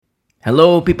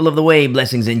Hello, people of the way,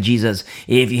 blessings in Jesus.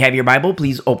 If you have your Bible,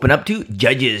 please open up to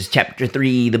Judges chapter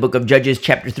 3, the book of Judges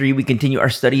chapter 3. We continue our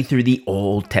study through the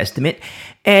Old Testament,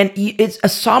 and it's a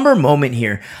somber moment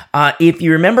here. If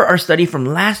you remember our study from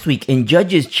last week in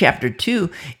Judges chapter 2,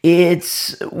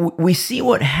 we see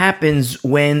what happens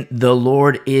when the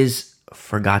Lord is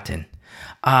forgotten.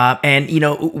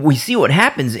 We see what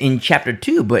happens in chapter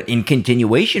 2, but in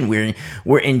continuation,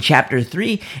 we're in chapter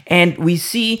 3, and we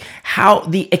see how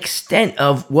the extent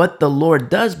of what the Lord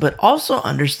does, but also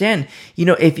understand,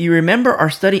 if you remember our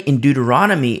study in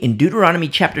Deuteronomy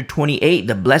chapter 28,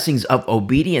 the blessings of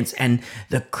obedience and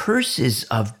the curses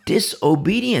of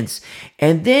disobedience.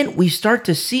 And then we start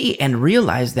to see and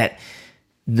realize that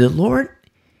the Lord,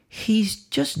 He's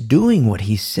just doing what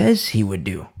He says He would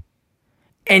do.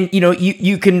 And,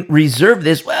 you can reserve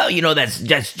this. Well, that's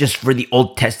just for the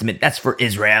Old Testament. That's for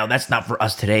Israel. That's not for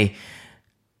us today.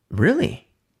 Really?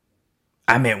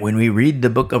 I mean, when we read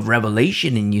the book of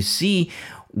Revelation and you see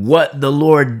what the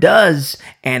Lord does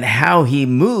and how He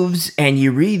moves, and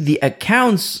you read the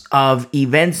accounts of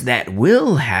events that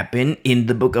will happen in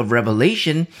the book of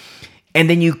Revelation, and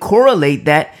then you correlate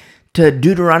that to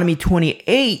Deuteronomy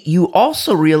 28, you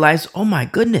also realize, oh my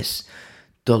goodness,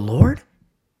 the Lord,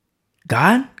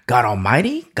 God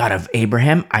Almighty, God of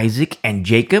Abraham, Isaac, and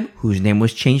Jacob, whose name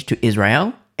was changed to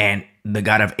Israel, and the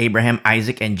God of Abraham,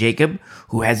 Isaac, and Jacob,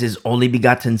 who has His only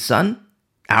begotten Son,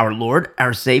 our Lord,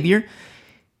 our Savior,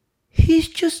 He's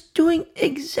just doing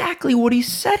exactly what He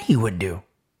said He would do.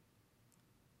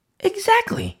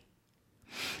 Exactly.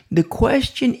 The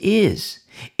question is,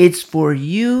 it's for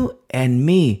you and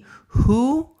me.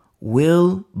 Who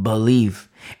will believe?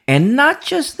 And not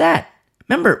just that.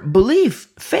 Remember,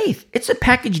 belief, faith, it's a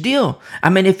package deal. I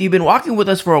mean, if you've been walking with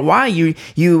us for a while, you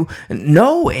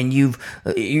know, and you've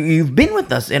been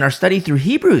with us in our study through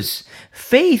Hebrews.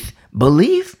 Faith,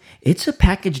 belief, it's a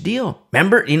package deal.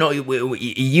 Remember,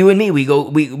 you and me, we go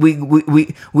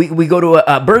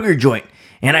to a burger joint,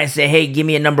 and I say, hey, give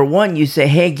me a number one. You say,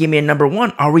 hey, give me a number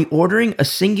one. Are we ordering a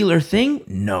singular thing?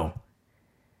 No,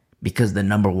 because the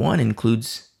number one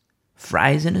includes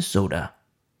fries and a soda.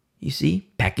 You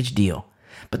see, package deal.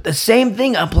 But the same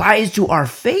thing applies to our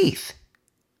faith.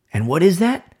 And what is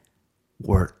that?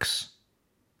 Works.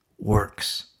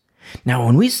 Now,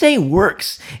 when we say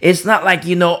works, it's not like,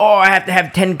 I have to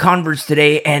have 10 converts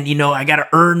today and, I got to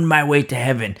earn my way to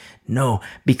heaven. No,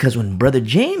 because when Brother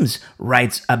James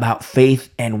writes about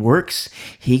faith and works,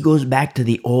 he goes back to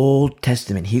the Old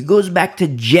Testament. He goes back to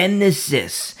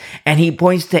Genesis, and he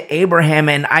points to Abraham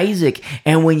and Isaac.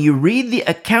 And when you read the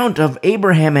account of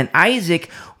Abraham and Isaac,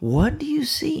 what do you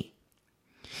see?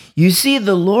 You see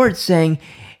the Lord saying,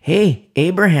 hey,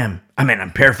 Abraham. I mean,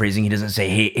 I'm paraphrasing. He doesn't say,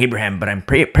 hey, Abraham, but I'm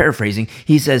paraphrasing.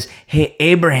 He says, hey,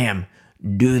 Abraham,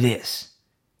 do this.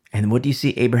 And what do you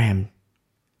see Abraham?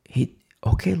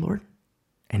 Okay, Lord.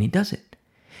 And he does it.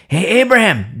 Hey,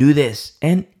 Abraham, do this.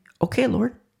 And okay,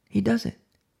 Lord, he does it.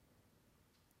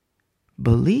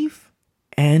 Belief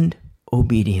and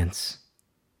obedience.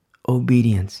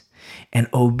 Obedience. And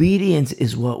obedience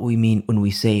is what we mean when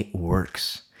we say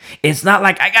works. It's not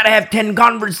like I got to have 10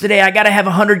 converts today. I got to have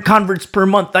 100 converts per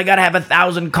month. I got to have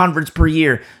 1,000 converts per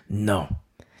year. No,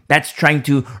 that's trying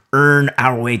to earn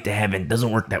our way to heaven. It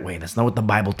doesn't work that way. That's not what the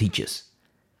Bible teaches.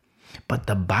 But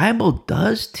the Bible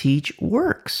does teach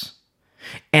works.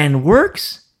 And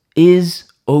works is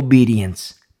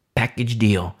obedience. Package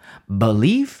deal.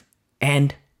 Belief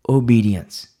and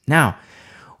obedience. Now,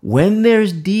 when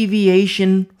there's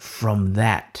deviation from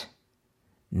that,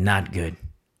 not good.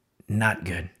 Not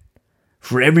good.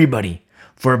 For everybody,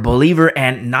 for believer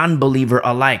and non-believer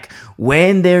alike.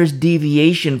 When there's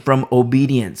deviation from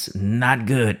obedience, not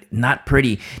good, not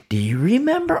pretty. Do you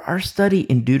remember our study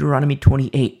in Deuteronomy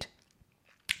 28?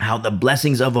 How the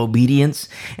blessings of obedience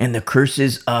and the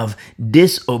curses of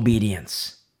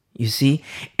disobedience. You see?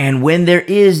 And when there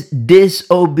is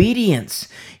disobedience,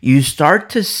 you start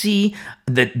to see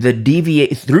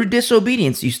through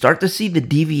disobedience, you start to see the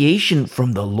deviation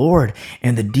from the Lord,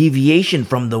 and the deviation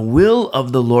from the will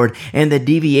of the Lord, and the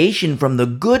deviation from the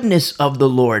goodness of the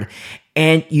Lord.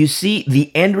 And you see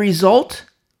the end result,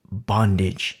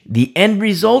 bondage. The end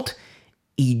result,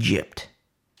 Egypt.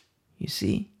 You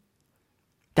see?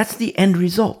 That's the end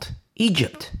result,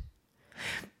 Egypt.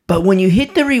 But when you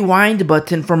hit the rewind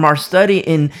button from our study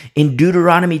in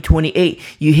Deuteronomy 28,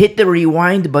 you hit the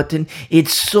rewind button,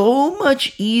 it's so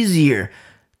much easier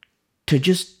to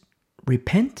just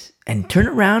repent and turn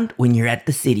around when you're at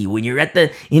the city, when you're at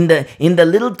in the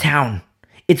little town.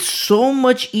 It's so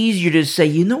much easier to say,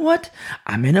 you know what?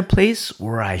 I'm in a place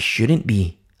where I shouldn't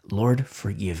be. Lord,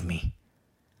 forgive me.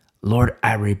 Lord,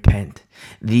 I repent.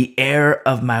 The error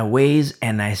of my ways,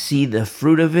 and I see the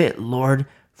fruit of it. Lord,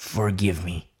 forgive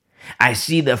me. I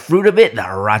see the fruit of it, the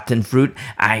rotten fruit.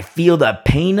 I feel the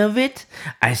pain of it.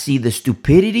 I see the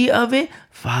stupidity of it.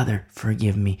 Father,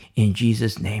 forgive me. In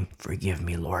Jesus' name, forgive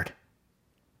me, Lord.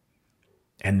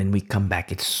 And then we come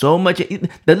back. It's so much, the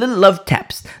little love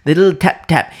taps, the little tap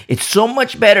tap. It's so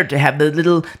much better to have the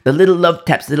little love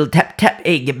taps, little tap tap.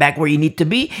 Hey, get back where you need to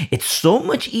be. It's so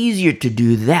much easier to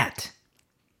do that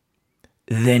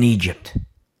than Egypt.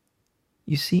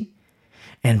 You see?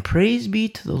 And praise be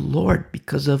to the Lord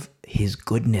because of his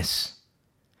goodness.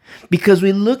 Because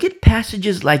we look at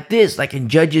passages like this, like in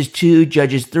Judges 2,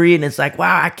 Judges 3, and it's like,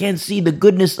 wow, I can't see the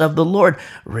goodness of the Lord.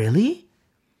 Really?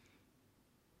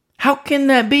 How can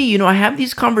that be? You know, I have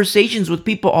these conversations with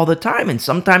people all the time, and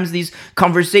sometimes these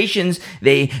conversations,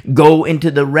 they go into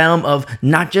the realm of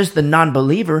not just the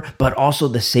non-believer, but also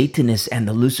the Satanists and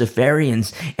the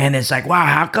Luciferians. And it's like, wow,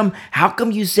 how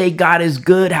come you say God is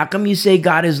good? How come you say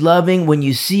God is loving when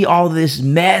you see all this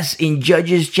mess in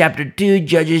Judges chapter 2,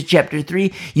 Judges chapter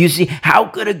 3? You see, how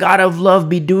could a God of love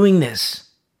be doing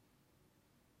this?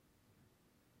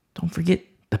 Don't forget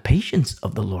the patience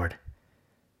of the Lord.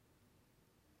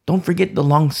 Don't forget the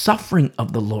long suffering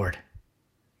of the Lord.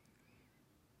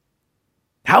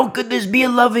 How could this be a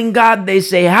loving God? They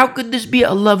say, how could this be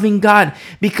a loving God?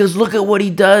 Because look at what he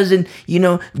does in,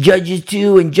 Judges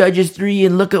 2 and Judges 3,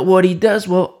 and look at what he does.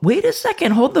 Well, wait a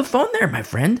second. Hold the phone there, my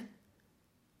friend.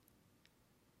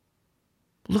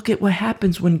 Look at what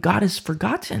happens when God is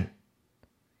forgotten.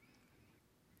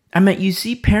 I mean, you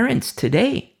see parents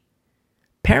today.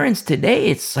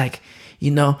 It's like,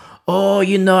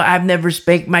 I've never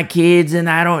spanked my kids, and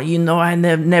I don't, I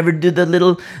never do the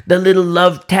little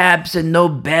love taps and no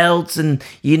belts, and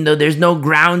there's no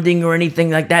grounding or anything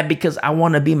like that because I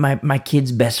want to be my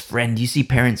kid's best friend. You see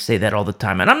parents say that all the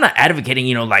time, and I'm not advocating,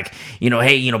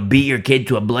 hey, beat your kid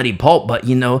to a bloody pulp, but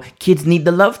kids need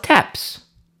the love taps.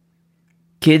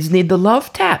 Kids need the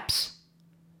love taps.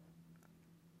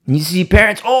 And you see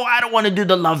parents, I don't want to do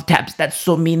the love taps. That's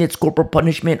so mean. It's corporal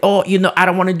punishment. I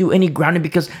don't want to do any grounding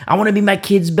because I want to be my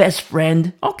kid's best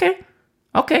friend. Okay.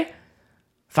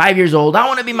 5 years old, I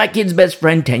want to be my kid's best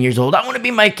friend. 10 years old, I want to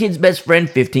be my kid's best friend.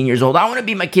 15 years old, I want to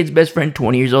be my kid's best friend.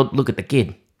 20 years old, look at the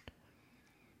kid.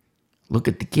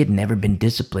 Never been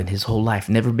disciplined his whole life.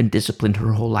 Never been disciplined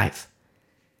her whole life.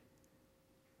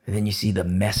 And then you see the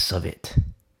mess of it.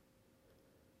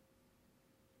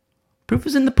 Proof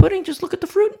is in the pudding. Just look at the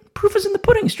fruit. Proof is in the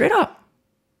pudding, straight up.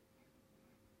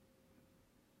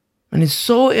 And it's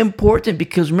so important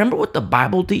because remember what the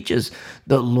Bible teaches.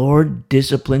 The Lord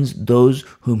disciplines those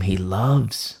whom he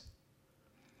loves.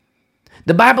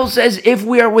 The Bible says if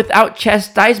we are without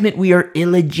chastisement, we are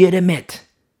illegitimate.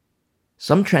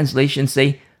 Some translations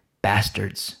say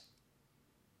bastards.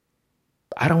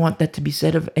 I don't want that to be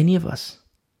said of any of us.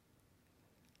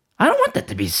 I don't want that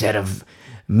to be said of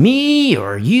me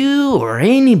or you or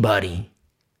anybody.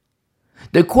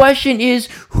 The question is,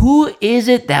 who is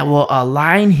it that will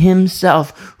align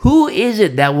himself? Who is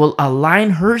it that will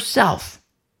align herself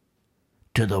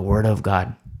to the Word of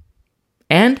God?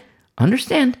 And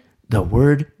understand, the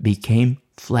Word became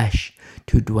flesh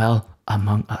to dwell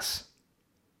among us.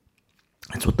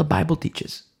 That's what the Bible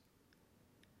teaches.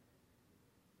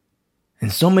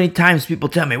 And so many times people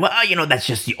tell me, well, that's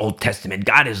just the Old Testament.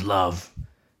 God is love.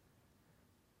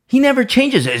 He never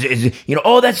changes.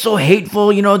 That's so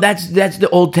hateful. That's the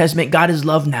Old Testament. God is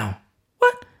love now.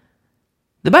 What?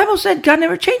 The Bible said God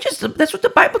never changes. That's what the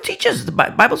Bible teaches. The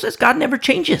Bible says God never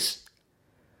changes.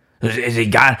 Is he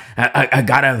God, a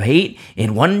God of hate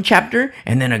in one chapter,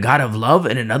 and then a God of love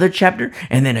in another chapter,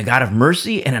 and then a God of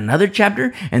mercy in another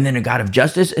chapter, and then a God of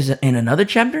justice in another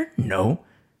chapter? No.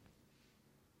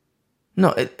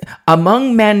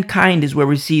 Among mankind is where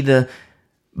we see the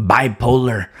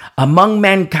bipolar. Among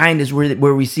mankind is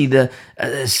where we see the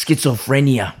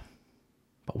schizophrenia.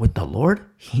 But with the Lord,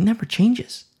 he never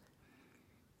changes.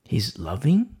 He's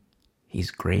loving.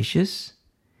 He's gracious.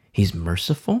 He's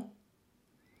merciful.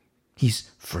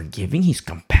 He's forgiving. He's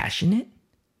compassionate.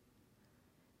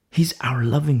 He's our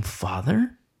loving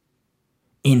Father.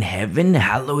 In heaven,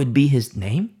 hallowed be his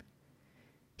name.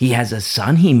 He has a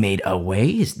son. He made a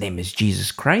way. His name is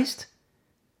Jesus Christ.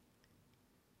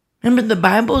 Remember, the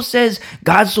Bible says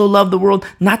God so loved the world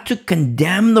not to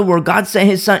condemn the world. God sent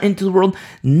his son into the world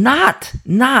not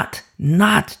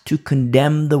to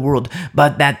condemn the world,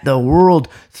 but that the world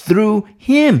through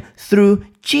him, through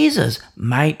Jesus,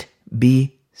 might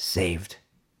be saved.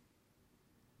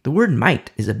 The word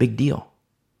might is a big deal.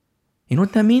 You know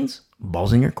what that means?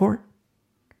 Balls in your court.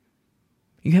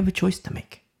 You have a choice to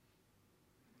make.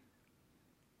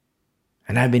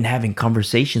 And I've been having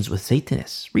conversations with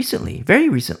Satanists recently, very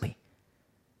recently.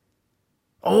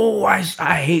 Oh, I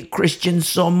hate Christians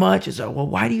so much. It's like, well,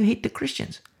 why do you hate the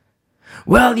Christians?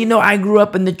 Well, I grew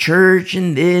up in the church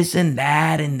and this and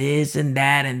that and this and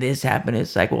that and this happened.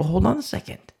 It's like, well, hold on a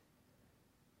second.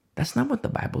 That's not what the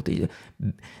Bible teaches.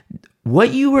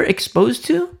 What you were exposed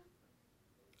to,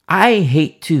 I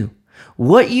hate too.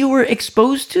 What you were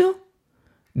exposed to,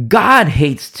 God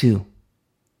hates too.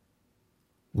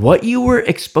 What you were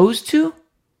exposed to,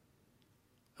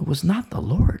 it was not the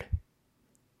Lord.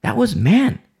 That was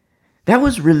man. That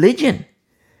was religion.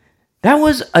 That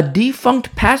was a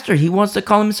defunct pastor. He wants to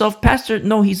call himself pastor.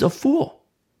 No, he's a fool.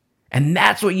 And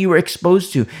that's what you were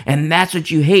exposed to. And that's what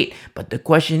you hate. But the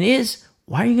question is,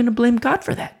 why are you going to blame God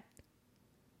for that?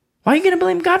 Why are you going to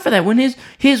blame God for that when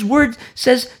his word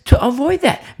says to avoid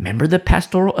that? Remember the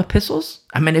pastoral epistles?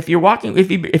 I mean, if you're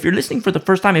listening for the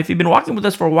first time, if you've been walking with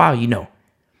us for a while, you know.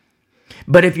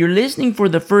 But if you're listening for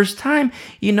the first time,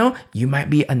 you might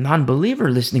be a non-believer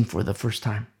listening for the first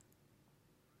time.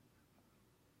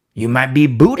 You might be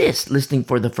Buddhist listening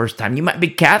for the first time. You might be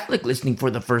Catholic listening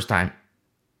for the first time.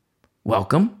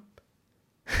 Welcome.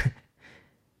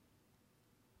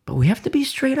 But we have to be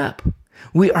straight up.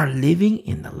 We are living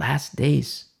in the last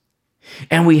days.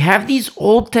 And we have these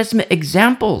Old Testament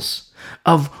examples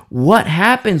of what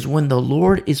happens when the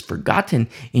Lord is forgotten.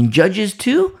 In Judges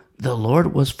 2, the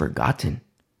Lord was forgotten.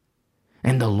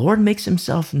 And the Lord makes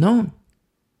himself known.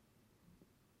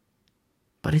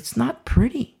 But it's not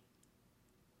pretty.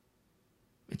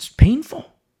 It's painful.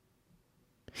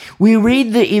 We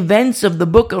read the events of the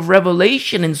book of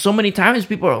Revelation, and so many times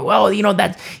people are, well, the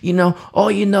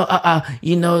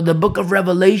book of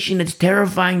Revelation, it's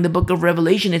terrifying. The book of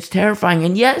Revelation, it's terrifying.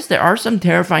 And yes, there are some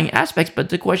terrifying aspects, but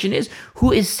the question is,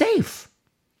 who is safe?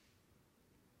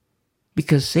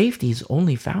 Because safety is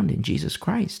only found in Jesus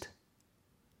Christ.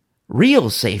 Real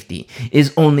safety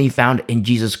is only found in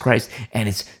Jesus Christ, and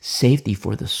it's safety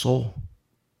for the soul.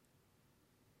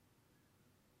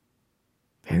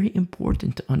 Very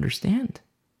important to understand.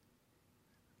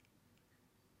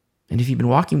 And if you've been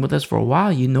walking with us for a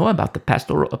while, you know about the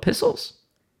pastoral epistles.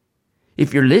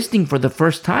 If you're listening for the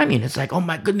first time, and it's like, oh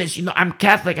my goodness, I'm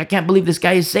Catholic. I can't believe this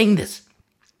guy is saying this.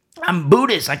 I'm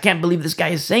Buddhist. I can't believe this guy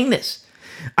is saying this.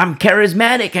 I'm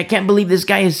charismatic. I can't believe this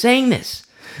guy is saying this.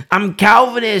 I'm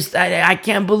Calvinist. I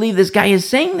can't believe this guy is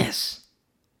saying this.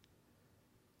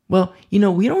 Well,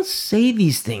 we don't say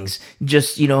these things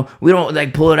just, we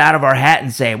don't pull it out of our hat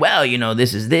and say, well,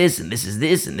 this is this and this is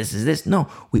this and this is this. No,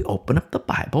 we open up the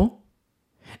Bible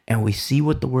and we see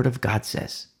what the Word of God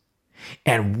says.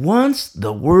 And once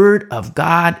the Word of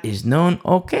God is known,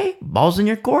 okay, ball's in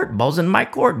your court, ball's in my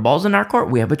court, ball's in our court.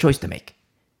 We have a choice to make.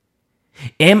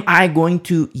 Am I going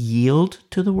to yield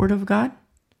to the Word of God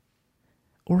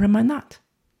or am I not?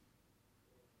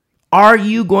 Are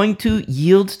you going to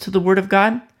yield to the Word of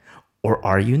God? Or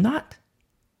are you not?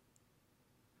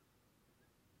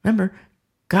 Remember,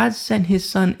 God sent his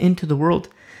Son into the world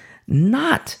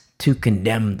not to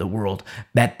condemn the world,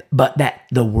 but that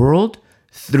the world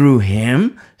through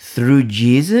him, through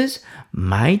Jesus,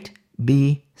 might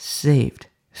be saved.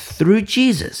 Through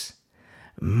Jesus,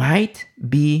 might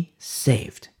be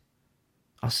saved.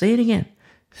 I'll say it again.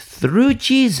 Through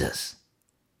Jesus,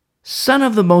 Son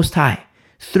of the Most High,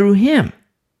 through him,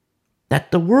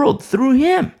 that the world through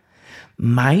him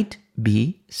might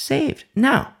be saved.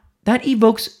 Now, that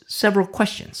evokes several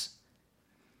questions.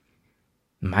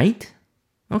 Might?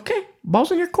 Okay,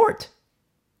 ball's in your court.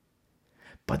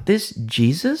 But this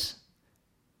Jesus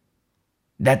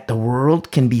that the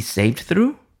world can be saved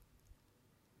through,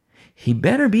 he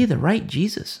better be the right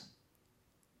Jesus.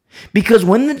 Because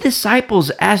when the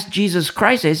disciples asked Jesus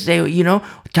Christ, they say,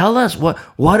 tell us,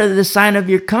 what are the sign of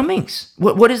your comings?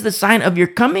 What is the sign of your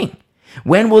coming?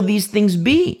 When will these things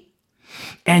be?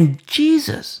 And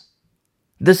Jesus,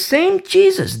 the same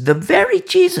Jesus, the very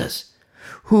Jesus,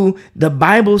 who the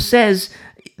Bible says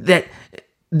that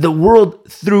the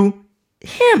world through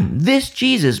him, this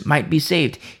Jesus, might be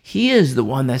saved. He is the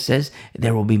one that says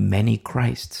there will be many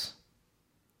Christs,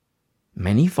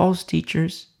 many false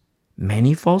teachers,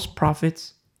 many false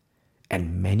prophets,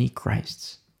 and many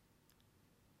Christs.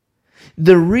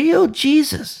 The real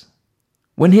Jesus,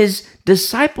 when his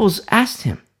disciples asked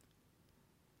him,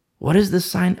 what is the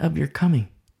sign of your coming?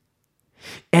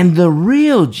 And the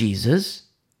real Jesus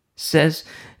says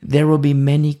there will be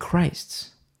many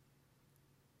Christs.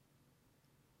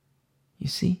 You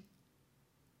see?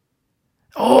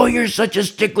 Oh, you're such a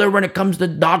stickler when it comes to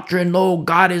doctrine. Oh,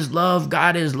 God is love.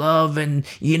 God is love. And,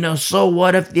 so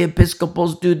what if the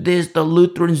Episcopals do this, the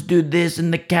Lutherans do this,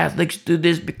 and the Catholics do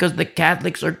this because the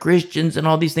Catholics are Christians and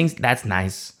all these things? That's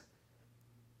nice.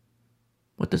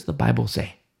 What does the Bible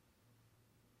say?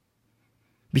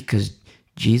 Because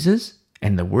Jesus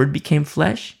and the Word became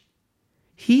flesh,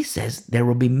 he says there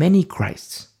will be many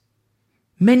Christs.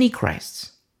 Many Christs.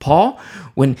 Paul,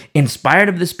 when inspired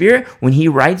of the Spirit, when he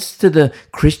writes to the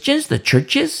Christians, the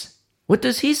churches, what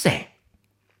does he say?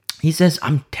 He says,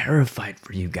 I'm terrified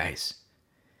for you guys.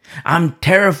 I'm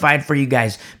terrified for you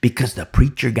guys because the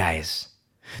preacher guys,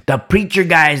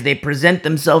 they present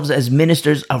themselves as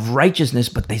ministers of righteousness,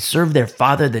 but they serve their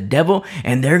father, the devil,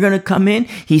 and they're going to come in.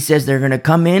 He says they're going to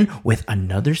come in with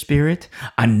another spirit,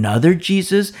 another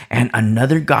Jesus, and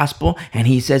another gospel. And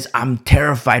he says, I'm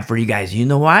terrified for you guys. You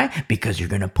know why? Because you're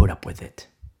going to put up with it.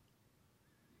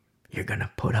 You're going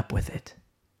to put up with it.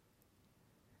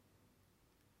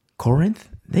 Corinth,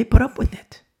 they put up with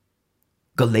it.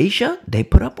 Galatia, they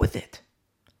put up with it.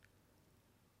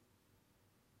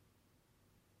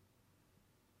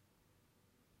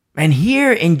 And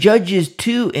here in Judges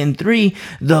 2 and 3,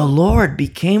 the Lord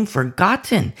became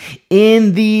forgotten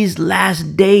in these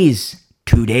last days.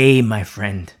 Today, my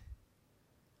friend,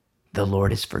 the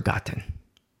Lord is forgotten.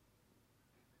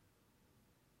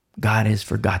 God is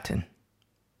forgotten.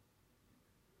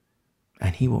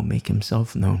 And he will make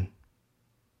himself known.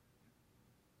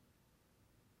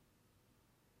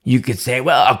 You could say,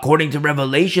 well, according to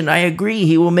Revelation, I agree,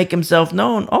 he will make himself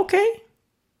known. Okay.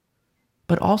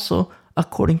 But also,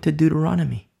 according to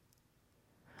Deuteronomy.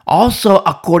 Also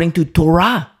according to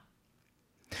Torah.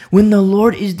 When the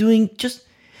Lord is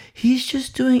he's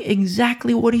just doing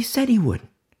exactly what he said he would.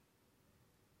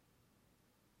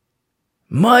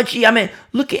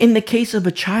 Look in the case of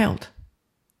a child.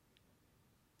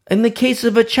 In the case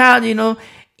of a child,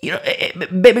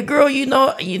 baby girl,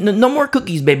 no more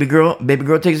cookies, baby girl. Baby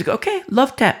girl takes okay,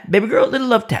 love tap. Baby girl, little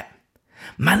love tap.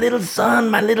 My little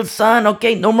son,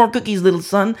 okay, no more cookies, little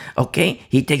son. Okay,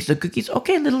 he takes the cookies.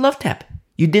 Okay, little love tap.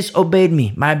 You disobeyed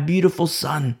me, my beautiful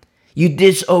son. You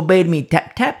disobeyed me.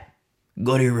 Tap, tap,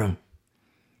 go to your room.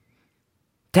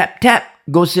 Tap, tap,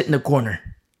 go sit in the corner.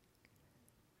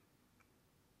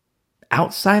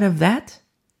 Outside of that,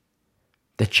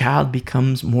 the child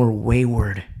becomes more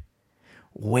wayward.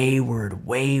 10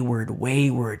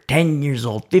 years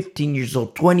old, 15 years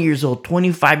old, 20 years old,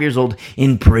 25 years old,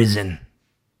 in prison.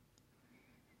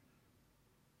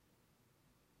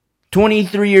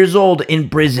 23 years old, in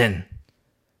prison.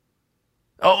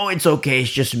 Oh, it's okay.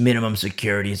 It's just minimum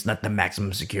security. It's not the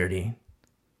maximum security.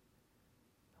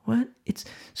 What? It's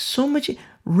so much...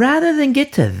 Rather than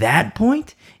get to that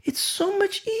point, it's so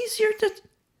much easier to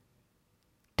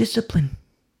discipline.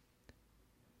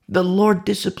 The Lord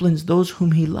disciplines those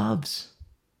whom he loves.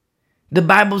 The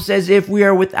Bible says if we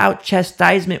are without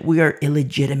chastisement, we are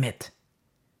illegitimate.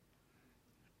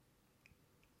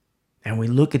 And we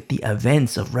look at the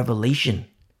events of Revelation.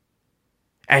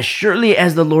 As surely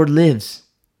as the Lord lives,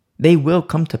 they will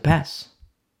come to pass.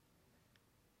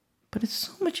 But it's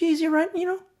so much easier, right?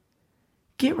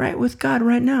 Get right with God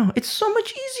right now. It's so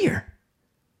much easier.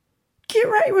 Get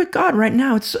right with God right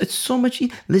now. It's so much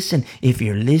easier. Listen, if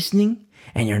you're listening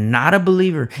and you're not a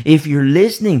believer, if you're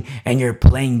listening and you're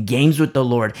playing games with the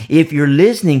Lord, if you're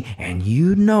listening and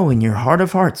in your heart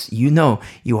of hearts, you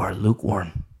are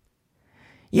lukewarm.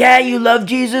 Yeah, you love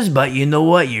Jesus, but you know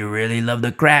what? You really love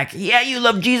the crack. Yeah, you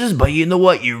love Jesus, but you know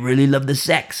what? You really love the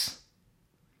sex.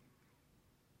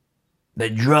 The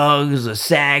drugs, the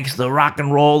sex, the rock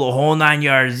and roll, the whole 9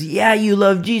 yards. Yeah, you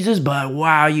love Jesus, but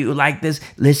wow, you like this.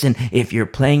 Listen, if you're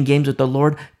playing games with the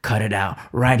Lord, cut it out.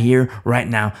 Right here, right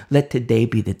now. Let today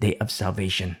be the day of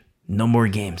salvation. No more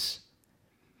games.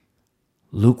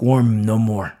 Lukewarm, no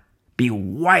more. Be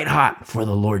white hot for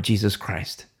the Lord Jesus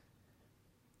Christ.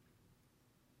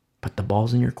 But the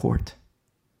ball's in your court.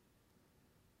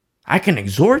 I can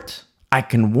exhort, I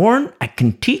can warn, I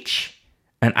can teach,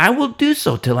 and I will do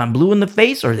so till I'm blue in the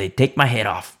face or they take my head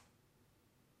off.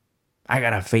 I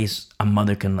got a face a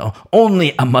mother can love.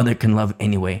 Only a mother can love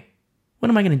anyway. What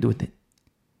am I going to do with it?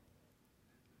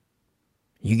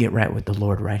 You get right with the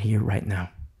Lord right here, right now.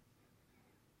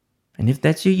 And if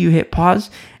that's you, you hit pause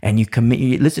and you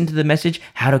listen to the message,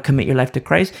 how to commit your life to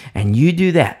Christ. And you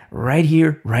do that right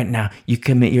here, right now. You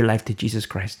commit your life to Jesus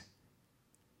Christ.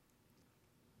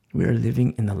 We are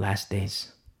living in the last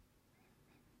days.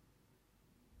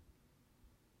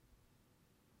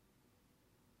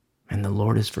 And the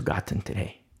Lord is forgotten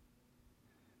today.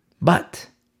 But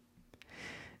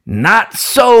not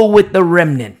so with the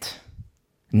remnant.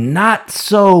 Not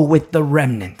so with the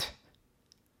remnant.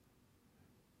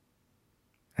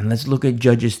 And let's look at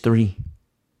Judges 3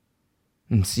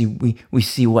 and see we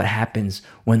see what happens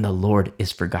when the Lord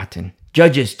is forgotten.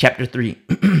 Judges chapter 3,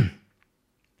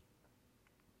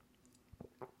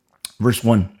 verse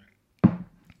 1.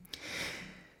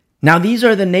 Now these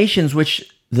are the nations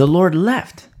which the Lord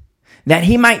left, that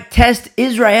he might test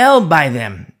Israel by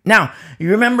them. Now,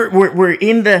 you remember we're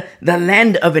in the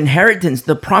land of inheritance,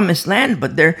 the promised land,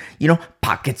 but there,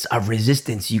 pockets of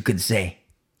resistance, you could say.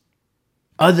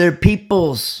 Other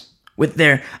peoples with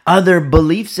their other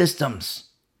belief systems,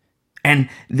 and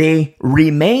they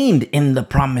remained in the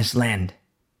promised land.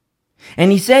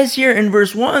 And he says here in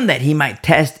verse 1 that he might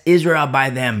test Israel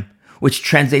by them, which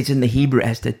translates in the Hebrew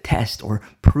as to test or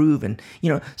prove. And,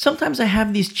 sometimes I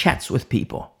have these chats with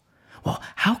people. Well,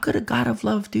 how could a God of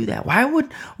love do that? Why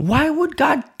would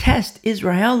God test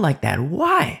Israel like that?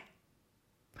 Why?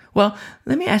 Well,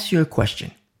 let me ask you a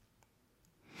question.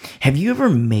 Have you ever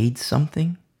made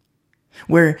something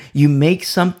where you make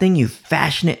something, you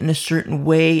fashion it in a certain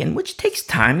way, and which takes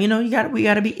time, we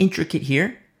got to be intricate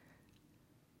here.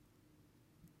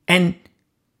 And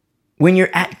when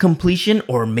you're at completion,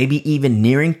 or maybe even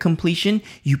nearing completion,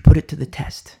 you put it to the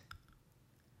test.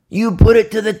 You put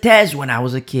it to the test. When I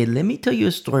was a kid, let me tell you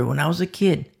a story. When I was a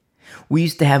kid, we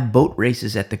used to have boat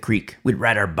races at the creek. We'd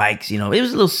ride our bikes, It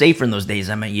was a little safer in those days.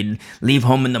 I mean, you'd leave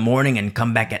home in the morning and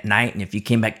come back at night. And if you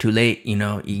came back too late, you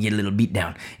get a little beat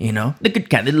down, the good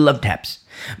kind, little love taps.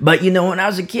 But, when I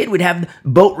was a kid, we'd have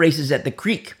boat races at the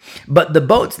creek. But the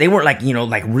boats, they weren't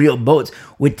like real boats.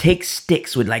 We'd take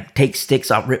sticks, take sticks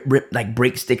off,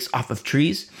 break sticks off of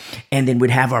trees. And then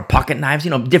we'd have our pocket knives,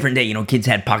 different day, kids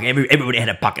had everybody had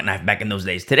a pocket knife back in those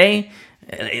days. Today,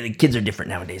 the kids are different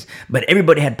nowadays, but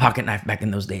everybody had pocket knife back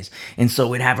in those days. And so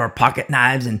we'd have our pocket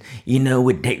knives and,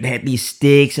 they had these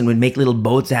sticks and we'd make little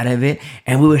boats out of it.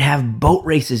 And we would have boat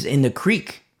races in the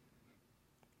creek.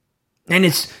 And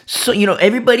it's so,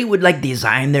 everybody would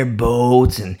design their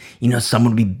boats and, some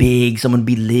would be big, some would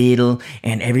be little.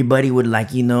 And everybody would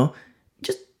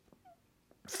just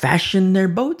fashion their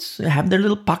boats, have their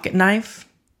little pocket knife,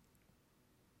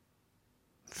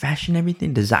 fashion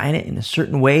everything, design it in a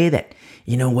certain way that,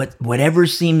 whatever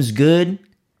seems good,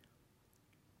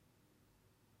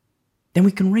 then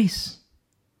we can race.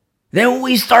 Then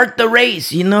we start the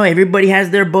race, everybody has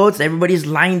their boats, everybody's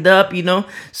lined up,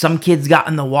 some kids got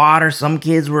in the water, some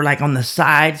kids were on the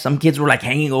side, some kids were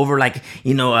hanging over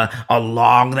a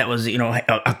log that was,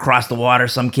 across the water,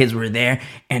 some kids were there,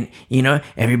 and,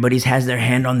 everybody's has their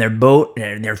hand on their boat,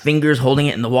 their fingers holding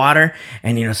it in the water,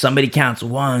 and, somebody counts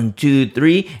 1, 2,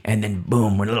 3, and then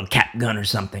boom, with a little cap gun or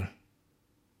something.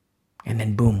 And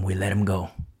then boom, we let them go.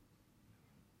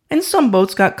 And some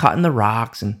boats got caught in the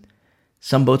rocks, and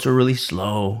some boats were really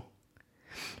slow,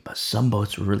 but some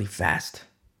boats were really fast.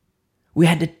 We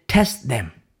had to test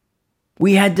them.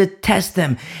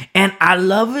 And I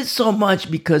love it so much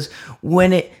because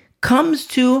when it comes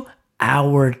to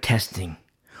our testing,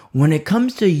 when it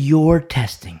comes to your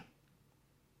testing,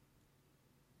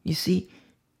 you see,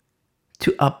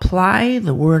 to apply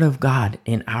the word of God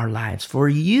in our lives, for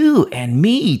you and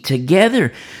me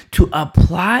together to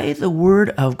apply the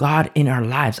word of God in our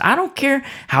lives. I don't care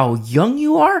how young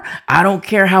you are. I don't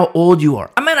care how old you are.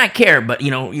 I mean, I care, but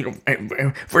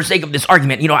for sake of this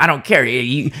argument, I don't care.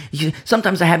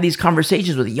 Sometimes I have these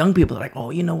conversations with young people like,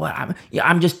 oh, you know what?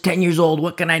 I'm just 10 years old.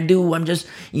 What can I do? I'm just,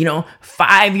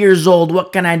 5 years old.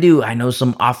 What can I do? I know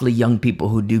some awfully young people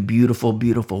who do beautiful,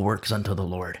 beautiful works unto the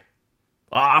Lord.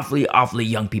 Awfully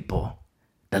young people,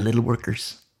 the little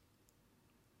workers.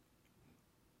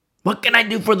 What can I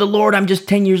do for the Lord? I'm just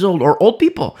 10 years old. Or old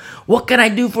people. What can I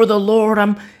do for the Lord?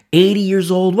 I'm 80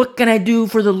 years old. What can I do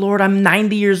for the Lord? I'm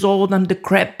 90 years old. I'm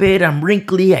decrepit. I'm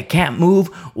wrinkly. I can't move.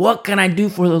 What can I do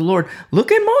for the Lord?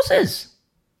 Look at Moses.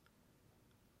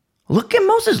 Look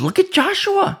at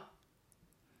Joshua.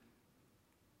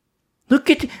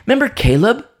 Remember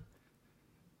Caleb?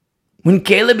 When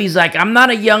Caleb, he's like, I'm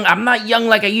not young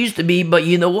like I used to be, but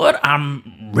you know what?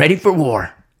 I'm ready for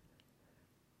war.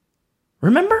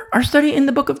 Remember our study in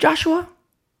the book of Joshua?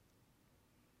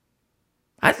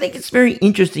 I think it's very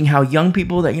interesting how young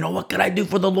people that, what can I do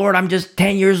for the Lord? I'm just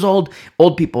 10 years old.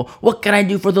 Old people, what can I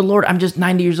do for the Lord? I'm just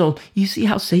 90 years old. You see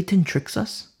how Satan tricks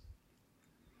us?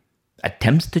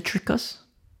 Attempts to trick us?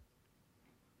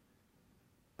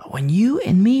 But when you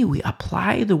and me, we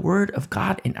apply the word of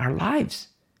God in our lives.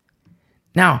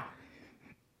 Now,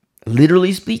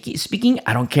 literally speaking,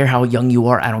 I don't care how young you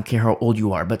are. I don't care how old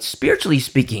you are. But spiritually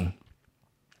speaking,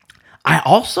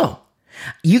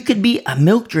 you could be a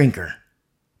milk drinker.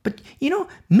 But,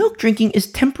 milk drinking is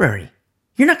temporary.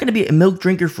 You're not going to be a milk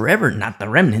drinker forever, not the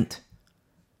remnant.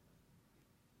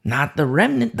 Not the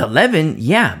remnant, the leaven,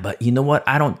 yeah, but you know what?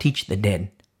 I don't teach the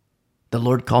dead. The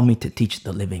Lord called me to teach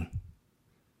the living.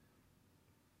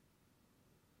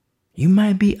 You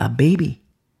might be a baby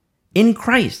in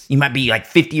Christ. You might be like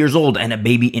 50 years old and a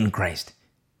baby in Christ.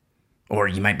 Or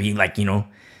you might be like,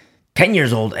 10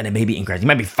 years old and a baby in Christ. You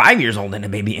might be 5 years old and a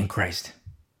baby in Christ.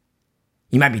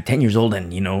 You might be 10 years old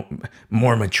and,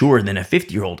 more mature than a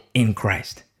 50-year-old in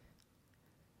Christ.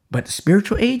 But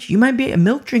spiritual age, you might be a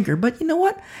milk drinker, but you know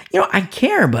what? I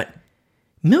care, but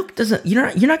milk doesn't, you're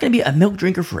not going to be a milk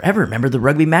drinker forever. Remember the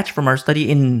rugby match from our study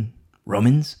in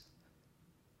Romans?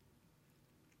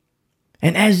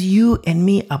 And as you and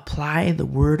me apply the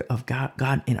word of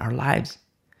God in our lives,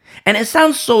 and it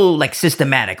sounds so like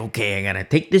systematic. Okay, I got to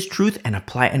take this truth and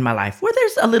apply it in my life. Well,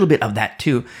 there's a little bit of that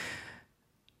too.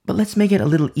 But let's make it a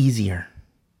little easier.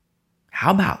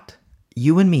 How about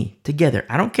you and me together?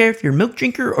 I don't care if you're a milk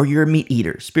drinker or you're a meat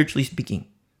eater, spiritually speaking.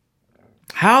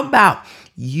 How about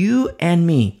you and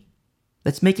me?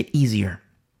 Let's make it easier.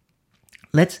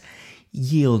 Let's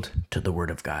yield to the word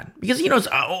of God. Because,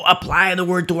 apply the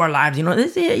word to our lives.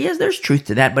 Yes, there's truth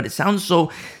to that, but it sounds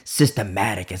so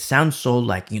systematic. It sounds so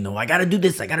like, I got to do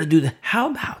this, I got to do that. How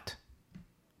about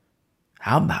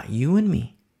you and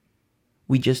me?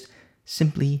 We just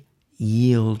simply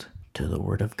yield to the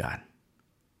word of God.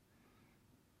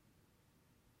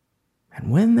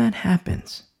 And when that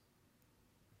happens,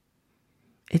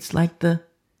 it's like the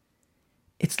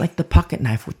pocket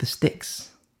knife with the sticks.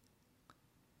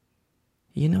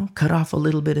 Cut off a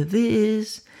little bit of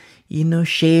this,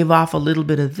 shave off a little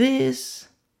bit of this.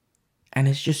 And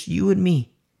it's just you and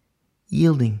me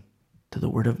yielding to the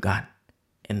word of God.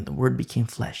 And the word became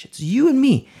flesh. It's you and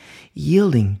me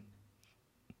yielding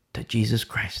to Jesus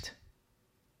Christ.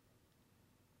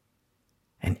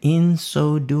 And in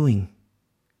so doing,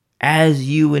 as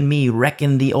you and me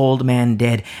reckon the old man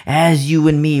dead, as you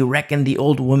and me reckon the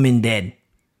old woman dead.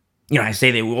 I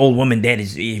say the old woman dead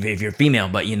is if you're female,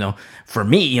 but, for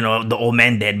me, the old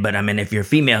man dead. But I mean, if you're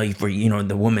female,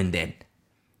 the woman dead.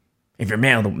 If you're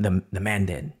male, the man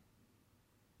dead.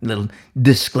 Little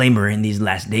disclaimer in these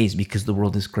last days because the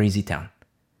world is crazy town.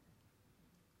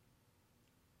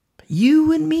 But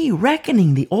you and me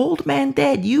reckoning the old man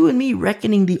dead. You and me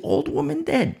reckoning the old woman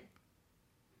dead.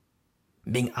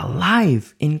 Being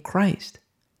alive in Christ.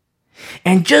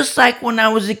 And just like when I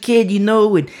was a kid,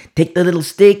 would take the little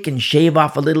stick and shave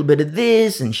off a little bit of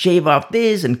this and shave off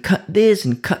this and cut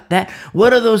that.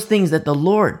 What are those things that the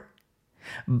Lord,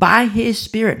 by His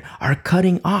Spirit, are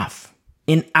cutting off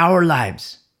in our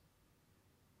lives?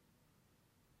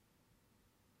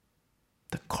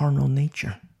 The carnal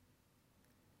nature.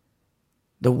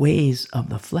 The ways of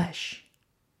the flesh.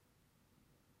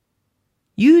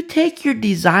 You take your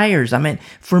desires. I mean,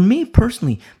 for me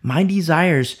personally, my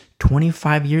desires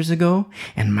 25 years ago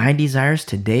and my desires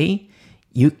today,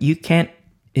 you can't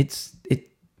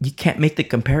make the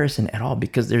comparison at all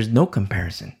because there's no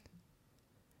comparison.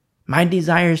 My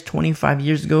desires 25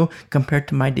 years ago compared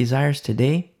to my desires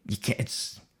today, you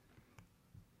can't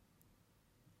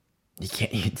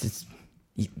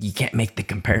make the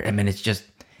comparison. I mean,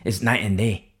 it's night and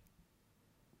day.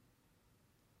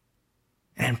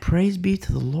 And praise be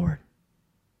to the Lord.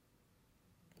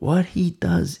 What He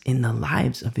does in the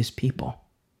lives of His people.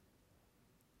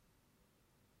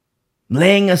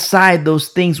 Laying aside those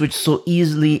things which so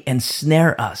easily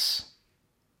ensnare us.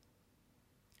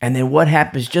 And then what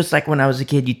happens, just like when I was a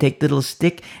kid, you take the little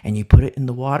stick and you put it in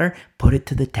the water, put it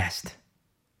to the test.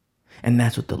 And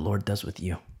that's what the Lord does with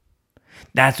you.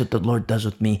 That's what the Lord does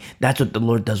with me. That's what the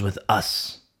Lord does with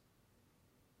us.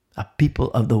 A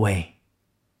people of the way.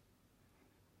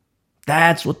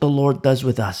 That's what the Lord does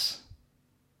with us.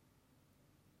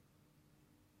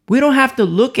 We don't have to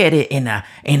look at it in a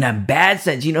bad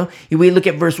sense. We look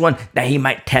at verse 1 that He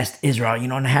might test Israel,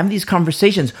 and have these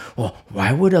conversations. Well,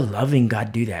 why would a loving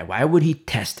God do that? Why would He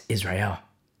test Israel?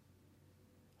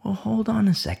 Well, hold on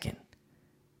a second.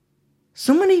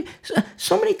 So many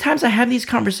times I have these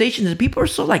conversations and people are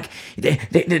so they're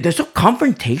so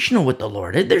confrontational with the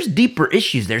Lord. There's deeper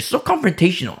issues. They're so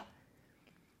confrontational.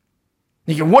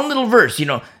 One little verse,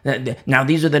 now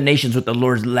these are the nations with the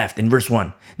Lord left in verse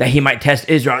 1, that He might test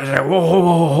Israel. It's like,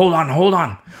 whoa, hold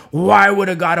on. Why would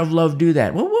a God of love do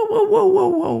that?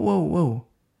 Whoa.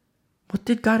 What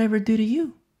did God ever do to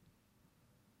you?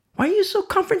 Why are you so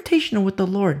confrontational with the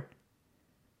Lord?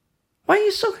 Why are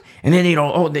you so? And then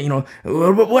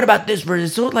what about this verse?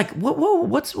 It's so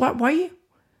what's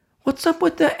up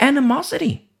with the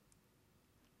animosity?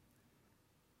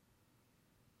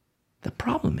 The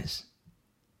problem is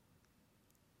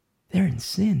they're in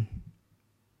sin.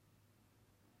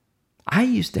 I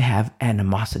used to have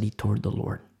animosity toward the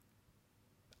Lord.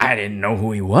 I didn't know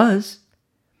who he was.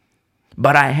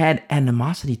 But I had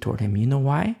animosity toward him. You know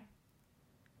why?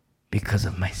 Because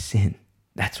of my sin.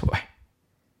 That's why.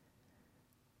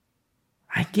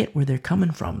 I get where they're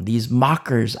coming from. These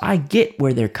mockers, I get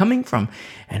where they're coming from.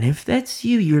 And if that's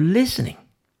you, you're listening.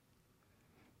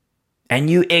 And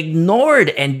you ignored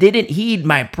and didn't heed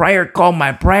my prior call,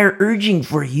 my prior urging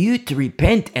for you to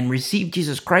repent and receive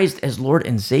Jesus Christ as Lord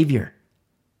and Savior.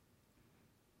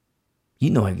 You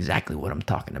know exactly what I'm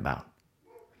talking about.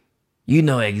 You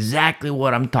know exactly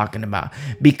what I'm talking about,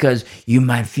 because you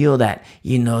might feel that,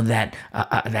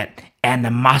 that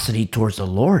animosity towards the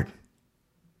Lord.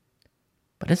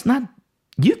 But it's not.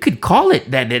 You could call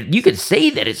it that. You could say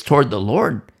that it's toward the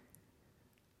Lord.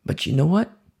 But you know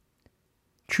what?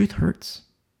 Truth hurts.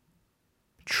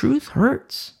 Truth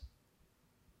hurts.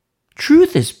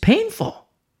 Truth is painful.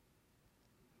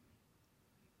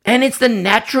 And it's the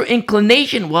natural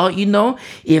inclination. Well,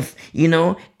 if,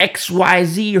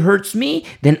 XYZ hurts me,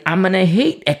 then I'm going to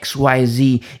hate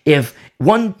XYZ. If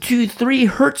 1, 2, 3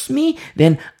 hurts me,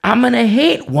 then I'm going to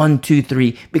hate 1, 2,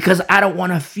 3 because I don't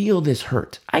want to feel this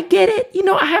hurt. I get it.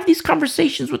 I have these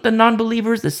conversations with the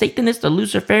non-believers, the Satanists, the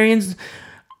Luciferians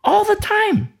all the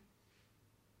time.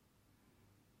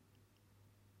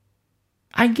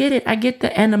 I get it. I get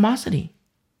the animosity.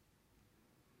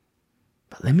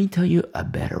 But let me tell you a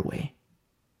better way.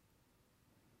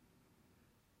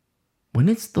 When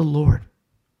it's the Lord,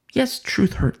 yes,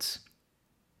 truth hurts.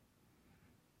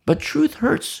 But truth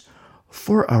hurts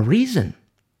for a reason.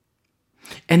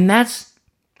 And that's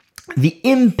the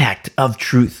impact of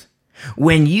truth.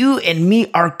 When you and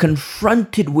me are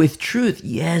confronted with truth,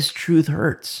 yes, truth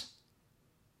hurts.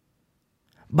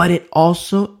 But it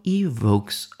also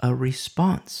evokes a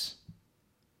response.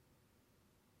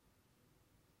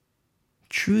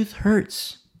 Truth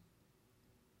hurts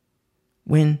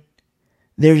when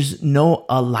there's no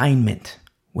alignment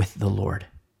with the Lord.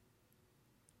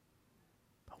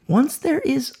 Once there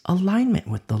is alignment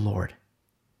with the Lord,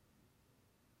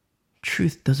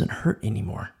 truth doesn't hurt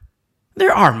anymore.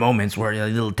 There are moments where a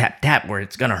little tap tap where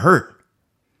it's going to hurt.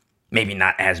 Maybe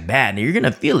not as bad. You're going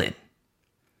to feel it.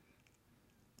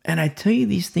 And I tell you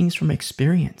these things from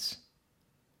experience.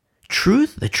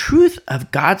 Truth, the truth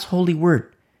of God's holy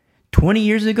word, 20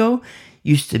 years ago,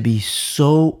 used to be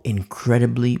so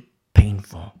incredibly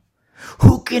painful.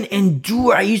 Who can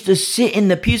endure? I used to sit in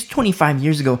the pews 25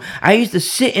 years ago. I used to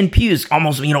sit in pews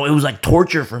almost, it was like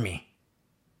torture for me.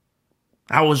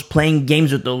 I was playing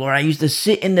games with the Lord. I used to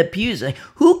sit in the pews. Like,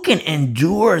 who can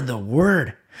endure the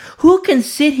word? Who can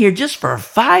sit here just for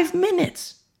 5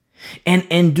 minutes and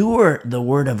endure the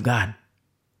word of God?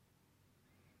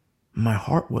 My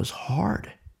heart was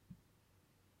hard.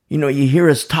 You hear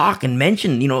us talk and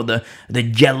mention, the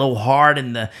jello heart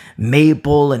and the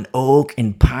maple and oak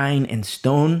and pine and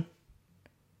stone.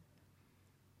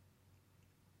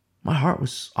 My heart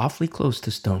was awfully close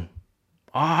to stone.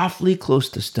 Awfully close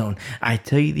to stone. I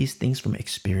tell you these things from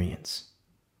experience.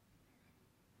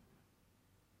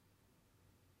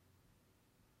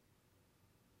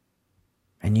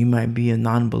 And you might be a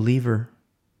non-believer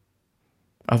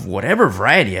of whatever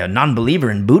variety, a non-believer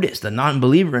in Buddhist, a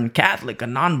non-believer in Catholic, a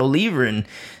non-believer in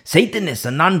Satanist,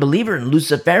 a non-believer in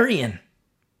Luciferian.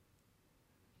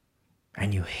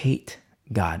 And you hate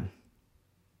God.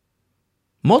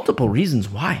 Multiple reasons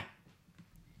why.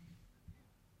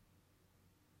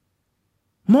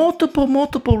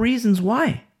 Multiple reasons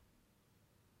why.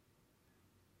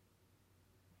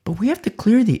 But we have to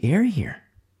clear the air here.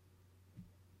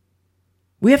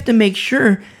 We have to make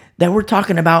sure that we're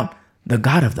talking about the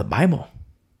God of the Bible.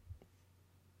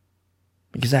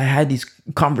 Because I had these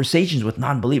conversations with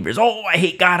non-believers. Oh, I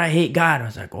hate God. I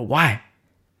was like, well, why?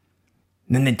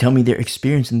 And then they tell me their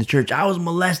experience in the church. I was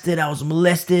molested.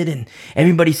 And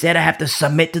everybody said I have to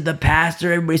submit to the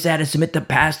pastor. Everybody said I had to submit to the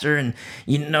pastor. And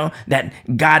that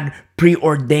God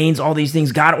preordains all these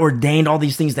things. God ordained all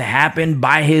these things to happen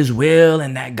by his will,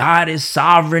 and that God is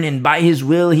sovereign, and by his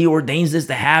will he ordains this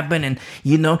to happen. And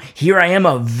here I am,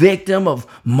 a victim of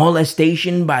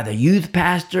molestation by the youth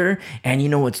pastor, and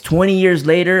it's 20 years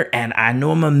later, and I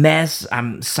know I'm a mess.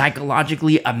 I'm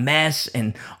psychologically a mess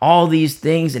and all these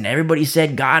things, and everybody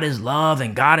said God is love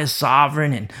and God is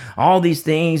sovereign and all these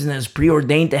things, and it's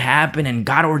preordained to happen, and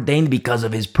God ordained because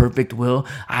of his perfect will.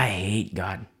 I hate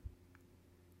God.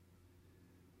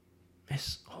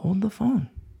 Just hold the phone.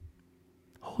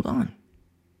 Hold on.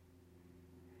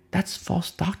 That's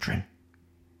false doctrine.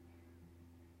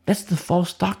 That's the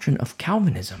false doctrine of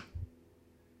Calvinism.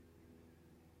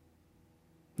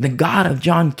 The God of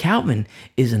John Calvin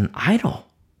is an idol.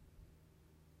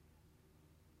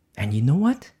 And you know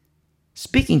what?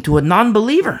 Speaking to a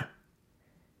non-believer,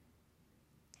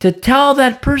 to tell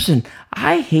that person,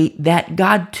 I hate that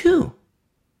God too.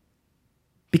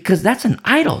 Because that's an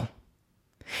idol.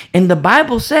 And the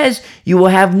Bible says, you will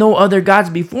have no other gods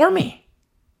before me.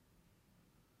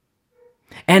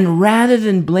 And rather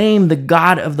than blame the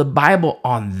God of the Bible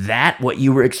on that, what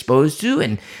you were exposed to,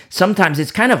 and sometimes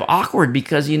it's kind of awkward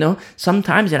because,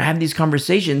 sometimes I have these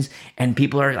conversations and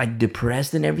people are like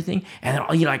depressed and everything. And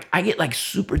then, I get like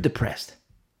super depressed.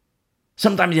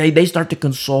 Sometimes they start to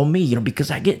console me,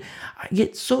 because I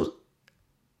get so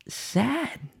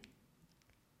sad.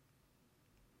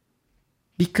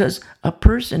 Because a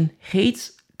person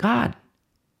hates God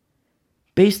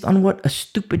based on what a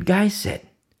stupid guy said.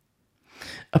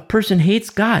 A person hates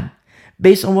God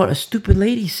based on what a stupid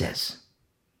lady says.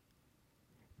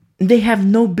 They have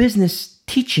no business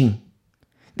teaching.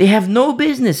 They have no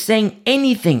business saying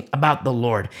anything about the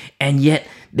Lord. And yet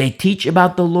they teach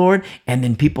about the Lord, and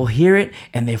then people hear it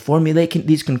and they formulate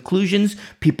these conclusions.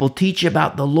 People teach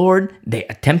about the Lord, they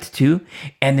attempt to,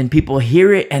 and then people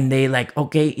hear it and they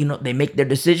they make their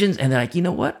decisions and they're like, you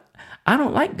know what? I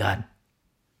don't like God.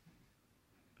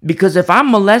 Because if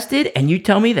I'm molested and you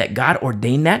tell me that God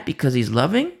ordained that because he's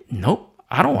loving, nope,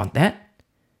 I don't want that.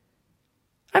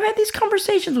 I've had these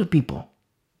conversations with people.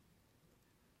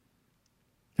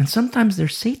 And sometimes they're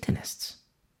Satanists.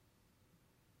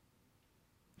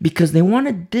 Because they want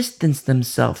to distance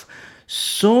themselves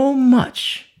so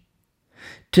much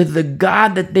to the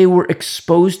God that they were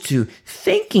exposed to,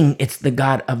 thinking it's the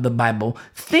God of the Bible,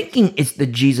 thinking it's the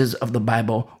Jesus of the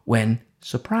Bible, when,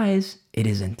 surprise, it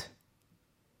isn't.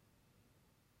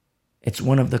 It's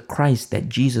one of the Christ that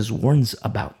Jesus warns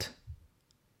about.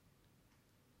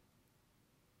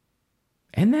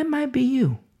 And that might be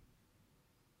you.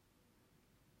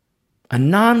 A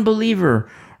non-believer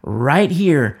right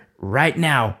here, right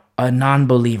now, a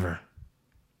non-believer.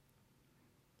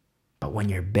 But when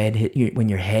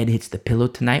your head hits the pillow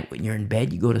tonight, when you're in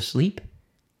bed, you go to sleep,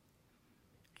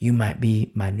 you might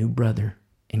be my new brother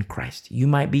in Christ. You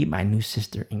might be my new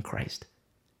sister in Christ.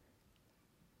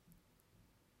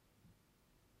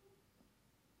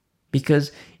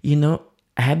 Because,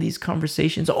 I have these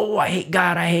conversations. Oh, I hate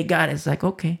God. I hate God. It's like,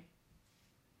 okay.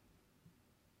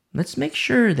 Let's make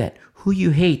sure that who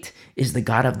you hate is the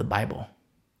God of the Bible.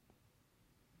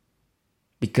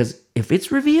 Because if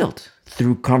it's revealed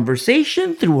through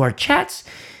conversation, through our chats,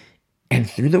 and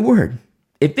through the word,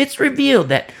 if it's revealed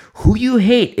that who you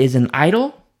hate is an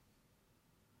idol,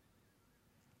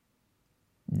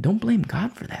 don't blame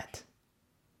God for that.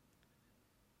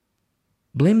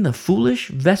 Blame the foolish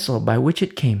vessel by which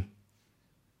it came.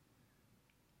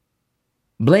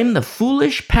 Blame the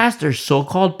foolish pastor,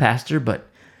 so-called pastor, but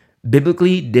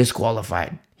biblically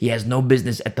disqualified. He has no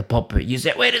business at the pulpit. You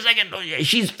say, wait a second,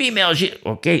 she's female.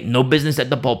 Okay, no business at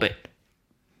the pulpit.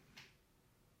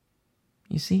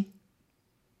 You see?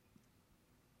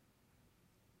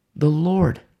 The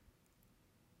Lord,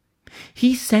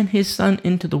 he sent his son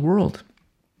into the world,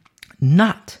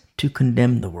 not to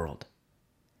condemn the world,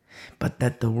 but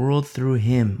that the world through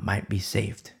him might be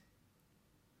saved.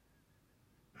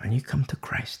 When you come to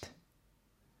Christ,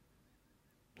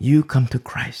 you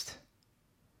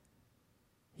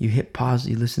hit pause,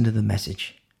 you listen to the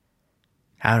message,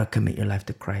 how to commit your life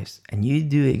to Christ, and you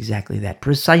do exactly that,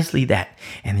 precisely that.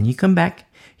 And then you come back,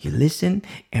 you listen,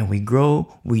 and we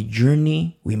grow, we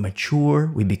journey, we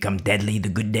mature, we become deadly, the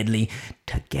good deadly,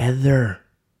 together.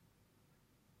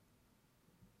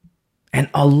 And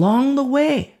along the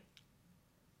way,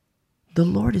 the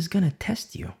Lord is going to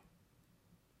test you.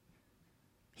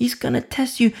 He's going to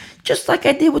test you just like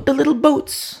I did with the little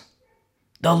boats.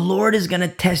 The Lord is going to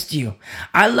test you.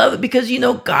 I love it because,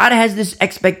 God has this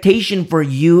expectation for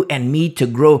you and me to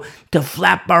grow, to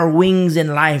flap our wings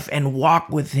in life and walk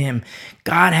with him.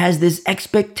 God has this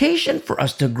expectation for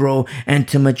us to grow and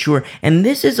to mature. And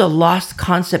this is a lost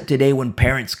concept today when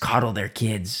parents coddle their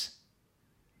kids.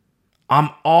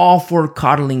 I'm all for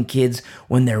coddling kids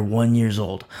when they're 1 year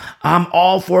old. I'm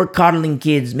all for coddling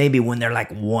kids maybe when they're like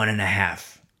 1.5.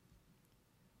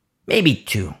 Maybe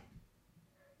 2.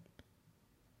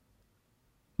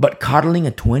 But coddling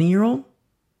a 20-year-old?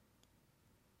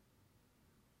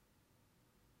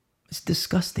 It's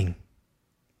disgusting.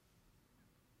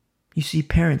 You see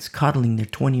parents coddling their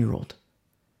 20-year-old.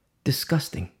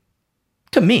 Disgusting.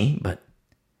 To me, but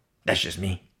that's just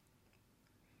me.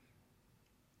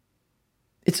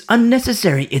 It's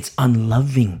unnecessary. It's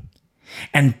unloving.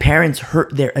 And parents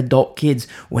hurt their adult kids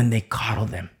when they coddle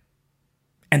them.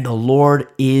 And the Lord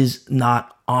is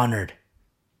not honored.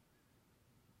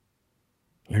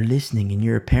 You're listening and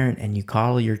you're a parent and you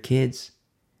coddle your kids.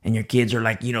 and your kids are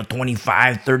like,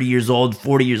 25, 30 years old,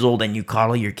 40 years old, and you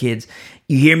coddle your kids,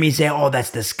 you hear me say, oh,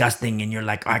 that's disgusting. And you're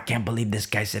like, oh, I can't believe this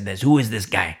guy said this. Who is this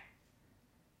guy?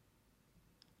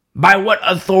 By what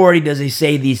authority does he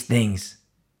say these things?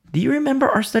 Do you remember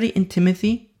our study in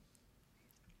Timothy?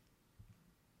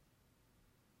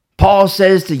 Paul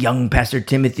says to young Pastor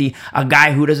Timothy, a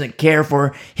guy who doesn't care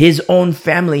for his own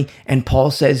family, and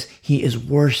Paul says he is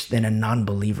worse than a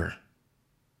non-believer.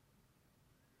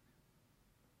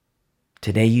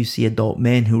 Today you see adult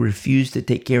men who refuse to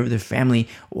take care of their family.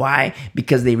 Why?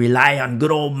 Because they rely on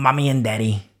good old mommy and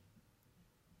daddy.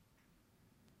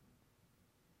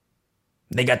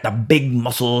 They got the big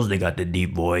muscles, they got the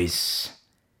deep voice.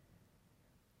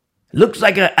 Looks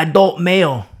like an adult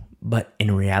male, but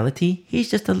in reality, he's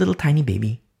just a little tiny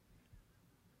baby.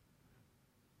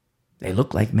 They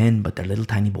look like men, but they're little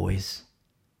tiny boys.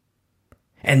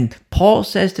 And Paul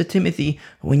says to Timothy,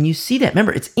 when you see that,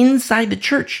 remember, it's inside the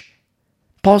church.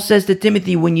 Paul says to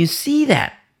Timothy, when you see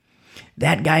that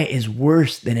guy is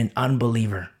worse than an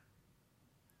unbeliever.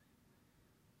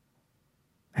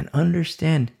 And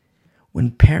understand,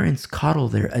 when parents coddle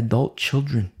their adult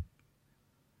children,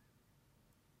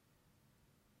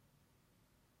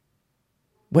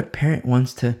 what parent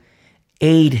wants to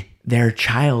aid their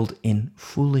child in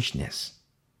foolishness?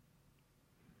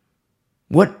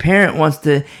 What parent wants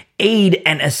to aid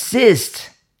and assist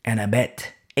and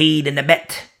abet, aid and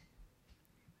abet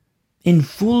in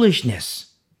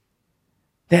foolishness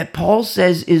that Paul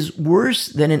says is worse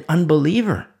than an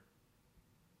unbeliever?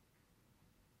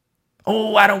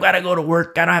 Oh, I don't got to go to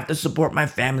work. I don't have to support my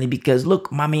family because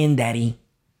look, mommy and daddy.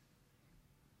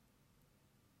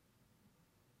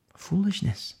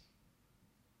 Foolishness.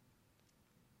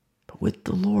 But with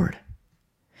the Lord,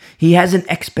 He has an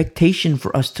expectation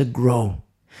for us to grow,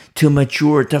 to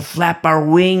mature, to flap our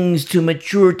wings, to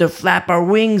mature, to flap our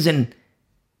wings and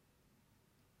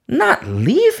not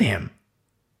leave Him,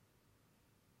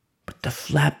 but to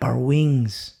flap our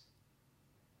wings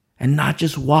and not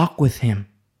just walk with Him,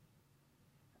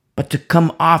 but to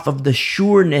come off of the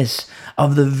sureness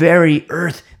of the very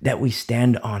earth that we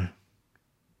stand on.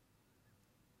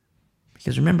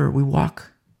 Because remember, we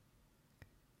walk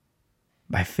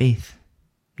by faith,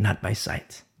 not by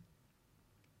sight.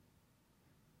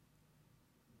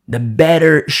 The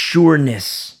better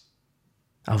sureness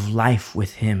of life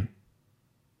with Him.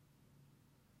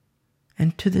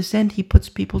 And to this end, He puts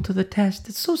people to the test.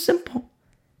 It's so simple.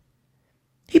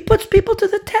 He puts people to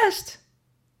the test.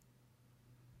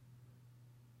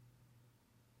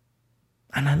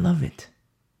 And I love it.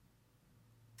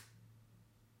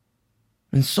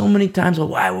 And so many times,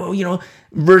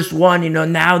 verse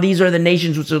 1, now these are the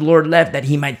nations which the Lord left that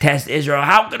He might test Israel.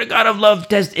 How could a God of love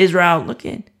test Israel? Look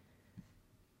at,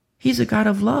 He's a God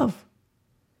of love.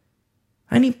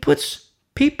 And He puts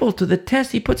people to the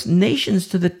test. He puts nations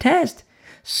to the test.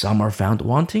 Some are found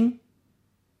wanting.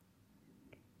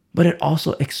 But it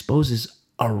also exposes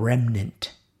a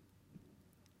remnant.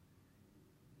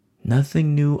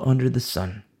 Nothing new under the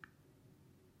sun.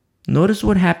 Notice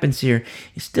what happens here.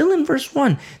 It's still in verse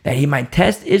 1. That He might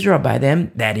test Israel by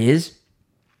them, that is,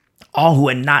 all who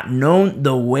had not known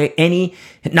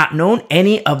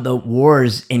any of the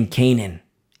wars in Canaan.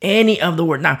 Any of the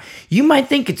wars. Now, you might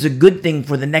think it's a good thing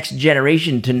for the next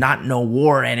generation to not know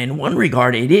war, and in one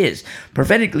regard it is.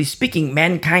 Prophetically speaking,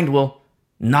 mankind will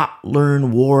not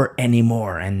learn war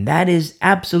anymore, and that is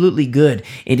absolutely good.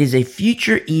 It is a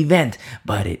future event,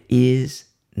 but it is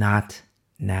not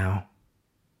now.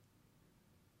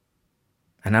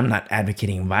 And I'm not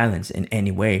advocating violence in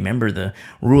any way. Remember, the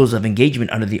rules of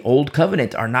engagement under the old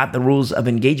covenant are not the rules of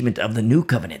engagement of the new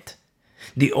covenant.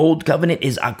 The old covenant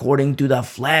is according to the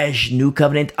flesh, new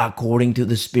covenant according to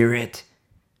the spirit.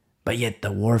 But yet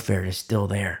the warfare is still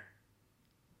there.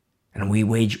 And we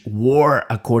wage war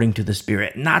according to the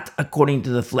spirit, not according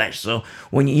to the flesh. So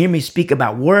when you hear me speak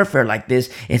about warfare like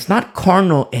this, it's not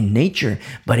carnal in nature,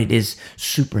 but it is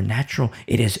supernatural.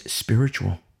 It is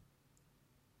spiritual.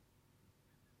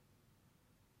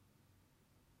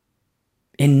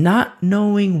 In not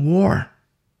knowing war,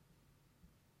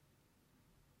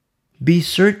 be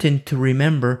certain to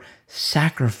remember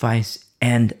sacrifice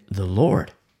and the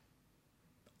Lord.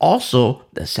 Also,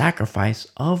 the sacrifice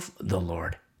of the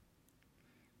Lord.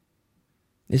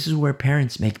 This is where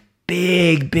parents make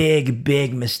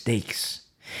big mistakes.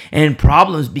 And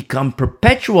problems become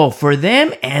perpetual for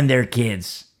them and their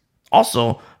kids.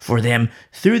 Also, for them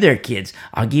through their kids.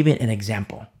 I'll give you an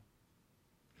example.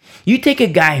 You take a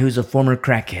guy who's a former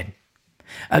crackhead.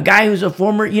 A guy who's a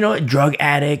former, drug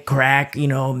addict, crack,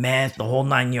 meth, the whole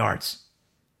 9 yards.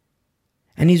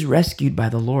 And he's rescued by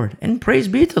the Lord. And praise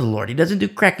be to the Lord. He doesn't do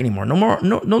crack anymore.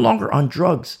 No longer on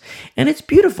drugs. And it's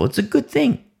beautiful. It's a good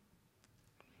thing.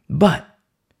 But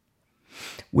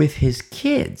with his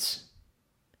kids,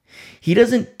 he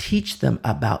doesn't teach them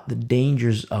about the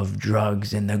dangers of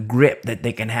drugs and the grip that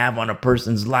they can have on a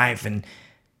person's life. And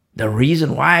the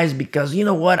reason why is because, you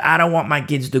know what? I don't want my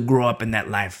kids to grow up in that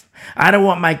life. I don't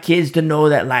want my kids to know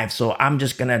that life. So I'm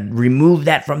just going to remove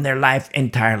that from their life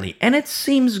entirely. And it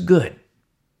seems good.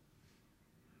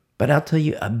 But I'll tell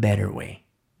you a better way.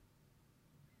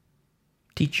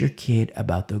 Teach your kid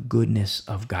about the goodness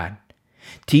of God.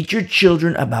 Teach your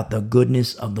children about the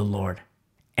goodness of the Lord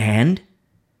and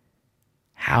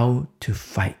how to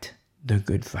fight the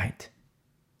good fight.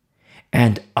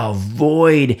 And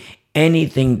avoid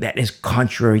anything that is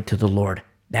contrary to the Lord.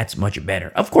 That's much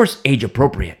better. Of course, age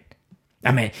appropriate.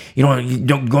 I mean, you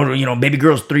don't go to, baby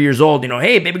girl's 3 years old,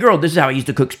 hey, baby girl, this is how I used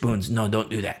to cook spoons. No,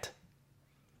 don't do that.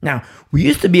 Now, we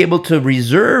used to be able to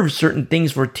reserve certain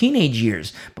things for teenage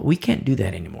years, but we can't do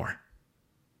that anymore.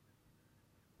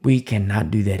 We cannot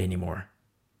do that anymore.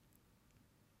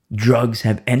 Drugs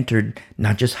have entered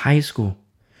not just high school,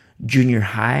 junior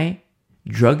high.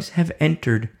 Drugs have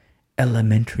entered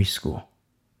elementary school.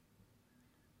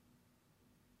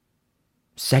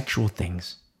 Sexual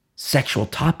things, sexual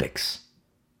topics.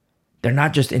 They're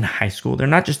not just in high school. They're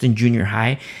not just in junior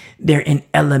high. They're in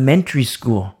elementary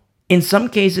school. In some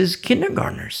cases,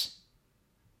 kindergartners.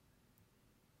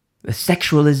 The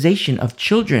sexualization of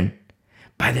children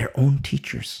by their own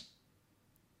teachers.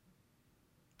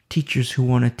 Teachers who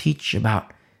want to teach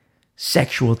about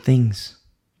sexual things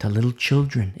to little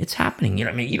children. It's happening. You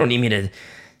don't need me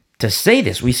to say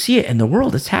this. We see it in the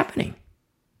world. It's happening.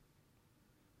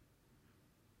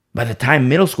 By the time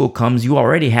middle school comes, you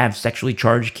already have sexually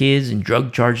charged kids and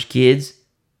drug charged kids.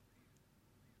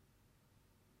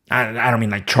 I don't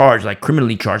mean like charged, like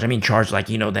criminally charged. I mean charged like,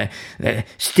 the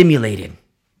stimulated.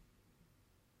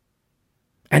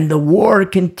 And the war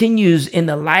continues in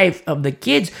the life of the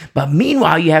kids. But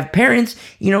meanwhile, you have parents,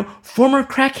 former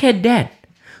crackhead dad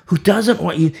who doesn't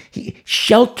want you. He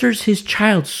shelters his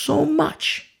child so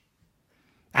much.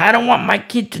 I don't want my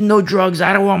kid to know drugs.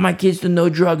 I don't want my kids to know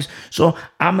drugs. So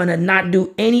I'm not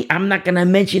going to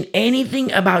mention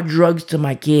anything about drugs to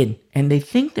my kid. And they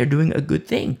think they're doing a good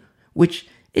thing, which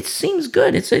it seems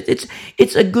good.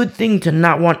 It's a good thing to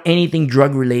not want anything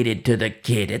drug related to the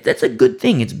kid. That's a good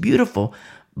thing. It's beautiful.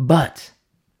 But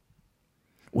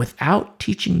without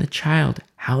teaching the child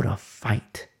how to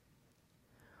fight,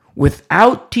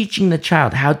 without teaching the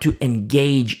child how to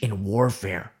engage in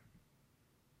warfare,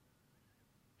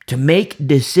 to make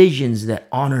decisions that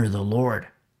honor the Lord,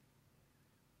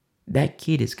 that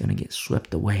kid is going to get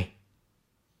swept away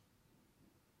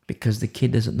because the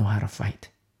kid doesn't know how to fight.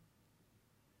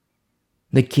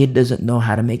 The kid doesn't know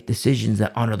how to make decisions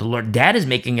that honor the Lord. Dad is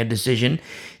making a decision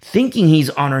thinking he's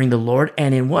honoring the Lord.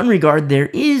 And in one regard, there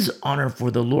is honor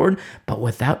for the Lord, but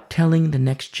without telling the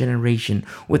next generation,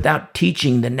 without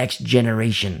teaching the next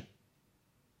generation,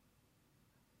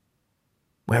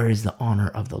 where is the honor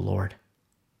of the Lord?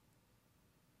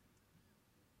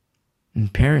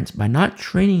 And parents, by not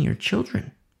training your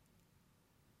children,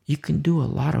 you can do a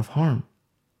lot of harm.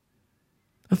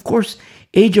 Of course,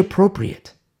 age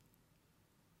appropriate.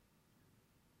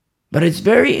 But it's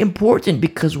very important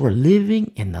because we're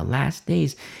living in the last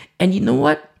days. And you know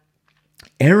what?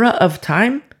 Era of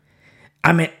time,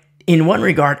 in one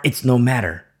regard, it's no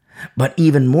matter. But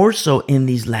even more so in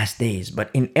these last days.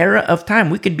 But in era of time,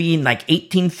 we could be in like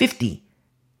 1850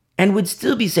 and would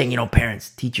still be saying, parents,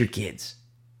 teach your kids.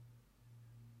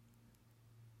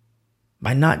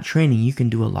 By not training, you can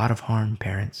do a lot of harm,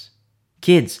 parents.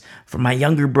 Kids, for my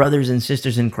younger brothers and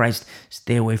sisters in Christ,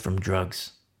 stay away from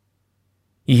drugs.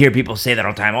 You hear people say that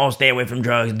all the time. Oh, stay away from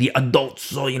drugs. The adults.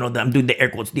 So, I'm doing the air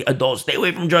quotes. The adults, stay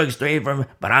away from drugs.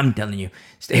 But I'm telling you,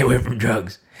 stay away from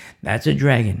drugs. That's a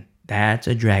dragon. That's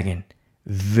a dragon.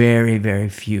 Very, very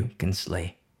few can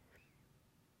slay.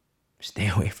 Stay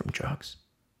away from drugs.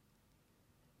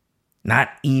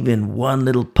 Not even one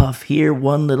little puff here,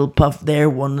 one little puff there,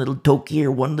 one little toke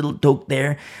here, one little toke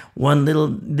there, one little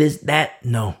this, that.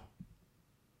 No.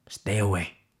 Stay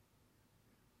away.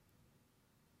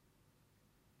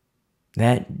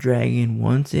 That dragon,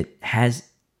 once it has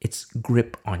its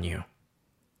grip on you,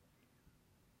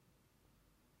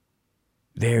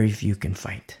 very few can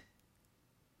fight.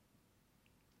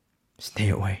 Stay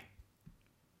away.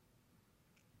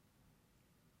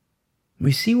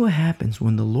 We see what happens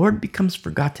when the Lord becomes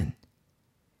forgotten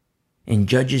in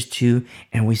Judges 2,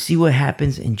 and we see what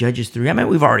happens in Judges 3.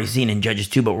 We've already seen in Judges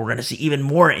 2, but we're going to see even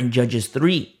more in Judges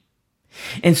 3.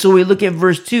 And so we look at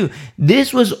verse 2.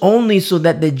 This was only so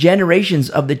that the generations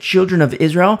of the children of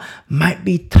Israel might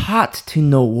be taught to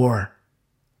know war,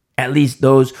 at least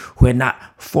those who had not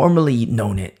formerly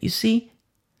known it. You see?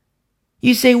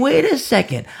 You say, wait a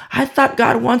second. I thought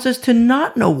God wants us to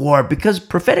not know war because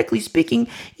prophetically speaking,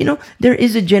 there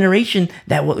is a generation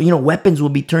that will, weapons will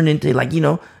be turned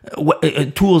into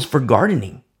tools for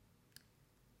gardening.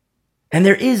 And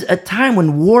there is a time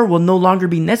when war will no longer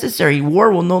be necessary.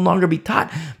 War will no longer be taught,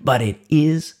 but it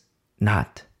is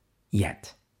not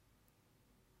yet.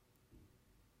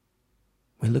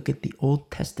 We look at the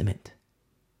Old Testament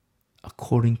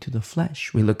according to the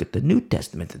flesh. We look at the New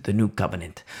Testament, the New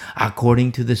Covenant,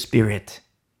 according to the Spirit.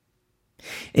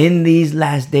 In these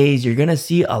last days, you're going to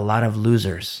see a lot of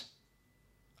losers.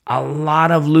 A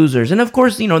lot of losers. And of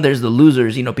course, there's the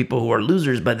losers, people who are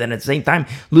losers, but then at the same time,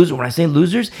 when I say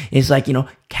losers, it's like,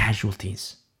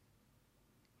 casualties.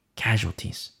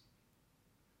 Casualties.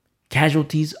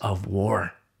 Casualties of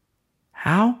war.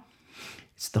 How?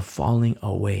 It's the falling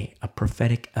away, a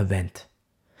prophetic event.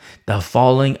 The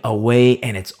falling away,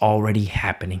 and it's already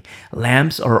happening.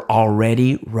 Lamps are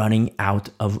already running out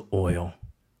of oil.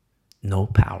 No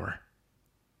power.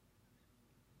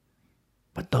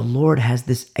 But the Lord has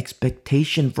this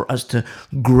expectation for us to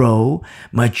grow,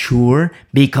 mature,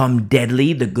 become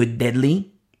deadly, the good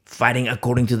deadly, fighting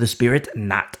according to the Spirit,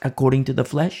 not according to the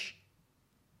flesh.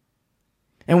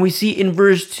 And we see in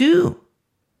verse 2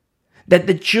 that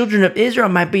the children of Israel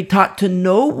might be taught to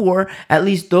know war, at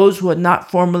least those who had not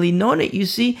formerly known it. You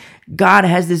see, God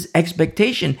has this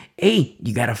expectation. Hey,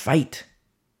 you got to fight.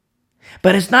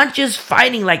 But it's not just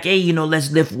fighting like, hey,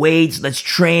 let's lift weights, let's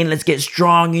train, let's get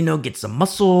strong, get some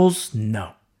muscles.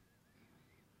 No.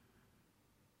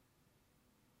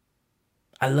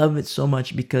 I love it so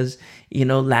much because,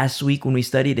 last week when we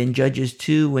studied in Judges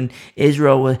 2, when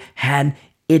Israel had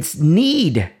its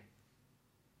need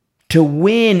to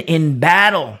win in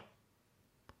battle,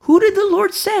 who did the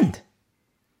Lord send?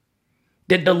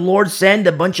 Did the Lord send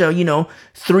a bunch of,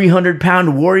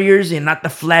 300-pound warriors, and not the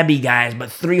flabby guys, but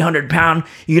 300-pound,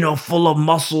 full of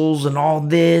muscles and all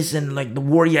this, and like the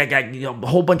warrior got a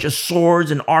whole bunch of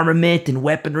swords and armament and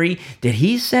weaponry? Did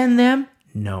he send them?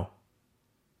 No.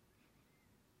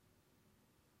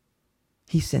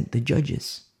 He sent the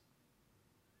judges.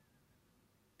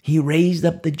 He raised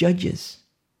up the judges.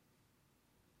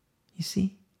 You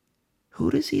see,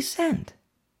 who does he send?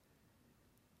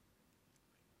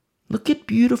 Look at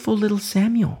beautiful little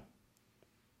Samuel.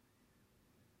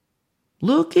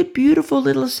 Look at beautiful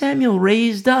little Samuel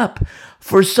raised up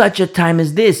for such a time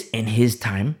as this in his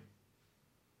time.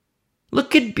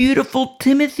 Look at beautiful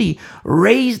Timothy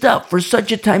raised up for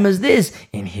such a time as this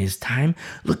in his time.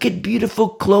 Look at beautiful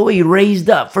Chloe raised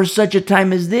up for such a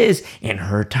time as this in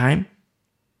her time.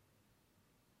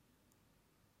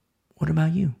 What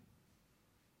about you?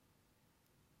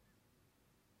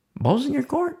 Balls in your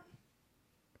court?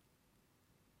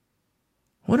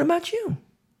 What about you?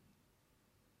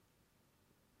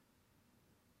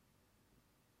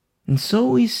 And so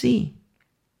we see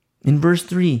in verse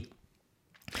 3,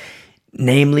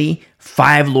 namely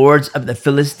 5 lords of the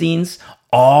Philistines,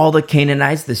 all the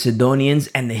Canaanites, the Sidonians,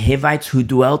 and the Hivites who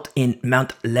dwelt in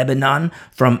Mount Lebanon,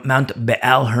 from Mount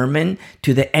Baal Hermon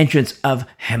to the entrance of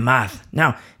Hamath.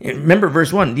 Now, remember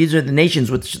verse 1, these are the nations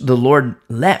which the Lord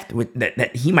left,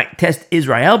 that he might test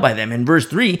Israel by them. In verse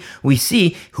 3, we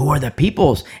see who are the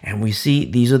peoples, and we see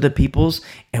these are the peoples,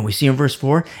 and we see in verse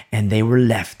 4, and they were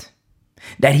left,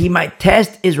 that he might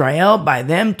test Israel by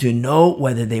them to know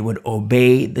whether they would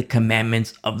obey the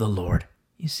commandments of the Lord.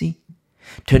 You see?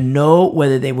 To know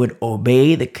whether they would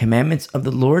obey the commandments of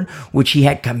the Lord, which he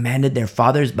had commanded their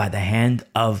fathers by the hand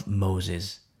of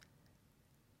Moses.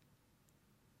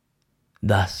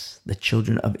 Thus, the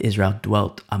children of Israel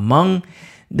dwelt among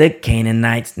the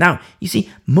Canaanites. Now, you see,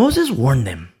 Moses warned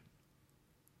them.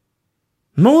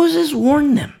 Moses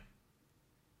warned them.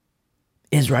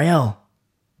 Israel.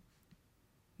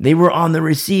 They were on the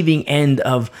receiving end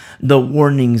of the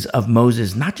warnings of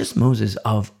Moses, not just Moses,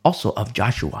 also of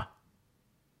Joshua.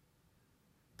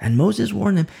 And Moses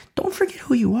warned them, don't forget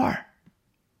who you are.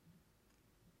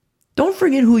 Don't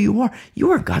forget who you are. You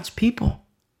are God's people.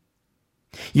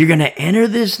 You're going to enter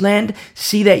this land,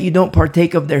 see that you don't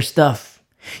partake of their stuff.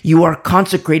 You are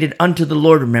consecrated unto the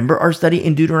Lord. Remember our study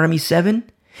in Deuteronomy 7?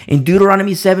 In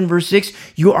Deuteronomy 7 verse 6,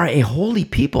 you are a holy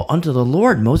people unto the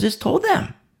Lord, Moses told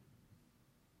them.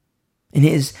 In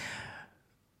his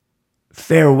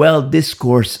farewell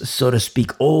discourse, so to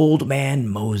speak, old man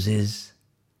Moses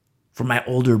for my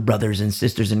older brothers and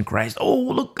sisters in Christ. Oh,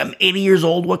 look, I'm 80 years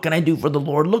old. What can I do for the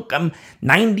Lord? Look, I'm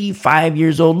 95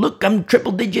 years old. Look, I'm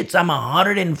triple digits. I'm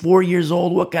 104 years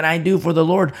old. What can I do for the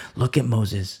Lord? Look at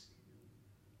Moses.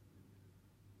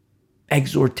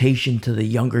 Exhortation to the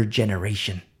younger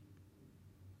generation.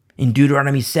 In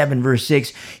Deuteronomy 7, verse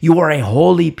 6, you are a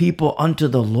holy people unto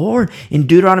the Lord. In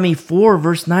Deuteronomy 4,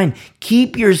 verse 9,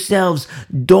 keep yourselves.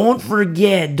 Don't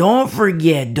forget.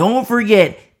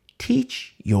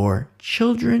 Teach your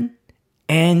children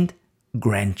and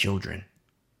grandchildren.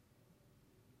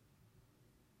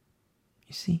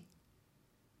 You see?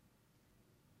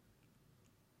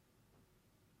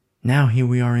 Now here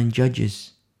we are in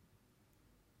Judges.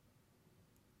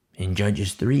 In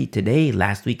Judges 3 today,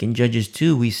 last week in Judges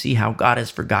 2, we see how God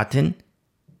has forgotten.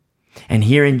 And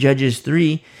here in Judges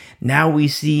 3, now we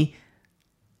see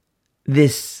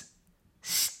this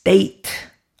state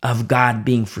of God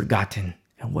being forgotten.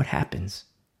 And what happens?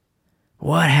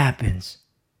 What happens?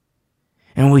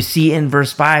 And we see in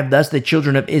verse 5, thus the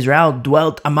children of Israel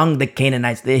dwelt among the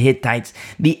Canaanites, the Hittites,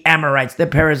 the Amorites, the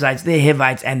Perizzites, the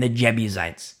Hivites, and the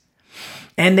Jebusites.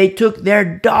 And they took their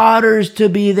daughters to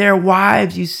be their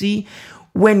wives. You see,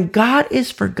 when God is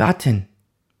forgotten,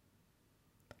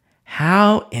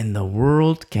 how in the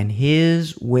world can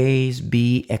his ways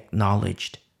be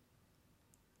acknowledged?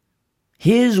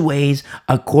 His ways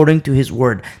according to his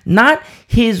word, not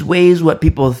his ways what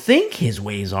people think his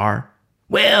ways are.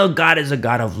 Well, God is a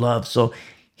God of love, so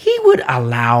he would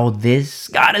allow this.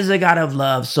 God is a God of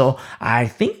love, so I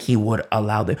think he would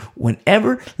allow that.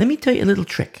 Whenever, let me tell you a little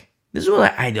trick. This is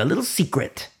what I do, a little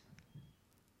secret.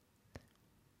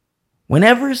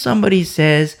 Whenever somebody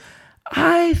says,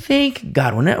 I think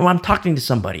God, when I'm talking to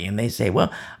somebody and they say,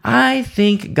 well, I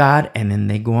think God, and then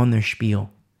they go on their spiel.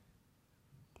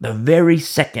 The very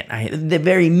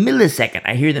millisecond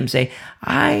I hear them say,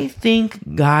 I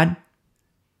think God,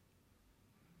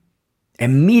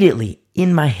 immediately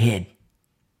in my head,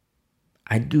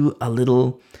 I do a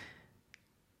little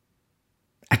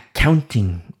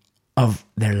accounting of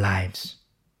their lives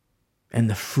and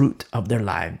the fruit of their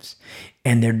lives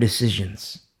and their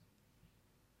decisions.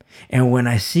 And when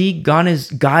I see God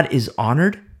is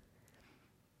honored,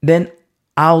 then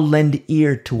I'll lend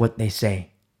ear to what they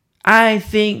say. I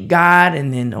think God,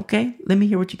 and then, okay, let me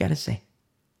hear what you got to say.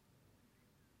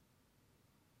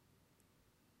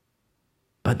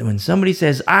 But when somebody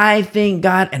says, I think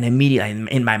God, and immediately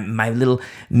in my little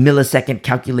millisecond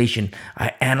calculation,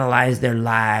 I analyze their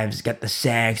lives, got the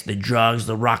sex, the drugs,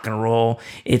 the rock and roll.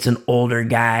 It's an older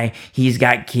guy. He's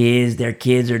got kids. Their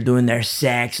kids are doing their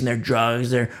sex and their drugs,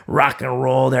 their rock and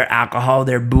roll, their alcohol,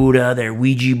 their Buddha, their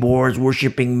Ouija boards,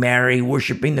 worshiping Mary,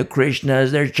 worshiping the Krishnas,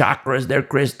 their chakras, their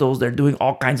crystals. They're doing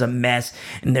all kinds of mess.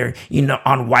 And they're,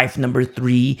 on wife number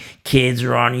 3. Kids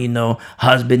are on,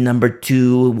 husband number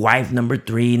 2, wife number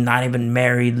 3. Not even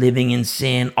married, living in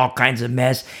sin, all kinds of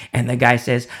mess. And the guy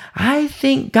says, I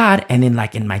think God, and then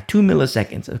in my 2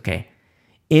 milliseconds, okay,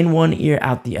 in one ear,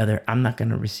 out the other, I'm not going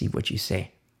to receive what you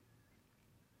say.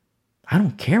 I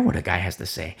don't care what a guy has to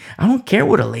say. I don't care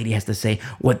what a lady has to say,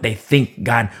 what they think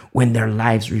God, when their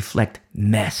lives reflect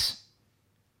mess.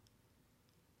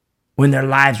 When their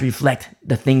lives reflect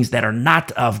the things that are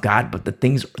not of God, but the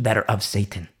things that are of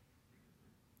Satan.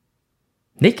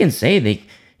 They can say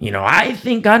I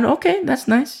think God, okay, that's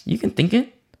nice. You can think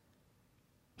it.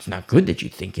 It's not good that you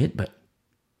think it, but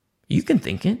you can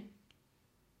think it.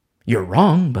 You're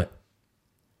wrong, but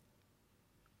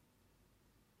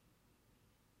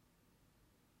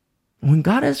when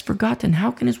God has forgotten, how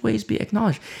can his ways be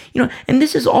acknowledged? And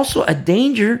this is also a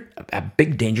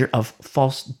big danger of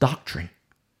false doctrine.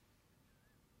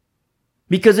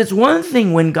 Because it's one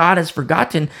thing when God has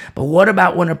forgotten, but what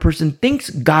about when a person thinks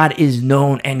God is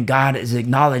known and God is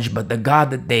acknowledged, but the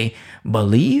God that they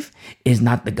believe is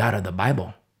not the God of the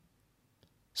Bible?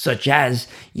 Such as,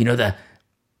 the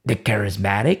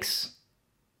charismatics,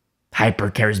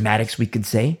 hyper-charismatics, we could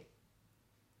say.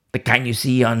 The kind you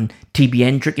see on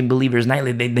TBN, Tricking Believers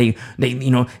Nightly. They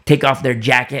take off their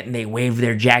jacket and they wave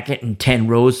their jacket and 10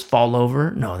 rows fall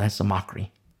over. No, that's a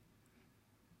mockery.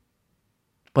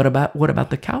 But what about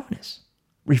the Calvinists?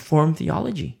 Reformed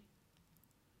theology.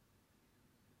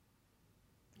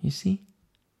 You see?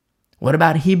 What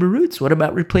about Hebrew roots? What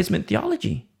about replacement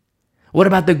theology? What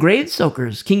about the grave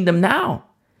soakers? Kingdom Now.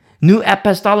 New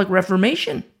Apostolic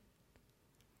Reformation.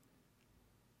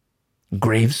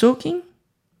 Grave soaking?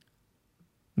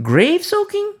 Grave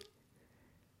soaking?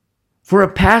 For a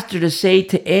pastor to say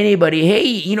to anybody,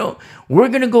 hey, we're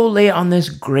going to go lay on this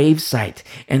grave site.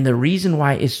 And the reason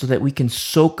why is so that we can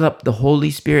soak up the Holy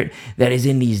Spirit that is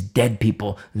in these dead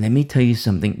people. Let me tell you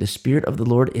something. The Spirit of the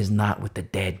Lord is not with the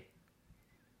dead.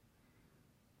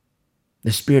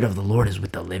 The Spirit of the Lord is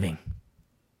with the living.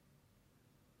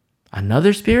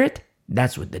 Another spirit,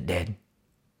 that's with the dead.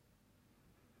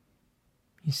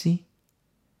 You see?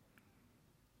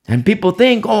 And people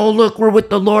think, oh, look, we're with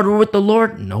the Lord, we're with the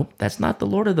Lord. Nope, that's not the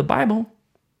Lord of the Bible.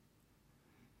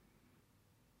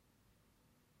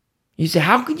 You say,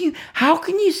 how can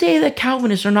you say that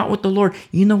Calvinists are not with the Lord?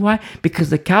 You know why?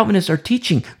 Because the Calvinists are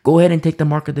teaching, go ahead and take the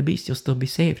mark of the beast, you'll still be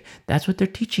saved. That's what they're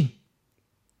teaching.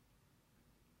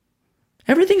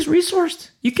 Everything's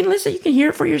resourced. You can listen, you can hear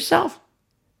it for yourself.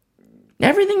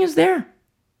 Everything is there.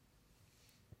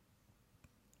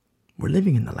 We're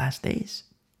living in the last days.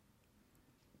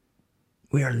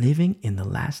 We are living in the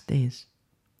last days.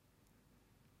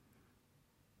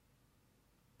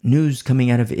 News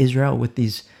coming out of Israel with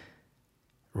these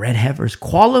red heifers,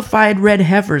 qualified red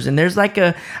heifers. And there's like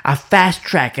a fast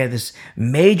track at this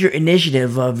major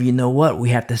initiative of, you know what, we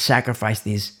have to sacrifice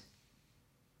these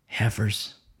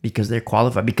heifers because they're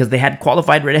qualified, because they had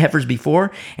qualified red heifers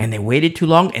before and they waited too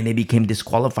long and they became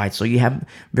disqualified. So you have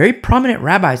very prominent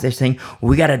rabbis, they're saying,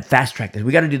 we got to fast track this.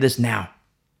 We got to do this now.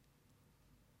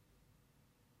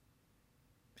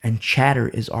 And chatter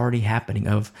is already happening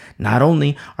of not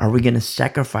only are we going to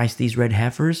sacrifice these red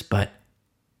heifers, but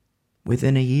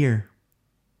within a year,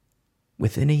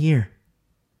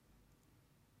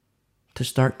 to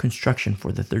start construction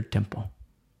for the third temple.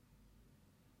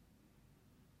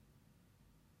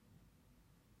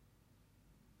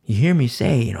 You hear me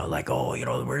say, like, oh,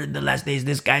 we're in the last days.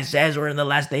 This guy says we're in the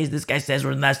last days. This guy says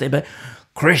we're in the last days. But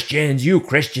Christians,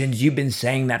 you've been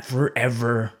saying that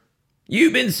forever.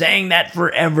 You've been saying that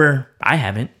forever. I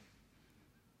haven't.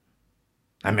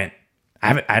 I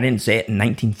didn't say it in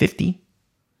 1950.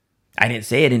 I didn't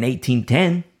say it in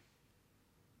 1810.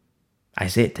 I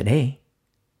say it today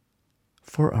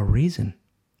for a reason.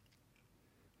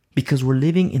 Because we're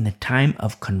living in the time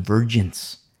of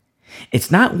convergence.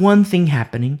 It's not one thing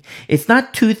happening. It's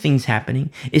not two things happening.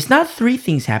 It's not three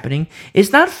things happening.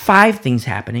 It's not five things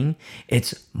happening.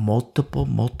 It's multiple.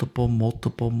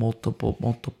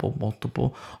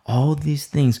 All these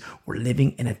things. We're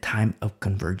living in a time of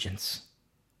convergence.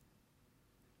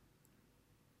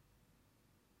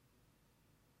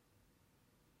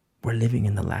 We're living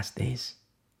in the last days.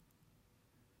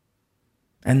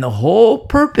 And the whole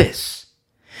purpose,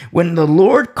 when the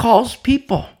Lord calls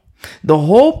people, the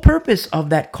whole purpose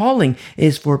of that calling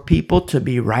is for people to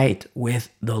be right with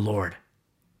the Lord.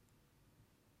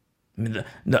 The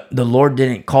Lord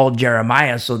didn't call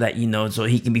Jeremiah so that, so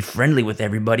he can be friendly with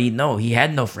everybody. No, he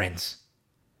had no friends.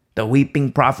 The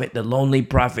weeping prophet, the lonely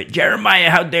prophet. Jeremiah,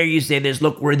 how dare you say this?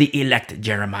 Look, we're the elect,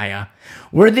 Jeremiah.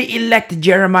 We're the elect,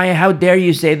 Jeremiah. How dare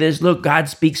you say this? Look, God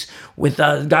speaks with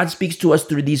us. God speaks to us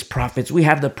through these prophets. We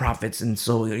have the prophets, and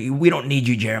so we don't need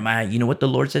you, Jeremiah. You know what the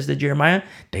Lord says to Jeremiah?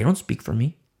 They don't speak for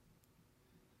me.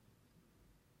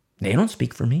 They don't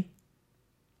speak for me.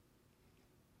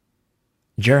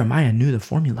 Jeremiah knew the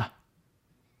formula,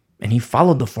 and he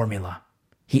followed the formula.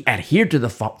 He adhered to the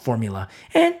formula,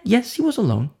 and yes, he was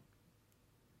alone.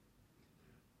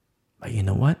 But you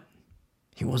know what?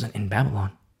 He wasn't in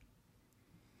Babylon.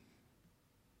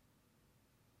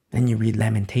 Then you read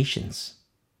Lamentations.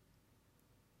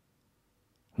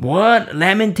 What?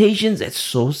 Lamentations? It's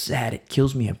so sad. It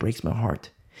kills me. It breaks my heart.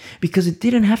 Because it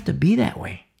didn't have to be that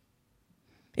way.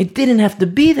 It didn't have to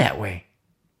be that way.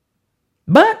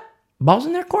 But, balls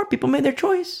in their court. People made their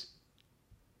choice.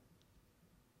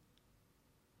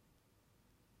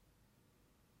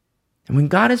 And when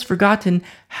God is forgotten,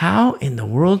 how in the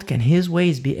world can his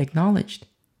ways be acknowledged?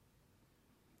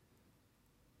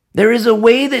 There is a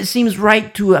way that seems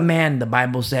right to a man, the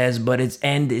Bible says, but its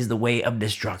end is the way of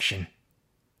destruction.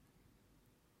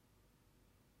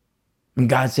 And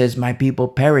God says, my people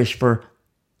perish for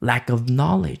lack of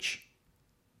knowledge.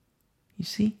 You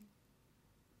see?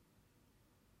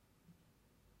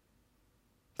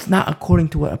 It's not according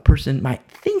to what a person might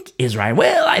think is right.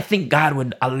 Well, I think God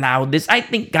would allow this. I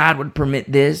think God would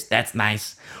permit this. That's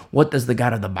nice. What does the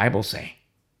God of the Bible say?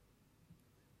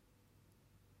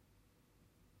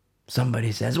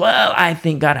 Somebody says, well, I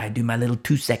think God, I do my little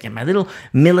 2-second, my little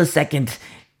millisecond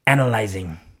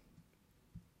analyzing.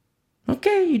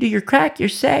 Okay, you do your crack, your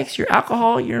sex, your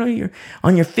alcohol, you're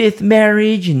on your 5th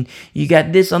marriage and you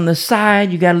got this on the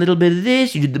side. You got a little bit of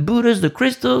this. You do the Buddhas, the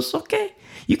crystals. Okay.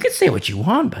 You can say what you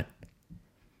want, but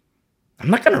I'm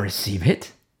not going to receive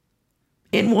it.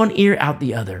 In one ear, out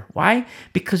the other. Why?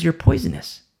 Because you're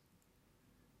poisonous.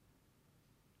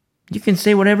 You can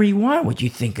say whatever you want, what you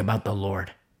think about the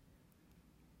Lord.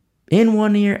 In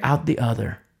one ear, out the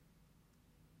other.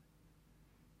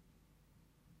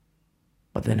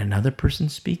 But then another person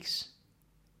speaks,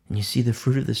 and you see the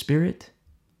fruit of the Spirit.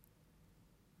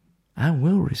 I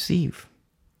will receive.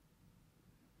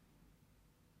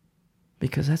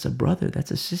 Because that's a brother,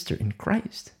 that's a sister in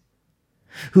Christ,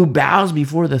 who bows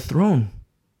before the throne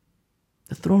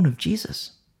of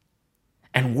Jesus,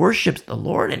 and worships the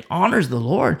Lord and honors the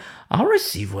Lord. I'll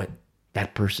receive what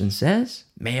that person says,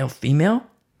 male, female.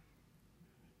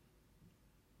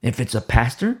 If it's a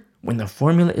pastor, when the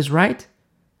formula is right,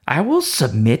 I will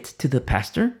submit to the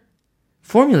pastor.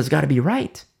 Formula's got to be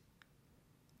right.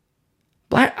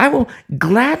 But I will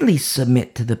gladly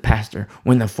submit to the pastor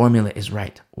when the formula is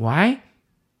right. Why?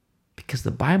 Because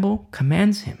the Bible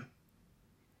commands him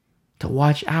to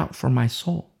watch out for my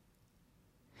soul.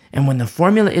 And when the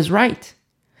formula is right,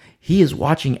 he is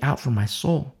watching out for my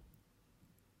soul.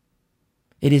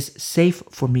 It is safe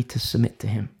for me to submit to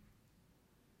him.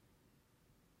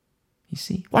 You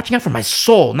see, watching out for my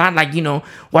soul, not like,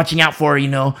 watching out for,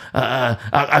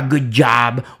 a good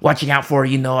job, watching out for,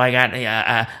 I got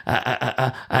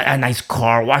a nice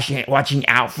car, watching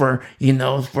out for,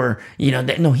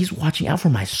 no, he's watching out for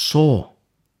my soul.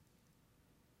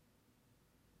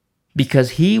 Because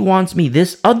he wants me,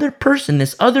 this other person,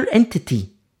 this other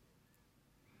entity,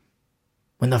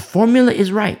 when the formula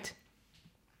is right,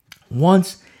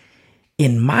 wants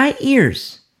in my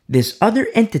ears, this other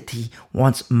entity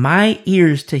wants my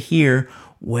ears to hear,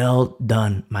 "Well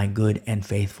done, my good and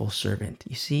faithful servant."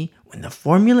 You see, when the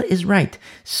formula is right,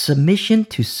 submission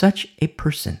to such a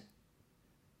person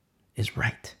is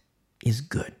right, is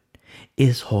good,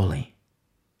 is holy.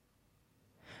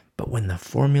 But when the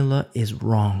formula is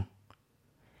wrong,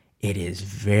 it is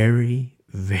very,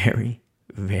 very,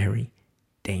 very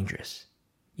dangerous.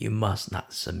 You must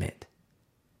not submit.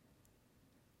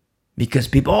 Because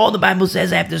the Bible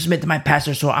says I have to submit to my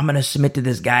pastor, so I'm going to submit to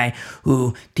this guy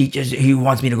who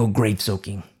wants me to go grave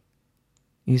soaking.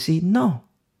 You see, no,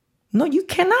 you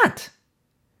cannot.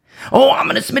 Oh, I'm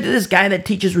going to submit to this guy that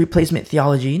teaches replacement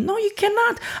theology. No, you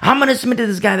cannot. I'm going to submit to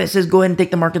this guy that says, go ahead and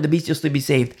take the mark of the beast, you'll still be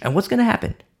saved. And what's going to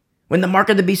happen? When the mark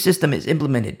of the beast system is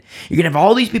implemented, you're going to have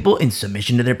all these people in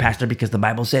submission to their pastor because the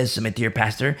Bible says submit to your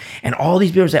pastor. And all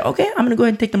these people say, okay, I'm going to go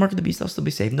ahead and take the mark of the beast, I'll still be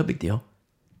saved. No big deal.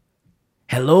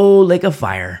 Hello, lake of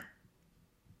fire.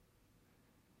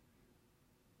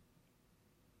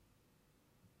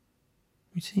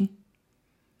 You see?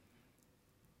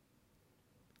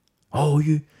 Oh,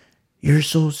 you're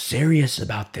so serious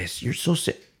about this. You're so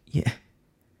yeah.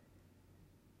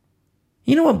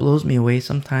 You know what blows me away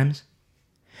sometimes?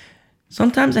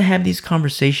 Sometimes I have these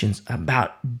conversations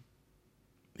about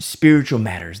spiritual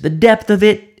matters. The depth of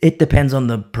it depends on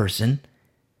the person.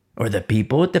 Or the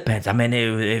people, it depends. I mean,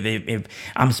 if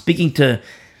I'm speaking to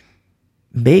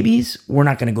babies, we're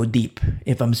not going to go deep.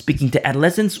 If I'm speaking to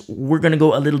adolescents, we're going to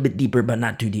go a little bit deeper, but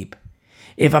not too deep.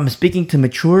 If I'm speaking to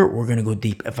mature, we're going to go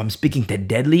deep. If I'm speaking to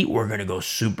deadly, we're going to go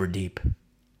super deep.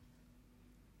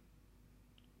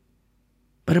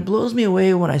 But it blows me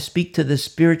away when I speak to the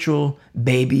spiritual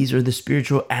babies or the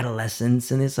spiritual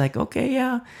adolescents, and it's like, okay,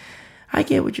 yeah, I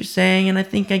get what you're saying, and I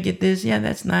think I get this. Yeah,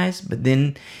 that's nice. But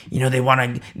then, they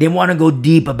want to go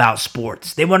deep about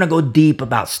sports. They want to go deep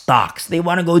about stocks. They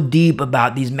want to go deep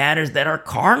about these matters that are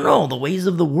carnal, the ways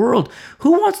of the world.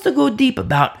 Who wants to go deep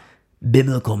about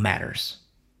biblical matters?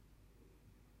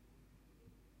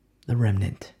 The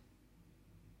remnant.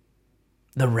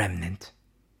 The remnant.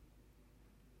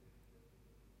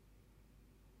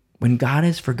 When God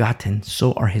is forgotten,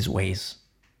 so are his ways.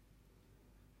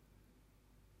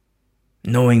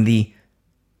 Knowing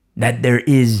that there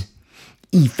is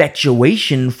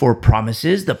effectuation for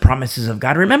promises, the promises of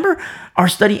God. Remember our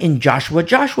study in Joshua?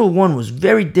 Joshua 1 was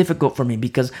very difficult for me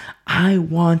because I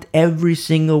want every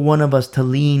single one of us to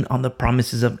lean on the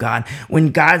promises of God.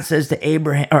 When God says to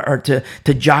Abraham or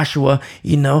to Joshua,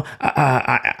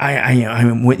 I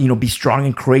am with, be strong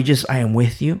and courageous, I am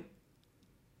with you.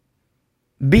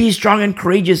 Be strong and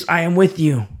courageous, I am with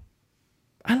you.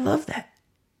 I love that.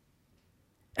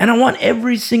 And I want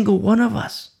every single one of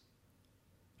us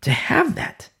to have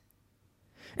that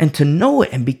and to know it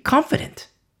and be confident.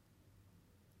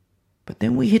 But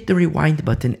then we hit the rewind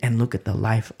button and look at the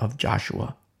life of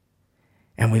Joshua.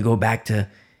 And we go back to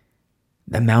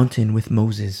the mountain with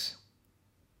Moses.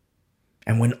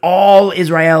 And when all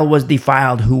Israel was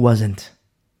defiled, who wasn't?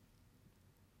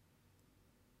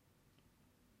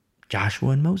 Joshua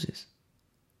and Moses.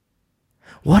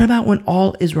 What about when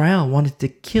all Israel wanted to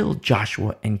kill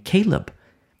Joshua and Caleb?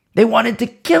 They wanted to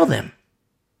kill them.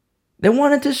 They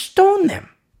wanted to stone them.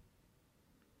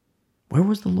 Where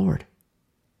was the Lord?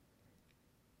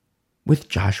 With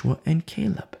Joshua and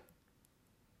Caleb.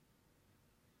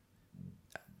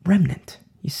 Remnant,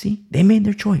 you see? They made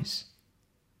their choice.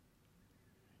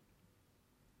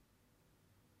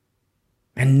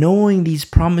 And knowing these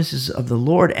promises of the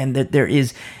Lord and that there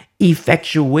is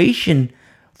effectuation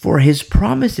for his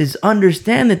promises,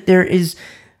 understand that there is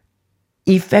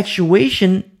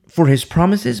effectuation for his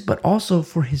promises, but also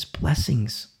for his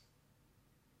blessings.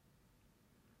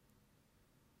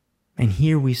 And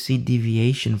here we see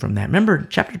deviation from that. Remember,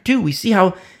 chapter 2, we see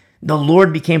how the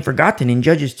Lord became forgotten in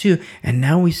Judges 2, and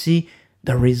now we see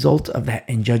the result of that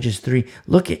in Judges 3.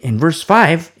 Look at in verse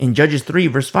 5, in Judges 3,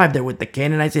 verse 5, there with the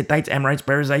Canaanites, Hittites, Amorites,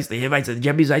 Perizzites, the Hivites, the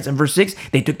Jebusites. And verse 6,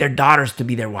 they took their daughters to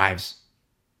be their wives.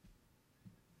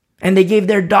 And they gave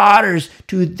their daughters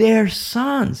to their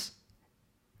sons.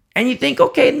 And you think,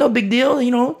 okay, no big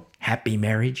deal, happy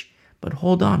marriage. But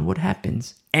hold on, what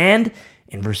happens? And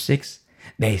in verse 6,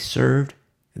 they served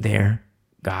their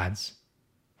gods.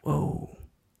 Whoa.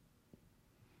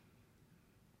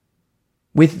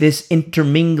 With this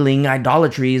intermingling,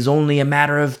 idolatry is only a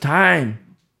matter of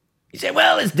time. You say,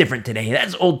 well, it's different today.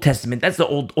 That's Old Testament. That's the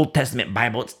Old Testament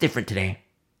Bible. It's different today.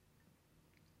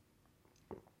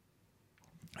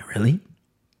 Really?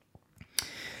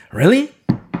 Really?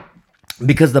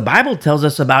 Because the Bible tells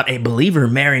us about a believer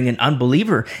marrying an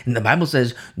unbeliever, and the Bible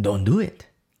says, don't do it.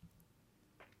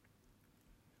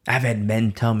 I've had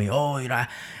men tell me, I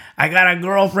got a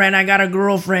girlfriend.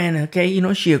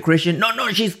 Okay, she a Christian.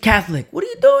 No, she's Catholic. What are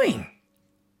you doing?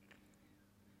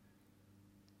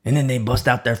 And then they bust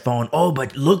out their phone. Oh,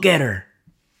 but look at her.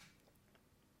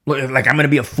 Like I'm gonna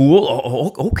be a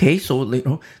fool? Okay. So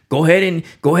go ahead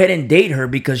and date her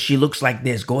because she looks like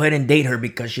this. Go ahead and date her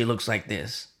because she looks like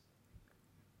this.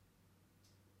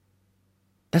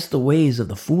 That's the ways of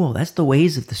the fool. That's the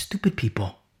ways of the stupid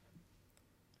people.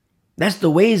 That's the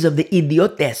ways of the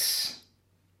idiotes.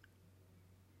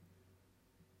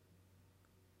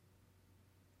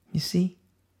 You see?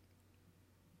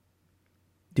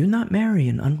 Do not marry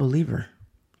an unbeliever.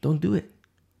 Don't do it.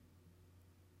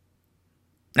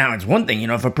 Now, it's one thing,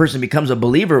 if a person becomes a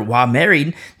believer while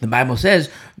married, the Bible says,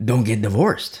 don't get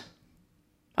divorced.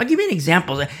 I'll give you an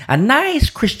example. A nice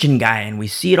Christian guy, and we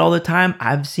see it all the time.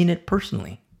 I've seen it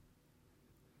personally.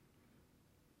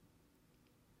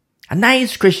 A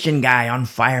nice Christian guy on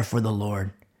fire for the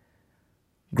Lord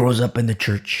grows up in the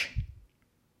church,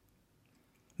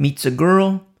 meets a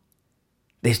girl,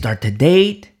 they start to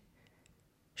date.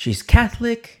 She's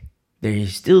Catholic. They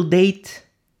still date.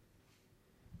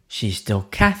 She's still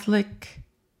Catholic.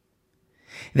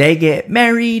 They get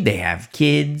married. They have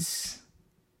kids.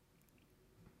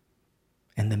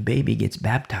 And the baby gets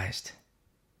baptized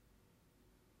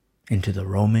into the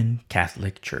Roman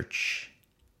Catholic Church.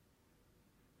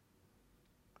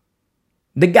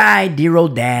 The guy, dear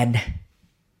old dad,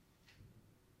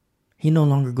 he no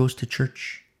longer goes to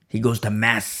church. He goes to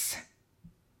Mass.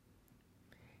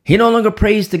 He no longer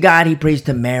prays to God. He prays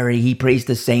to Mary. He prays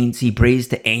to saints. He prays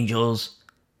to angels.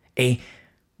 A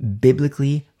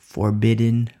biblically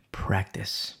forbidden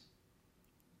practice.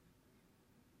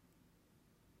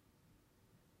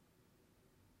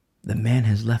 The man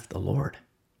has left the Lord.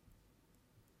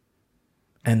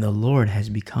 And the Lord has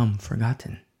become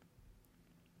forgotten.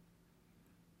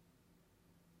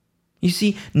 You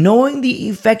see, knowing the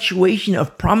effectuation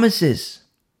of promises,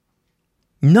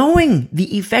 and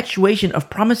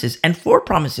for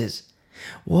promises,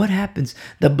 what happens?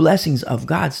 The blessings of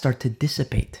God start to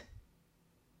dissipate.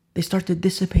 They start to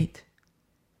dissipate.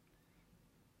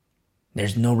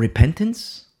 There's no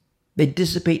repentance. They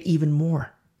dissipate even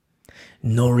more.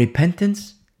 No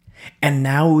repentance. And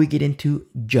now we get into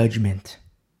judgment.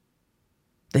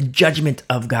 The judgment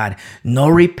of God. No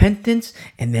repentance.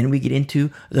 And then we get into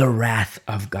the wrath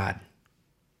of God.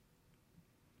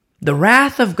 The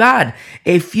wrath of God,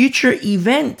 a future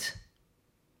event,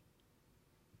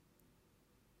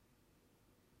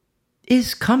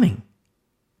 is coming.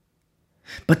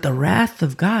 But the wrath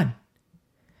of God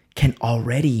can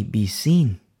already be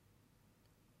seen.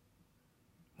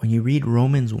 When you read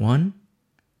Romans 1,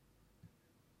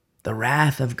 the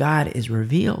wrath of God is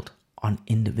revealed on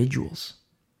individuals.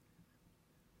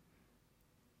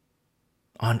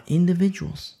 On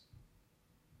individuals.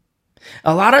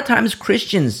 A lot of times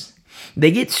Christians,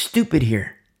 they get stupid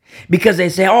here because they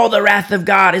say, the wrath of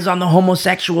God is on the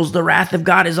homosexuals. The wrath of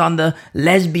God is on the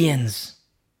lesbians.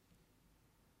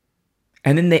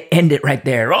 And then they end it right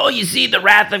there. You see the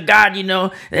wrath of God,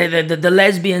 the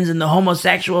lesbians and the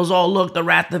homosexuals. Look, the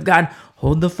wrath of God.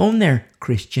 Hold the phone there,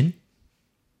 Christian.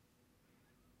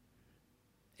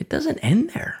 It doesn't end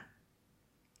there.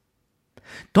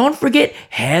 Don't forget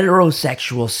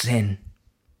heterosexual sin.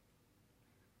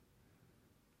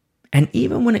 And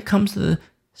even when it comes to the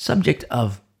subject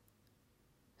of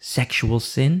sexual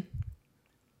sin,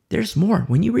 there's more.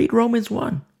 When you read Romans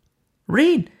 1,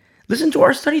 Listen to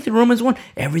our study through Romans 1.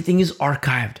 Everything is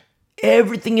archived.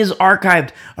 Everything is archived.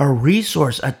 A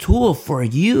resource, a tool for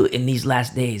you in these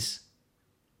last days.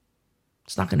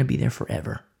 It's not going to be there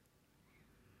forever.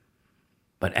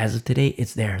 But as of today,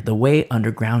 it's there.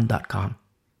 Thewayunderground.com.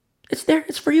 It's there.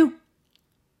 It's for you.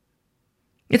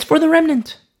 It's for the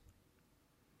remnant.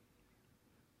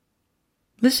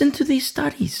 Listen to these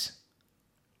studies.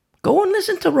 Go and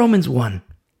listen to Romans 1.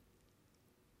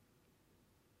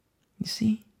 You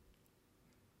see?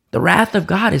 The wrath of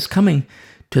God is coming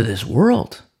to this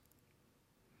world.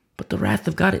 But the wrath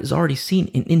of God is already seen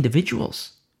in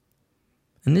individuals.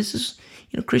 And this is,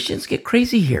 Christians get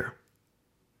crazy here.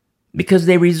 Because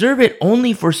they reserve it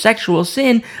only for sexual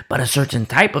sin, but a certain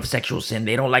type of sexual sin.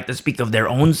 They don't like to speak of their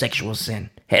own sexual sin,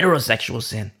 heterosexual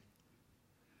sin.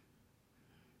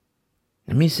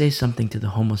 Let me say something to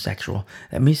the homosexual.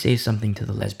 Let me say something to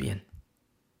the lesbian.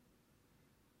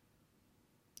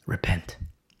 Repent.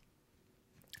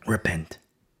 Repent.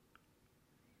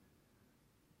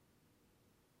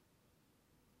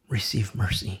 Receive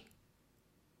mercy.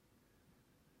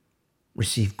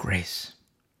 Receive grace.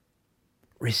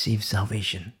 Receive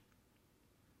salvation.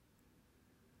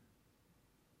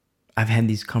 I've had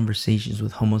these conversations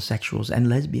with homosexuals and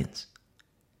lesbians.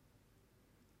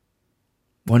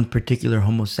 One particular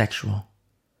homosexual,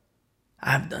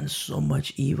 I've done so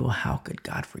much evil, how could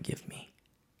God forgive me?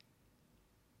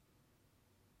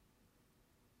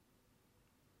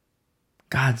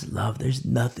 God's love, there's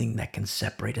nothing that can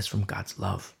separate us from God's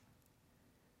love.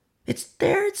 It's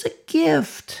there, it's a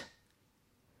gift.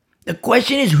 The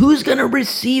question is, who's going to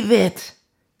receive it?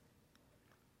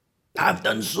 I've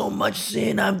done so much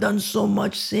sin. I've done so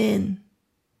much sin.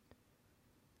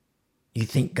 You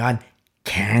think God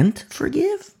can't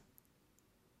forgive?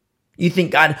 You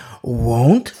think God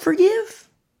won't forgive?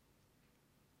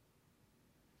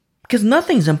 Because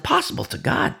nothing's impossible to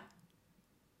God.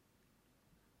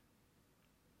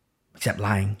 Except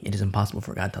lying. It is impossible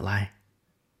for God to lie.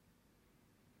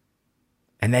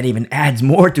 And that even adds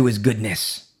more to his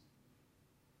goodness.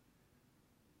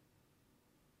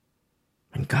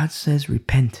 When God says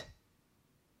repent,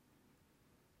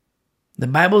 the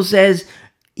Bible says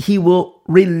he will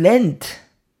relent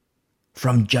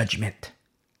from judgment.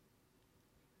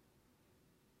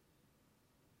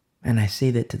 And I say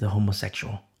that to the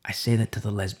homosexual. I say that to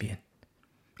the lesbian.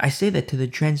 I say that to the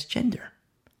transgender.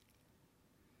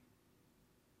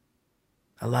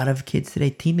 A lot of kids today,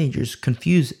 teenagers,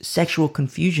 confuse sexual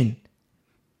confusion.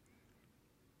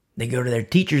 They go to their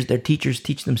teachers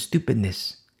teach them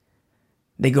stupidness.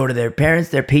 They go to their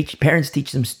parents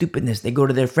teach them stupidness. They go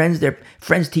to their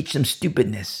friends teach them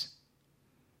stupidness.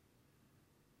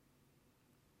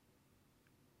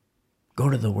 Go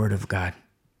to the Word of God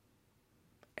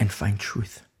and find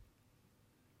truth.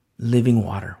 Living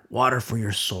water, water for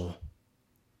your soul.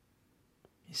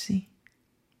 You see?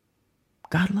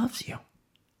 God loves you.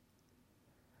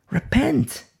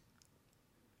 Repent.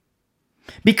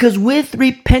 Because with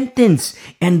repentance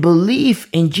and belief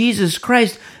in Jesus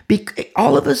Christ,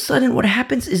 all of a sudden what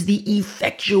happens is the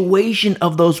effectuation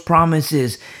of those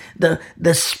promises,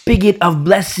 the spigot of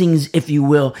blessings, if you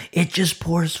will, it just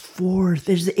pours forth.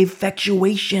 There's the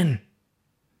effectuation.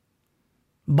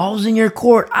 Balls in your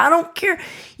court. I don't care.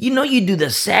 You do the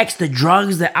sex, the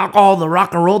drugs, the alcohol, the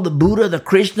rock and roll, the Buddha, the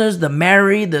Krishnas, the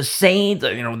Mary, the saints,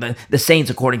 the saints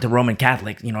according to Roman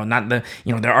Catholic,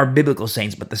 there are biblical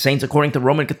saints, but the saints according to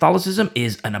Roman Catholicism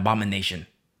is an abomination.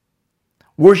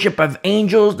 Worship of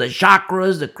angels, the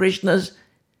chakras, the Krishnas.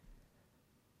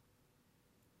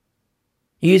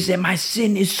 You say, my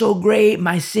sin is so great.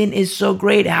 My sin is so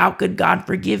great. How could God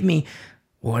forgive me?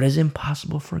 What is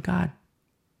impossible for God?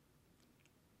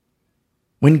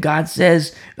 When God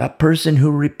says, a person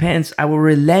who repents, I will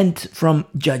relent from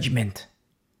judgment.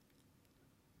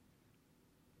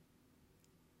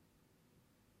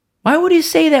 Why would he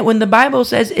say that when the Bible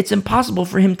says it's impossible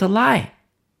for him to lie?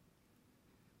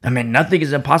 I mean, nothing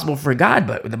is impossible for God,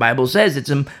 but the Bible says it's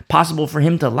impossible for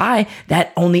him to lie.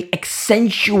 That only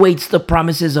accentuates the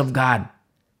promises of God.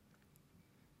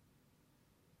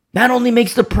 That only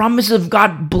makes the promise of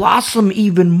God blossom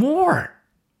even more.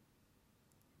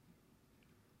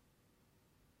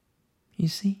 You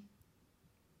see?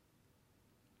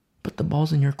 Put the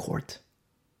balls in your court.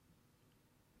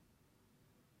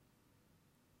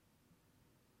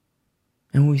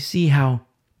 And we see how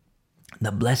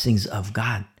the blessings of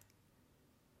God,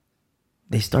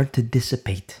 they start to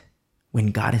dissipate when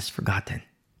God is forgotten.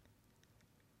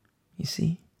 You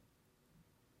see?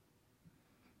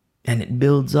 And it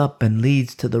builds up and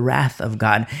leads to the wrath of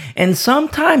God. And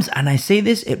sometimes, and I say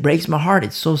this, it breaks my heart.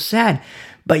 It's so sad.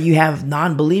 But you have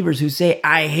non-believers who say,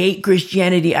 I hate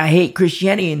Christianity. I hate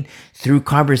Christianity. And through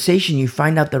conversation, you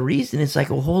find out the reason. It's like,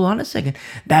 well, hold on a second.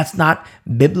 That's not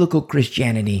biblical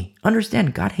Christianity.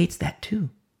 Understand, God hates that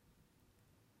too.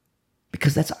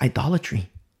 Because that's idolatry.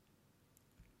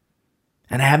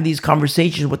 And I have these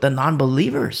conversations with the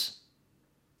non-believers.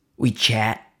 We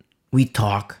chat, we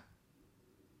talk.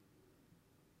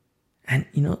 And,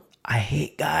 I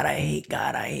hate God, I hate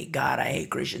God, I hate God, I hate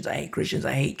Christians, I hate Christians,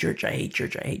 I hate church, I hate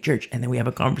church, I hate church. And then we have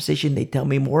a conversation, they tell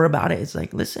me more about it. It's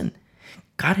like, listen,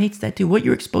 God hates that too. What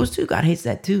you're exposed to, God hates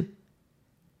that too.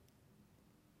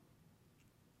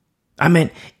 I mean,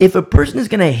 if a person is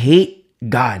going to hate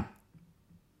God,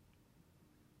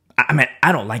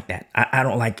 I don't like that. I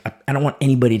don't want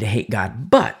anybody to hate God.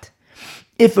 But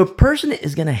if a person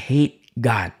is going to hate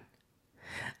God,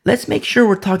 let's make sure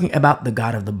we're talking about the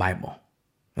God of the Bible.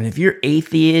 And if you're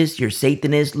atheist, you're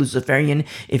Satanist, Luciferian,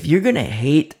 if you're going to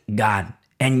hate God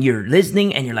and you're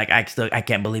listening and you're like, I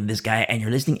can't believe this guy, and you're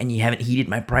listening and you haven't heeded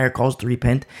my prior calls to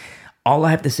repent, all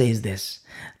I have to say is this.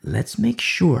 Let's make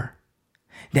sure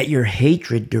that your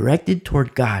hatred directed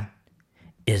toward God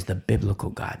is the biblical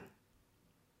God.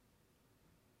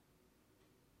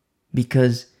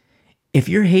 Because if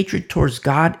your hatred towards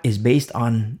God is based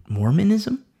on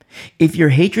Mormonism, if your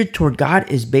hatred toward God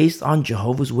is based on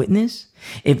Jehovah's Witness,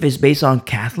 if it's based on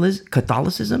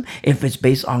Catholicism, if it's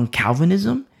based on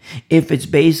Calvinism, if it's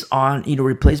based on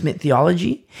replacement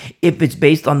theology, if it's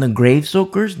based on the grave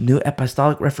soakers, New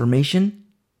Apostolic Reformation,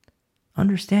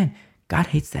 understand, God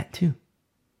hates that too.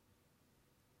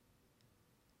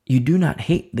 You do not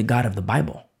hate the God of the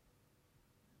Bible.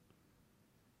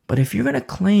 But if you're going to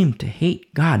claim to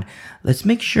hate God, let's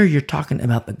make sure you're talking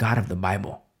about the God of the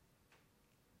Bible.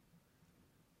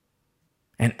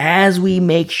 And as we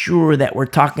make sure that we're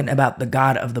talking about the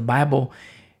God of the Bible,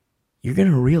 you're going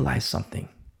to realize something.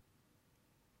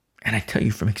 And I tell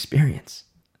you from experience,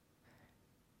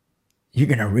 you're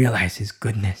going to realize his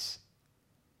goodness.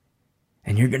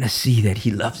 And you're going to see that he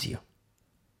loves you.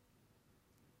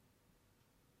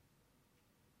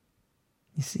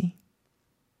 You see?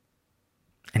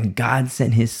 And God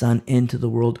sent his son into the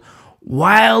world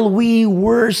while we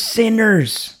were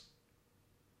sinners.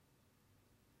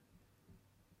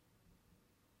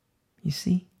 You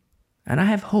see? And I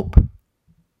have hope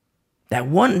that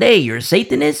one day you're a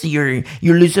Satanist, you're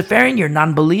Luciferian, you're a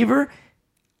non-believer.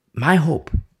 My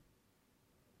hope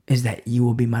is that you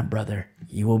will be my brother.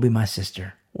 You will be my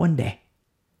sister one day.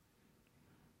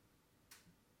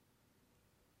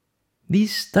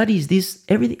 These studies,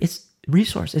 everything, it's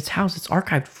resource, it's housed, it's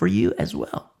archived for you as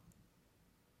well.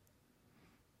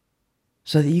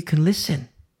 So that you can listen.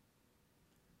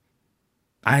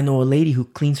 I know a lady who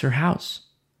cleans her house.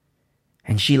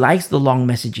 And she likes the long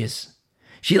messages.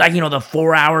 She likes, the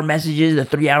 4-hour messages, the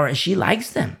 3-hour, and she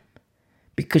likes them.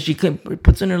 Because she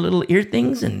puts in her little ear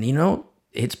things and,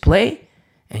 hits play.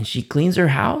 And she cleans her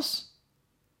house.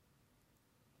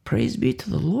 Praise be to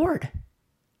the Lord.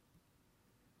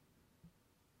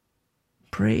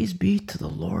 Praise be to the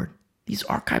Lord. These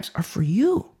archives are for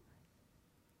you.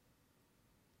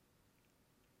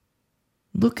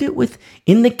 Look at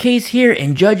in the case here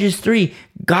in Judges 3,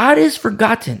 God is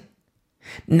forgotten.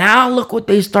 Now look what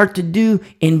they start to do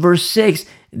in verse 6.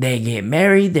 They get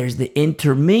married, there's the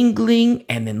intermingling,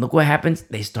 and then look what happens.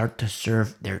 They start to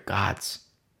serve their gods.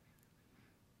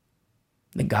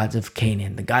 The gods of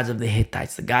Canaan, the gods of the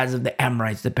Hittites, the gods of the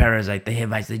Amorites, the Perizzites, the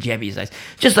Hivites, the Jebusites.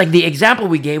 Just like the example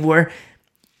we gave where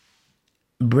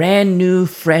brand new,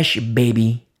 fresh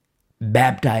baby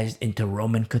baptized into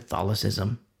Roman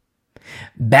Catholicism.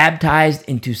 Baptized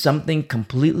into something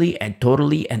completely and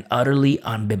totally and utterly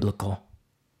unbiblical.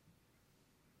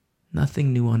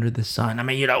 Nothing new under the sun. I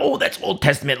mean, you're like, oh, that's Old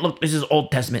Testament. Look, this is Old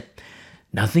Testament.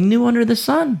 Nothing new under the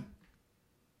sun.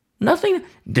 Nothing.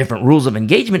 Different rules of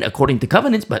engagement according to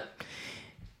covenants, but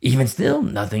even still,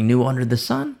 nothing new under the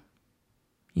sun.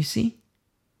 You see?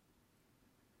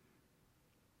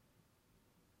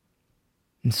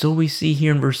 And so we see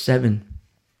here in verse 7,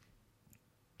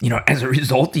 as a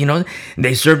result,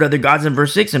 they served other gods in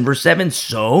verse 6 and verse 7.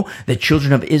 So the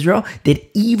children of Israel did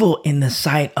evil in the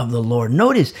sight of the Lord.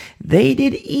 Notice, they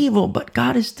did evil, but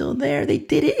God is still there. They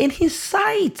did it in his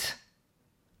sight.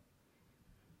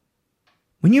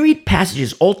 When you read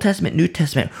passages, Old Testament, New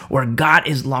Testament, where God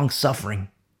is long-suffering.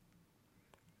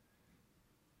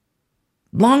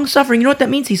 Long-suffering, you know what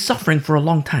that means? He's suffering for a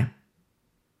long time.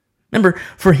 Remember,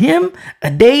 for him,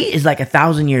 a day is like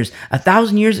 1,000 years.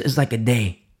 1,000 years is like a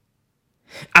day.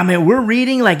 I mean, we're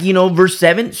reading verse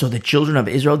 7. So the children of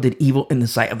Israel did evil in the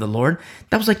sight of the Lord.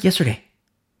 That was like yesterday.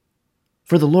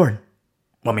 For the Lord.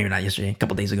 Well, maybe not yesterday, a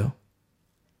couple days ago.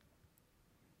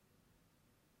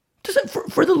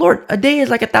 For the Lord, a day is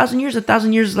like 1,000 years.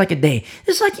 1,000 years is like a day.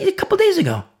 This is like a couple days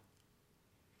ago.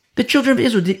 The children of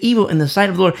Israel did evil in the sight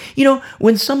of the Lord.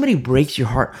 When somebody breaks your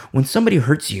heart, when somebody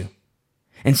hurts you,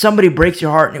 and somebody breaks your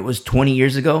heart and it was 20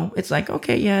 years ago, it's like,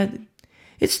 okay, yeah,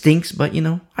 it stinks, but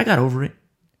I got over it.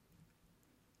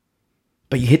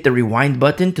 But you hit the rewind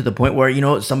button to the point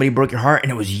where, somebody broke your heart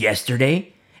and it was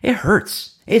yesterday. It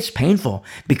hurts. It's painful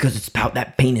because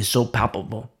that pain is so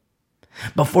palpable.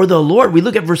 But for the Lord, we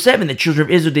look at verse 7, the children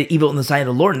of Israel did evil in the sight of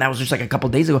the Lord, and that was just like a couple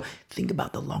days ago. Think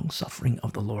about the long suffering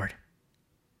of the Lord.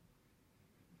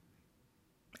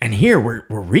 And here we're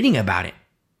reading about it.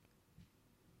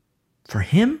 For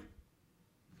him,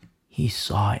 he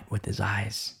saw it with his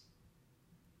eyes.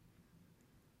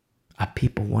 A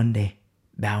people one day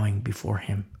bowing before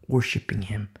him, worshiping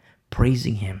him,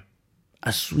 praising him,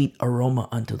 a sweet aroma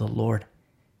unto the Lord.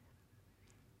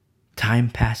 Time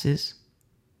passes,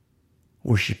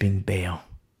 worshiping Baal,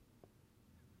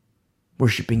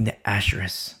 worshiping the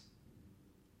Asherahs.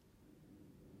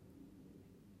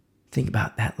 Think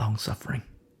about that long suffering.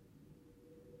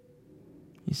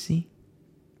 You see?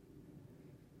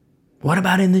 What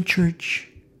about in the church?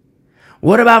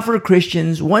 What about for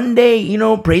Christians? One day,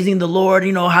 praising the Lord,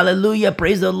 hallelujah,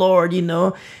 praise the Lord,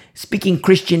 speaking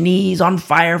Christianese, on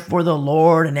fire for the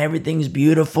Lord, and everything's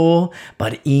beautiful.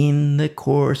 But in the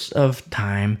course of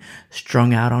time,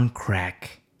 strung out on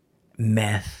crack,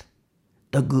 meth,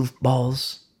 the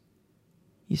goofballs,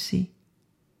 you see?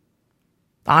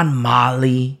 On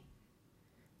Molly,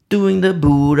 doing the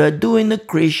Buddha, doing the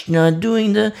Krishna,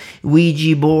 doing the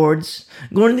Ouija boards,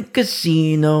 going to the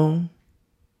casino.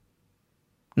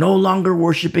 No longer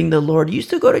worshiping the Lord. Used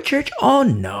to go to church? Oh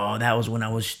no, that was when I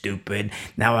was stupid.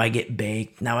 Now I get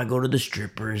baked. Now I go to the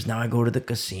strippers. Now I go to the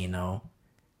casino.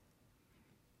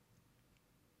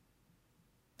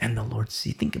 And the Lord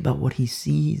think about what he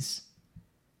sees.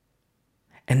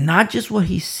 And not just what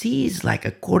he sees, like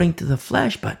according to the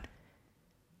flesh, but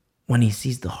when he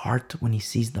sees the heart, when he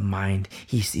sees the mind,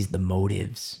 he sees the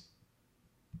motives.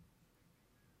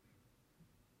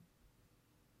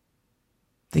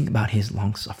 Think about his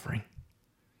long suffering.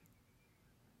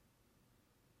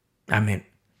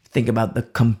 Think about the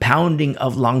compounding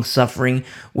of long suffering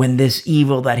when this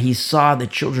evil that he saw the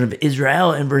children of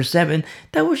Israel in verse 7,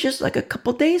 that was just like a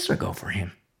couple days ago for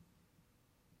him.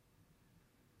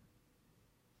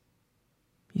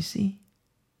 You see?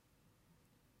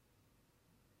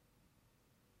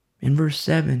 In verse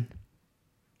 7,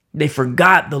 they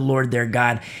forgot the Lord their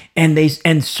God and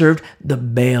served the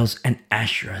Baals and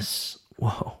Asherahs.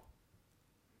 Whoa.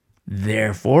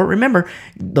 Therefore, remember,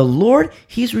 the Lord,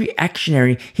 he's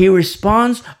reactionary. He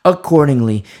responds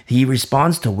accordingly. He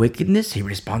responds to wickedness. He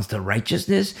responds to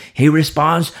righteousness. He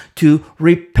responds to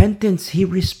repentance. He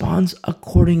responds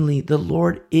accordingly. The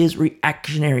Lord is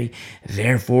reactionary.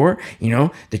 Therefore,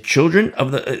 the children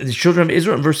of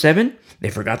Israel in verse 7, they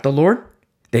forgot the Lord.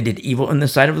 They did evil in the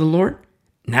sight of the Lord.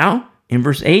 Now, in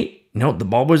verse 8, the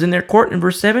ball was in their court in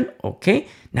verse 7. Okay,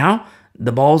 now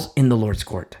the ball's in the Lord's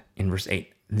court in verse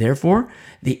 8. Therefore,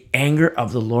 the anger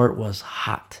of the Lord was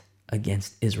hot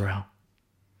against Israel.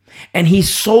 And he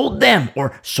sold them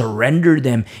or surrendered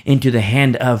them into the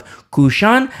hand of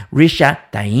Cushan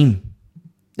Rishathaim.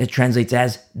 That translates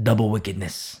as double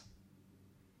wickedness.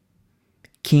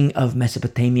 King of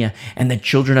Mesopotamia, and the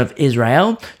children of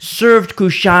Israel served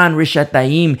Cushan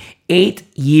Rishathaim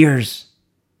 8 years.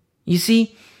 You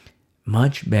see,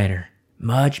 much better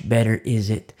is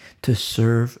it to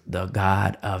serve the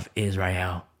God of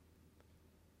Israel.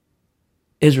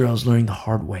 Israel's learning the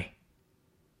hard way.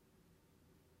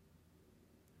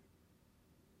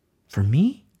 For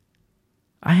me,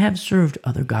 I have served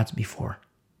other gods before.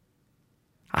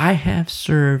 And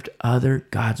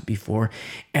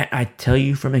I tell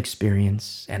you from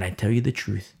experience, and I tell you the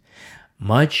truth,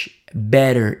 much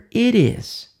better it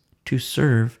is to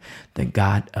serve the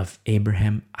God of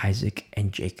Abraham, Isaac,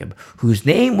 and Jacob, whose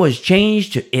name was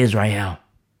changed to Israel.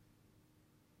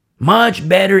 Much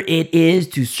better it is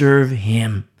to serve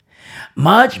him.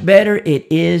 Much better it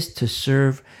is to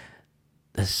serve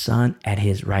the Son at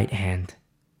his right hand,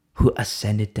 who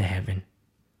ascended to heaven,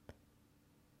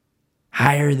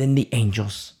 higher than the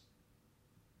angels.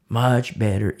 Much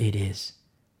better it is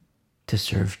to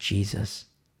serve Jesus,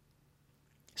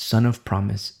 Son of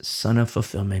promise, Son of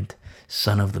fulfillment,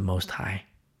 Son of the Most High.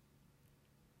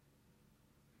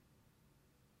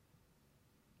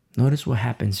 Notice what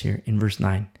happens here in verse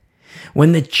 9.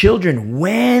 When the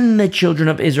children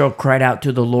of Israel cried out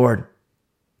to the Lord.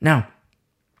 Now,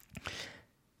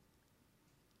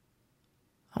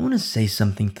 I want to say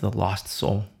something to the lost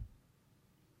soul.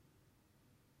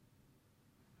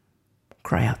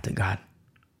 Cry out to God.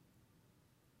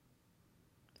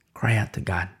 Cry out to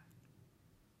God.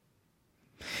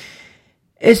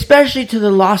 Especially to the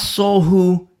lost soul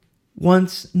who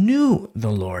once knew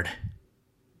the Lord.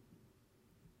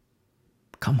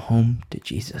 Come home to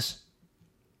Jesus.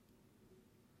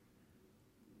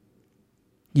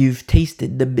 You've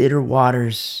tasted the bitter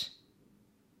waters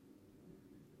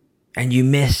and you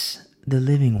miss the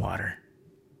living water.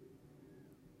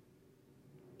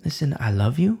 Listen, I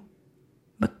love you,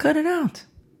 but cut it out.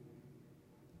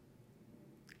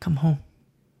 Come home.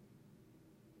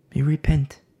 You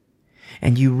repent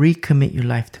and you recommit your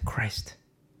life to Christ.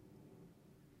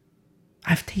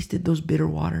 I've tasted those bitter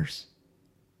waters.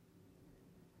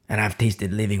 And I've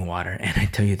tasted living water. And I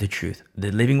tell you the truth,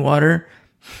 the living water,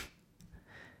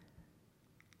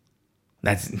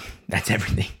 that's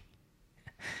everything.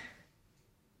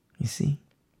 You see?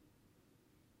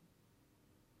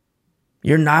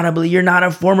 You're not a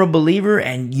former believer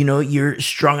and you're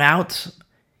strung out.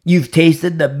 You've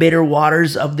tasted the bitter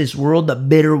waters of this world, the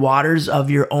bitter waters of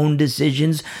your own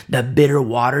decisions, the bitter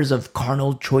waters of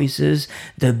carnal choices,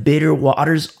 the bitter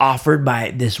waters offered by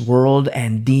this world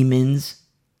and demons.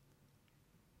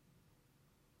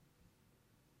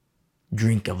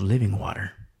 Drink of living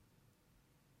water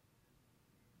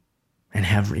and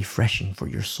have refreshing for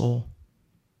your soul.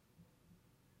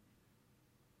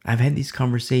 I've had these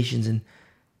conversations and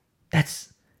that's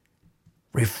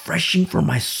refreshing for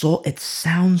my soul. It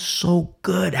sounds so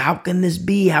good. How can this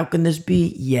be? How can this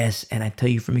be? Yes, and I tell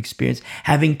you from experience,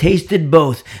 having tasted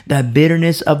both the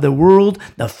bitterness of the world,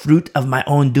 the fruit of my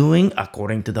own doing,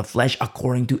 according to the flesh,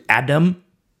 according to Adam,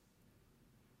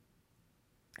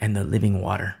 and the living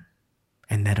water,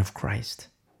 and that of Christ.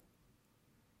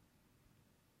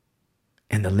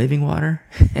 And the living water,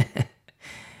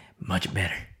 much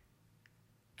better.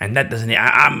 And that doesn't,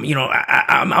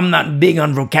 I'm not big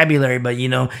on vocabulary, but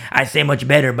I say much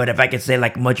better. But if I could say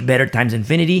like much better times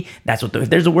infinity, that's what, if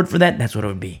there's a word for that, that's what it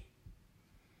would be.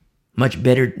 Much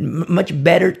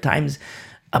better times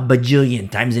a bajillion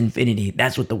times infinity.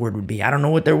 That's what the word would be. I don't know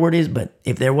what their word is, but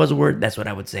if there was a word, that's what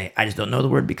I would say. I just don't know the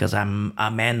word because I'm a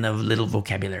man of little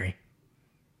vocabulary.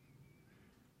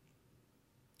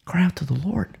 Cry out to the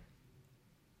Lord.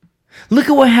 Look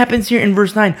at what happens here in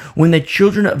verse 9. When the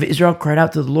children of Israel cried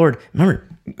out to the Lord. Remember,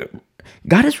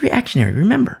 God is reactionary.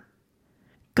 Remember,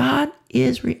 God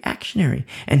is reactionary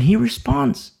and he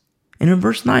responds. And in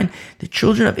verse 9, the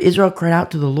children of Israel cried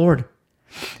out to the Lord.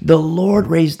 The Lord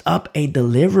raised up a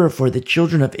deliverer for the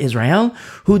children of Israel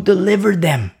who delivered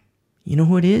them. You know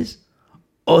who it is?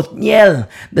 Othniel,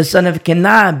 the son of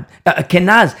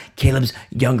Kenaz, Caleb's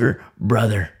younger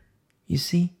brother. You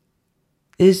see?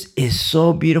 This is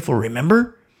so beautiful.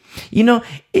 Remember, when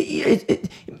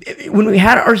we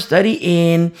had our study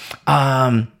in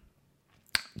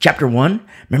chapter 1,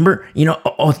 remember,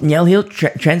 Othniel here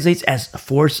translates as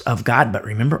force of God. But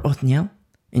remember Othniel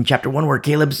in chapter 1 where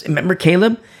remember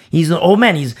Caleb? He's an old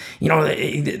man. He's,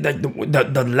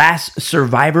 the last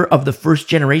survivor of the first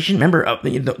generation. Remember,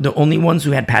 the only ones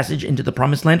who had passage into the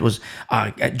promised land was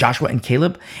Joshua and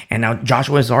Caleb. And now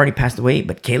Joshua has already passed away,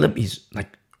 but Caleb, he's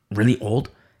like really old.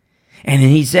 And then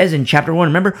he says in chapter 1,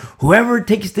 remember, whoever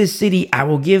takes this city, I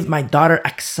will give my daughter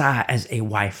Aksah as a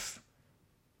wife.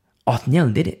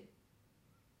 Othniel did it.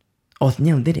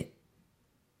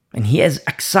 And he has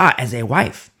Aksah as a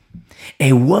wife.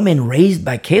 A woman raised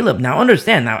by Caleb. Now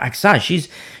understand, Aksah,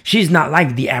 she's not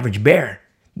like the average bear.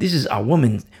 This is a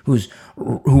woman who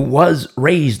was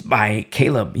raised by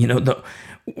Caleb. The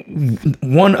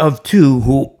one of two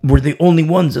who were the only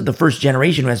ones of the first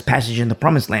generation who has passage in the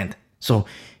promised land. So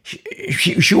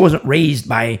she wasn't raised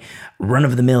by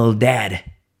run-of-the-mill dad.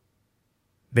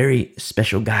 Very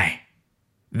special guy,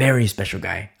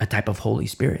 a type of Holy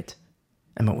Spirit.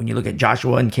 And when you look at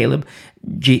Joshua and Caleb,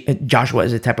 Joshua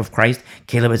is a type of Christ,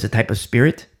 Caleb is a type of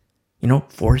spirit,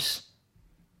 force.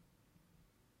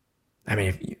 I mean,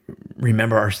 if you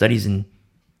remember our studies in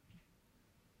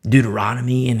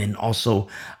Deuteronomy and then also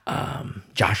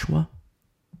Joshua.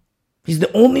 He's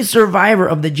the only survivor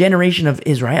of the generation of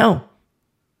Israel.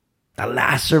 The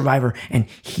last survivor. And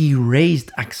he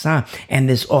raised Aksah. And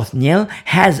this Othniel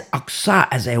has Aksah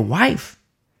as a wife.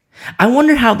 I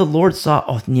wonder how the Lord saw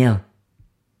Othniel.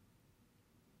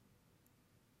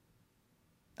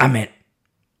 I mean,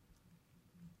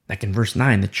 like in verse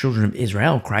 9, the children of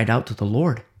Israel cried out to the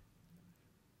Lord.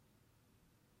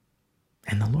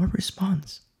 And the Lord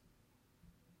responds.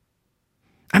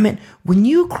 I mean, when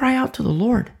you cry out to the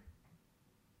Lord,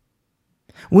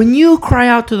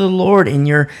 in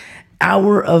your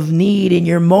hour of need, in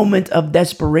your moment of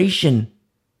desperation,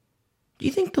 do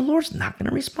you think the Lord's not going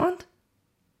to respond?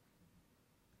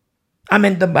 I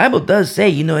mean, the Bible does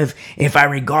say, if I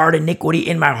regard iniquity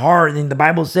in my heart, then the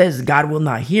Bible says God will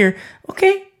not hear.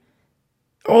 Okay.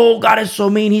 Oh, God is so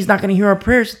mean, he's not going to hear our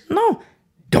prayers. No,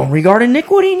 don't regard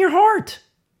iniquity in your heart.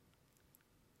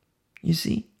 You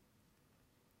see?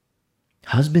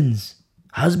 Husbands,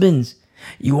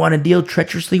 you want to deal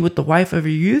treacherously with the wife of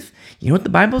your youth? You know what the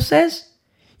Bible says?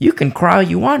 You can cry all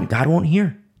you want, God won't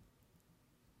hear.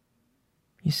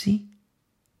 You see?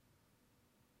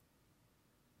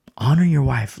 Honor your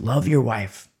wife, love your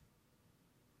wife,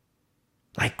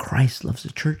 like Christ loves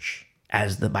the church,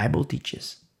 as the Bible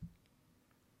teaches.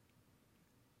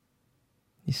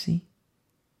 You see?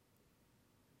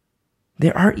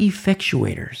 There are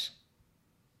effectuators.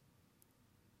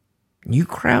 You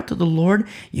cry out to the Lord,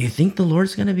 you think the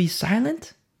Lord's going to be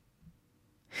silent?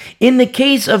 In the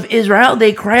case of Israel,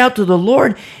 they cry out to the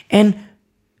Lord, and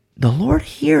the Lord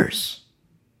hears.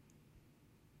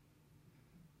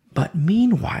 But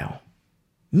meanwhile,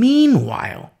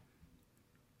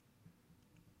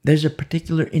 there's a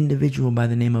particular individual by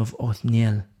the name of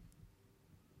Othniel.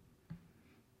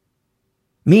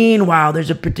 Meanwhile, there's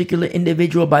a particular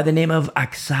individual by the name of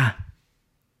Aksa.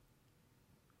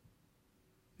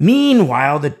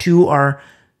 Meanwhile, the two are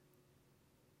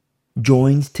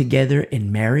joined together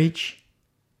in marriage.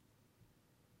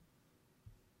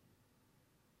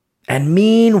 And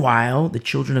meanwhile, the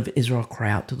children of Israel cry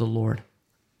out to the Lord.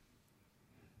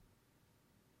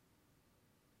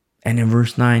 And in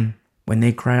verse 9, when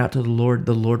they cried out to the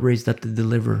Lord raised up the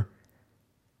deliverer.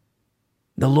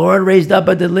 The Lord raised up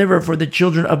a deliverer for the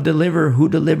children of deliverer. Who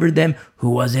delivered them?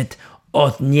 Who was it?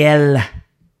 Othniel.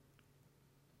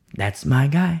 That's my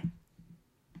guy.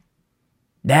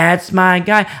 That's my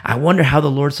guy. I wonder how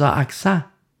the Lord saw Aksa.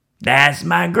 That's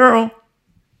my girl.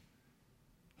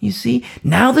 You see,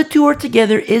 now the two are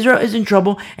together. Israel is in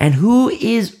trouble. And who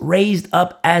is raised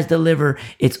up as deliverer?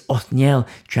 It's Othniel,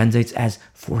 translates as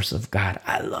force of God.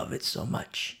 I love it so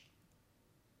much.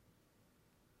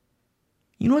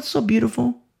 You know what's so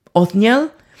beautiful?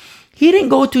 Othniel, he didn't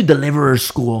go to deliverer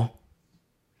school.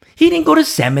 He didn't go to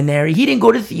seminary. He didn't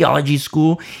go to theology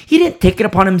school. He didn't take it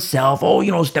upon himself.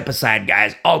 Oh, step aside,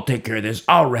 guys. I'll take care of this.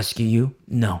 I'll rescue you.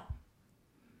 No.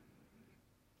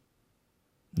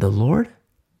 The Lord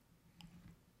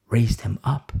raised him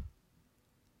up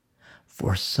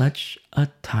for such a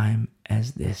time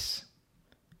as this.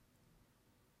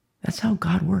 That's how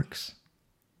God works.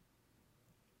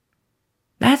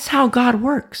 That's how God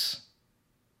works.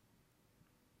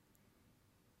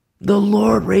 The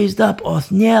Lord raised up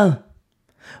Othniel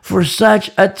for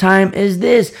such a time as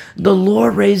this. The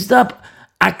Lord raised up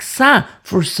Aksa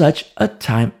for such a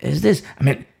time as this. I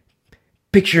mean,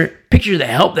 picture the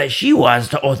help that she was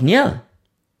to Othniel.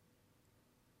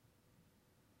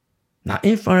 Not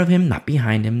in front of him, not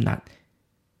behind him, not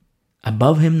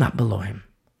above him, not below him,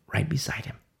 right beside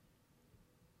him.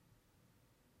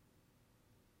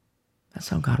 That's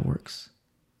how God works.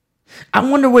 I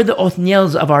wonder where the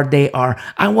Othniels of our day are.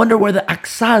 I wonder where the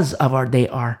Aksas of our day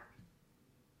are.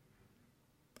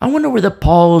 I wonder where the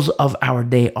Pauls of our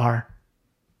day are.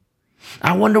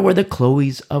 I wonder where the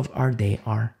Chloes of our day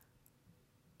are.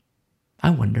 I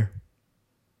wonder.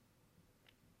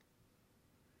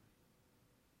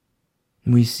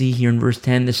 We see here in verse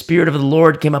 10, the Spirit of the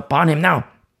Lord came upon him. Now,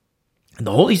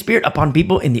 the Holy Spirit upon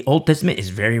people in the Old Testament is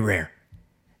very rare.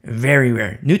 Very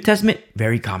rare. New Testament,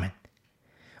 very common.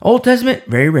 Old Testament,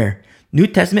 very rare. New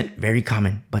Testament, very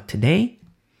common. But today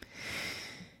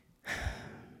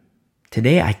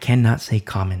I cannot say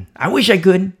common. I wish I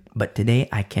could, but today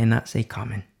I cannot say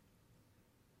common.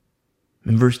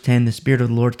 In verse 10, the Spirit of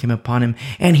the Lord came upon him,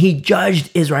 and he judged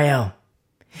Israel.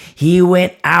 He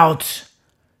went out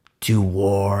to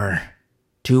war.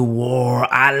 To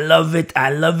war. I love it.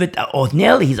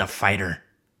 Othniel, he's a fighter.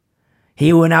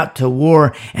 He went out to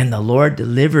war, and the Lord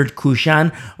delivered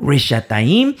Cushan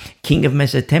Rishathaim, king of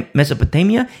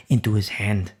Mesopotamia, into his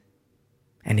hand.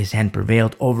 And his hand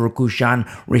prevailed over Cushan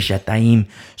Rishathaim.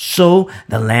 So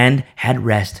the land had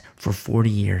rest for 40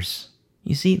 years.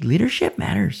 You see, leadership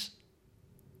matters.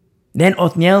 Then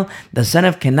Othniel, the son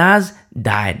of Kenaz,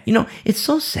 died. It's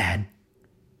so sad.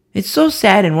 It's so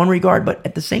sad in one regard, but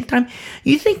at the same time,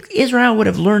 you think Israel would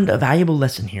have learned a valuable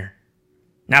lesson here.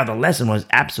 Now, the lesson was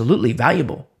absolutely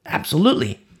valuable.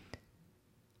 Absolutely.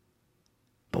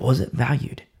 But was it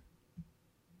valued?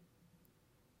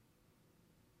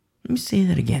 Let me say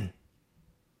that again.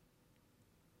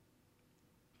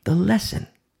 The lesson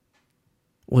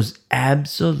was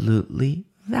absolutely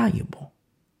valuable.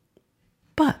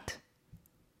 But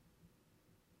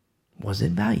was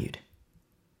it valued?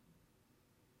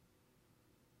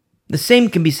 The same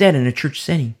can be said in a church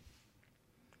setting.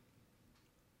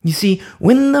 You see,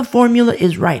 when the formula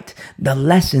is right, the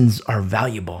lessons are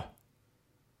valuable.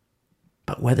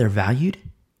 But whether valued,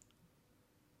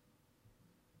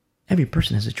 every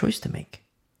person has a choice to make.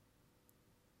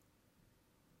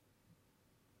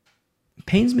 It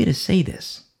pains me to say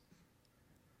this.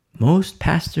 Most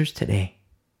pastors today,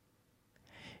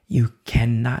 you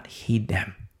cannot heed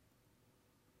them.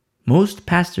 Most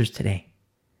pastors today,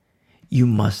 you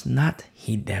must not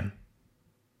heed them.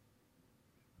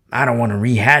 I don't want to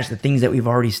rehash the things that we've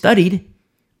already studied,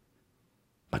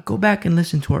 but go back and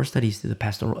listen to our studies through the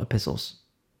pastoral epistles.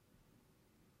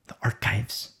 The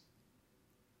archives.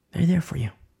 They're there for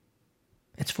you.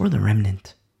 It's for the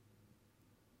remnant.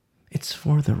 It's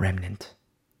for the remnant.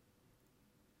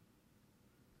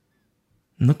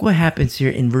 And look what happens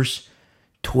here in verse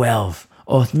 12.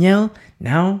 Othniel,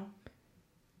 now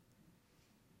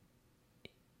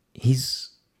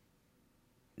he's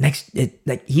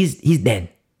dead.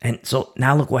 And so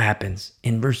now look what happens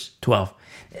in verse 12.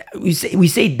 We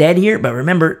say dead here, but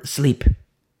remember, sleep.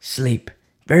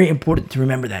 Very important to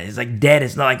remember that. It's like dead.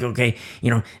 It's not like, okay,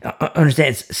 understand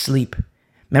it's sleep.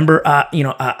 Remember,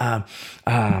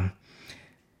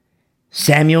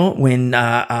 Samuel,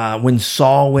 when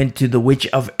Saul went to the witch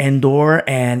of Endor,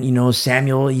 and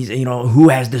Samuel, he's who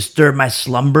has disturbed my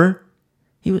slumber?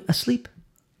 He was asleep.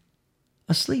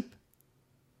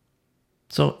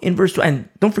 So in verse 2, and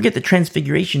don't forget the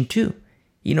transfiguration too.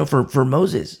 For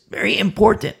Moses, very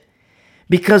important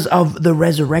because of the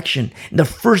resurrection, the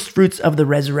first fruits of the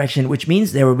resurrection, which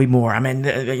means there will be more. I mean,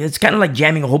 it's kind of like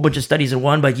jamming a whole bunch of studies in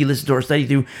one, but you listen to our study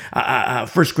through 1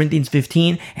 Corinthians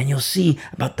 15, and you'll see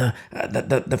about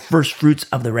the first fruits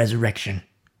of the resurrection.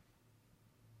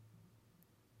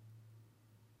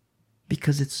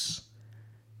 Because it's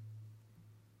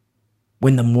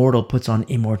when the mortal puts on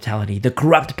immortality, the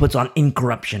corrupt puts on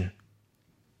incorruption.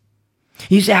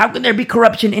 You say, how can there be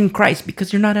corruption in Christ?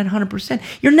 Because you're not at 100%.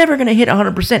 You're never going to hit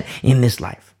 100% in this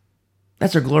life.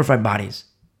 That's our glorified bodies.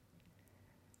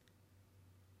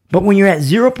 But when you're at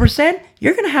 0%,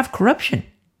 you're going to have corruption.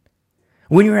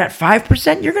 When you're at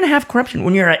 5%, you're going to have corruption.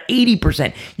 When you're at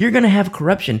 80%, you're going to have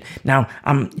corruption. Now,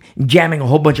 I'm jamming a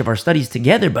whole bunch of our studies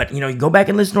together, but you go back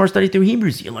and listen to our study through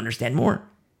Hebrews, you'll understand more.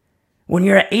 When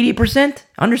you're at 80%,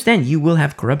 understand you will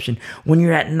have corruption. When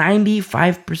you're at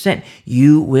 95%,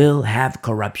 you will have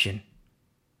corruption.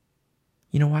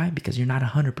 You know why? Because you're not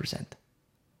 100%.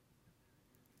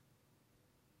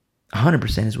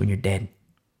 100% is when you're dead.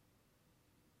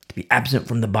 To be absent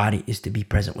from the body is to be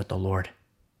present with the Lord.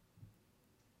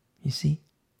 You see?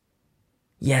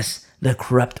 Yes, the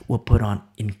corrupt will put on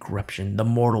incorruption. The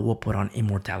mortal will put on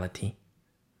immortality.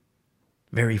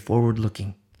 Very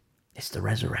forward-looking. It's the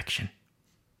resurrection.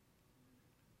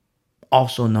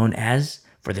 Also known as,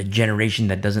 for the generation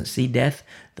that doesn't see death,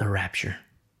 the rapture.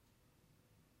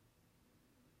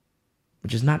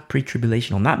 Which is not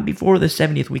pre-tribulational, not before the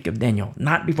 70th week of Daniel,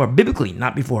 not before, biblically,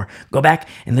 not before. Go back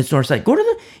and listen to our site. Go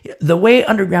to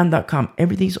thewayunderground.com.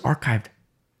 Everything's archived.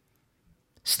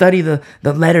 Study the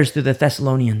letters to the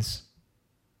Thessalonians.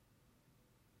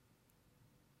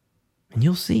 And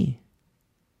you'll see.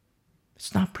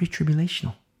 It's not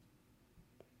pre-tribulational.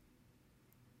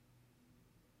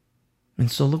 And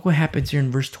so look what happens here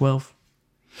in verse 12.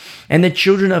 And the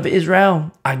children of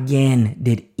Israel again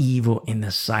did evil in the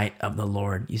sight of the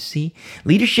Lord. You see,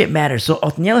 leadership matters. So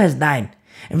Othniel has died.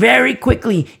 Very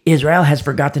quickly, Israel has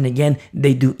forgotten again.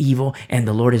 They do evil, and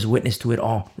the Lord is witness to it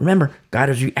all. Remember, God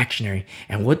is reactionary.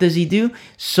 And what does he do?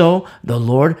 So the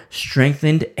Lord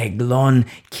strengthened Eglon,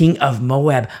 king of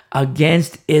Moab,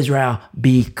 against Israel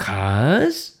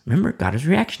because, remember, God is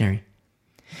reactionary.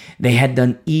 They had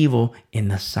done evil in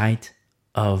the sight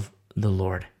of the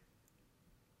Lord.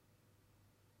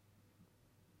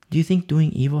 Do you think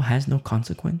doing evil has no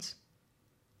consequence?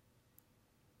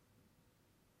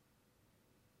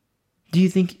 Do you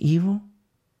think evil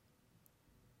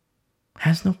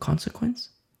has no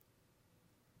consequence?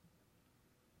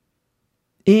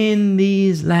 In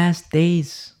these last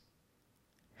days,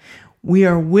 we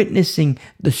are witnessing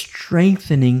the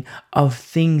strengthening of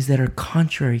things that are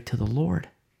contrary to the Lord.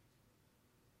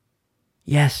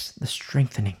 Yes, the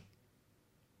strengthening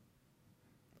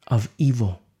of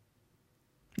evil.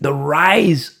 The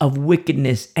rise of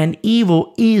wickedness and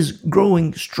evil is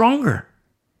growing stronger.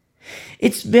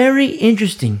 It's very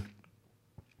interesting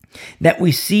that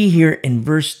we see here in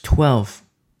verse 12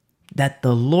 that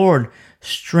the Lord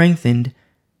strengthened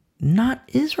not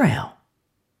Israel.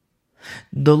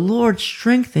 The Lord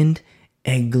strengthened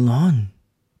Eglon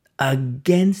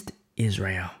against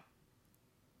Israel.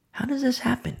 How does this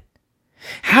happen?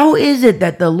 How is it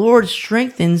that the Lord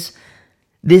strengthens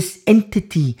this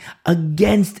entity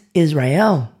against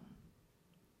Israel?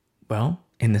 Well,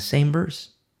 in the same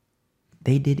verse,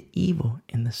 they did evil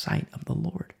in the sight of the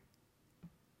Lord.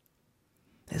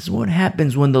 This is what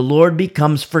happens when the Lord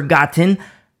becomes forgotten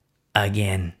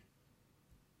again.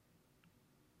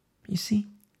 You see?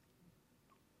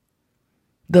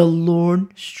 The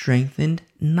Lord strengthened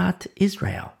not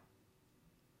Israel.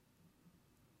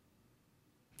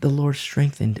 The Lord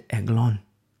strengthened Eglon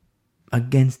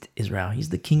against Israel.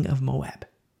 He's the king of Moab.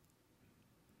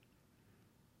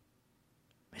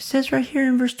 It says right here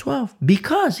in verse 12,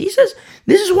 because he says,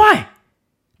 this is why.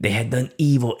 They had done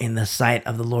evil in the sight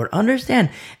of the Lord.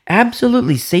 Understand,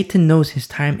 absolutely, Satan knows his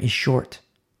time is short.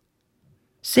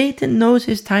 Satan knows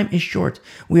his time is short.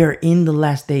 We are in the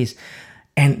last days.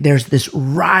 And there's this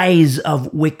rise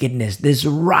of wickedness, this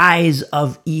rise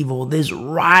of evil, this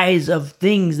rise of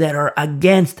things that are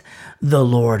against the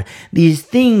Lord. These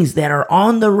things that are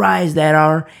on the rise that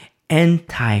are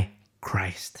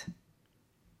anti-Christ.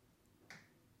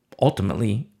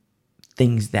 Ultimately,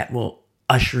 things that will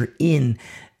usher in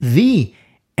the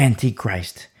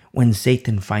Antichrist when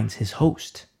Satan finds his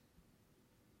host.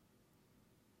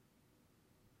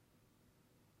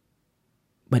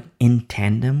 But in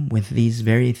tandem with these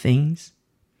very things,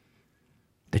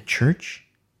 the church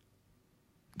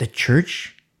that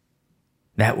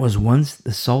was once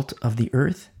the salt of the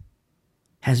earth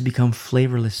has become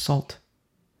flavorless salt.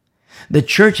 The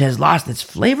church has lost its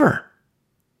flavor.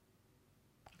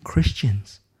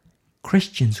 Christians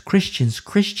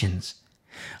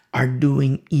are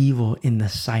doing evil in the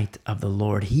sight of the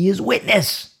Lord. He is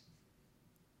witness.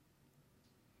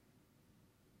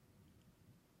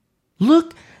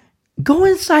 Look, go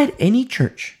inside any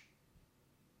church.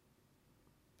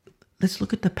 Let's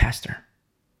look at the pastor.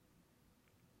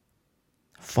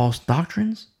 False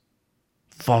doctrines,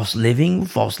 false living,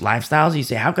 false lifestyles. You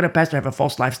say, how could a pastor have a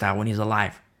false lifestyle when he's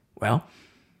alive? Well,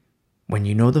 when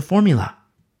you know the formula.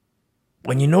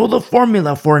 When you know the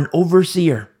formula for an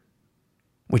overseer,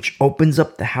 which opens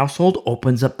up the household,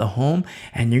 opens up the home,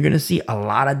 and you're going to see a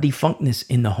lot of defunctness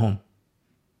in the home.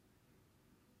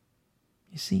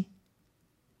 You see?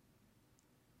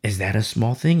 Is that a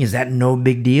small thing? Is that no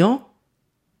big deal?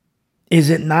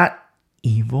 Is it not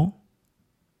evil?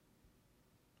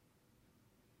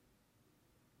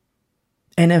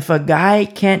 And if a guy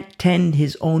can't tend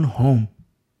his own home,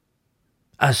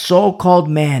 a so-called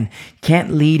man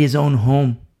can't lead his own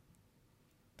home,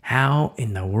 how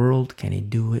in the world can he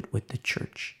do it with the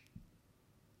church?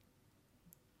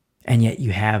 And yet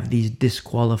you have these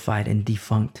disqualified and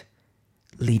defunct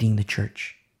leading the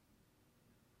church.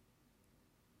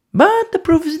 But the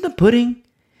proof is in the pudding.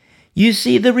 You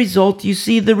see the result.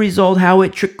 How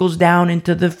it trickles down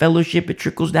into the fellowship. It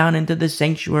trickles down into the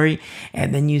sanctuary.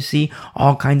 And then you see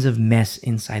all kinds of mess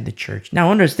inside the church.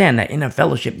 Now understand that in a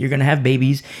fellowship, you're going to have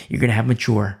babies, you're going to have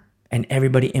mature, and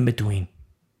everybody in between.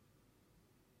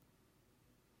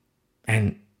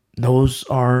 And those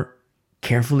are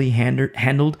carefully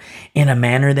handled in a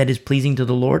manner that is pleasing to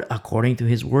the Lord according to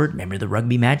his word. Remember the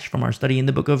rugby match from our study in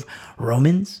the book of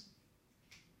Romans?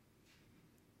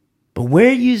 But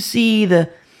where you see the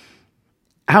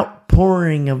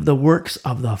outpouring of the works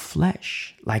of the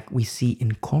flesh, like we see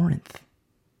in Corinth,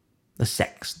 the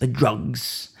sex, the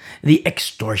drugs, the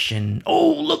extortion.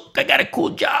 Oh, look, I got a cool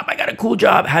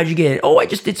job. How'd you get it? Oh, I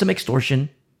just did some extortion.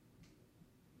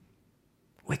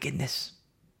 Wickedness.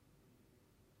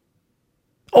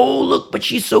 Oh, look, but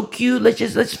she's so cute.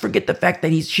 Let's forget the fact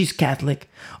that she's Catholic.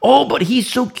 Oh, but he's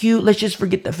so cute. Let's just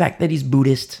forget the fact that he's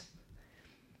Buddhist.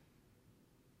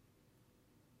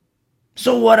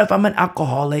 So what if I'm an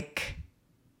alcoholic?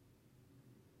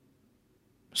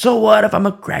 So what if I'm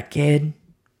a crackhead?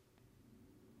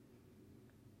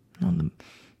 No,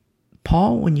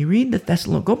 Paul, when you read the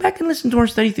Thessalonians, go back and listen to our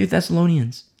study through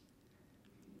Thessalonians.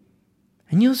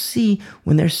 And you'll see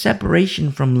when there's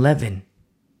separation from leaven.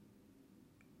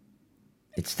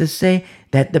 It's to say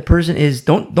that the person is,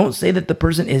 don't say that the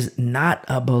person is not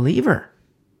a believer.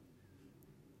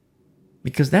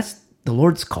 Because that's the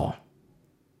Lord's call.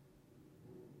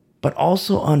 But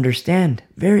also understand,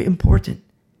 very important,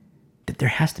 that there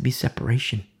has to be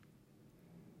separation.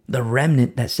 The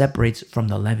remnant that separates from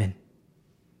the leaven.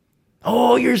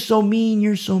 Oh, you're so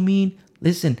mean.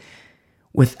 Listen,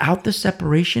 without the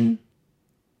separation,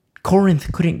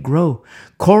 Corinth couldn't grow.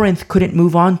 Corinth couldn't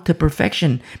move on to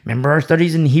perfection. Remember our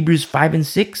studies in Hebrews 5 and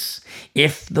 6?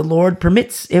 If the Lord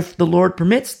permits, the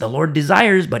Lord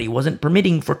desires, but he wasn't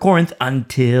permitting for Corinth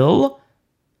until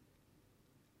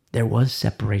there was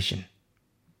separation.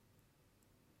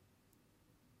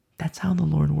 That's how the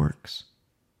Lord works.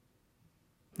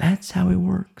 That's how it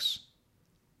works.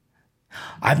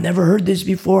 I've never heard this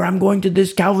before. I'm going to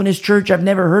this Calvinist church. I've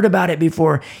never heard about it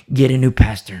before. Get a new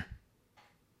pastor.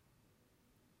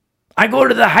 I go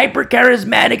to the hyper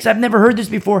charismatics. I've never heard this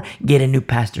before. Get a new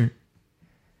pastor.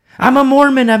 I'm a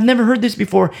Mormon. I've never heard this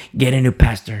before. Get a new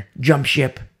pastor. Jump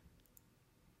ship.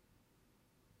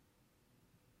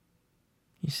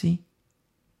 You see?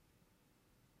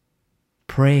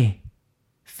 Pray.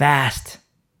 Fast.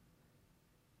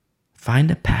 Find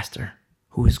a pastor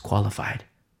who is qualified,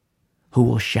 who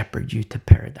will shepherd you to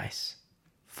paradise.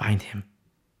 Find him.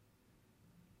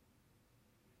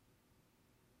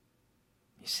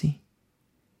 You see?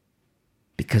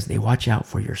 Because they watch out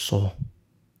for your soul.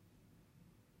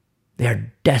 They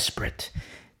are desperate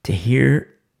to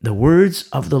hear the words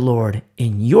of the Lord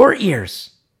in your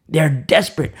ears. They are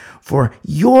desperate for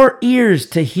your ears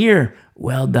to hear,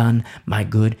 well done, my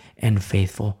good and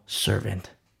faithful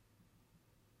servant.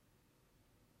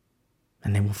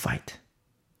 And they will fight.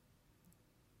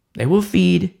 They will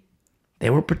feed, they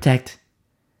will protect,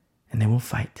 and they will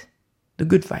fight. The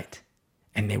good fight.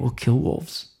 And they will kill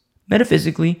wolves.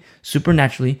 Metaphysically,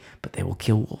 supernaturally, but they will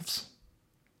kill wolves.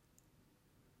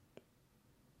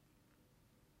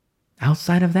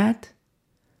 Outside of that,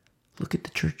 look at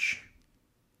the church.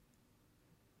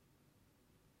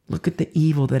 Look at the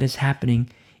evil that is happening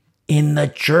in the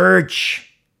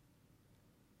church.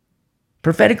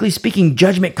 Prophetically speaking,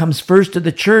 judgment comes first to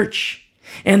the church,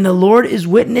 and the Lord is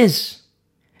witness.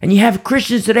 And you have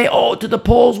Christians today, to the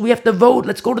polls, we have to vote.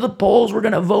 Let's go to the polls. We're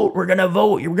going to vote. We're going to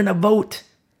vote. You're going to vote.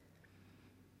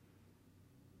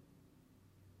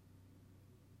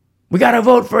 We got to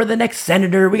vote for the next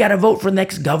senator. We got to vote for the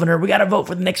next governor. We got to vote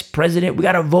for the next president. We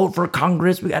got to vote for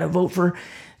Congress. We got to vote for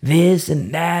this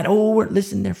and that.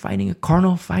 Listen, they're fighting a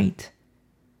carnal fight.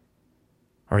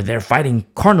 Or they're fighting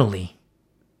carnally.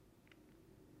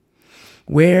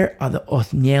 Where are the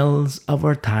Othniels of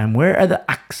our time? Where are the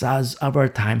Aksas of our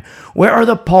time? Where are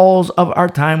the Pauls of our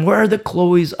time? Where are the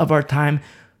Chloes of our time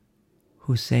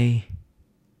who say,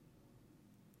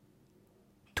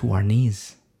 to our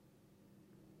knees?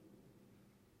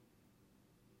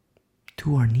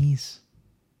 To our knees.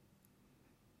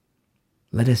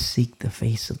 Let us seek the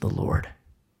face of the Lord.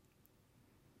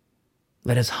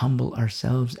 Let us humble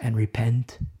ourselves and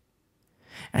repent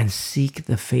and seek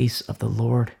the face of the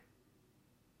Lord.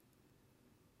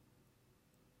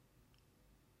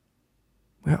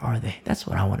 Where are they? That's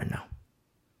what I want to know.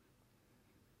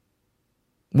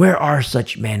 Where are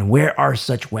such men? Where are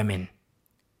such women?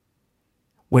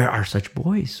 Where are such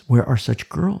boys? Where are such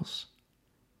girls?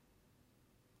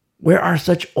 Where are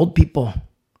such old people?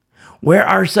 Where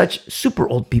are such super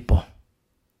old people?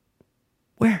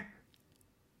 Where?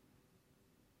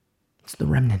 It's the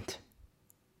remnant.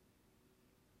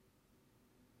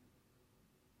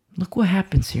 Look what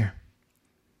happens here.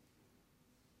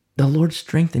 The Lord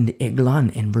strengthened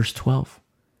Eglon in verse 12.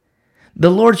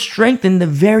 The Lord strengthened the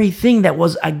very thing that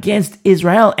was against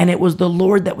Israel, and it was the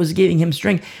Lord that was giving him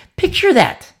strength. Picture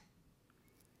that.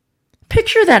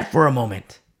 Picture that for a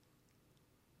moment.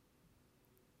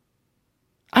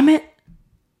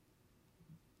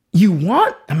 You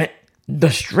want the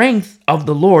strength of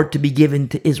the Lord to be given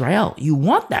to Israel. You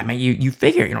want that, man. You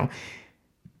figure,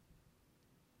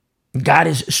 God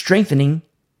is strengthening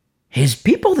his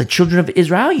people, the children of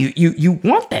Israel. You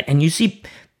want that. And you see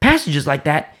passages like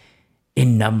that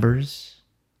in Numbers,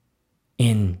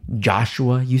 in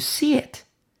Joshua. You see it.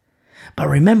 But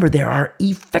remember, there are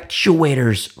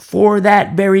effectuators for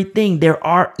that very thing. There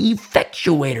are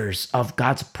effectuators of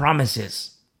God's promises.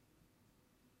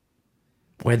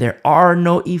 Where there are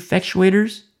no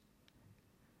effectuators,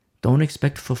 don't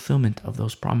expect fulfillment of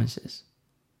those promises.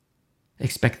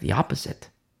 Expect the opposite.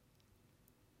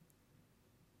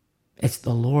 It's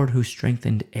the Lord who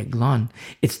strengthened Eglon.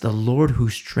 It's the Lord who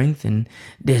strengthened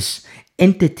this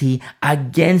entity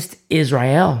against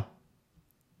Israel.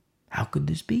 How could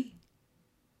this be?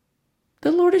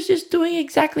 The Lord is just doing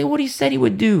exactly what he said he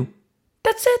would do.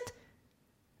 That's it.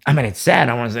 It's sad.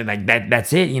 I want to say like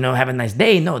that's it, have a nice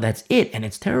day. No, that's it. And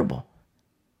it's terrible.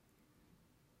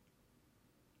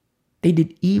 They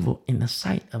did evil in the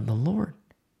sight of the Lord.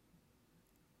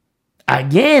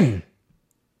 Again.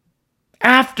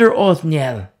 After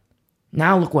Othniel.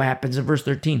 Now look what happens in verse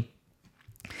 13.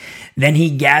 Then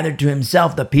he gathered to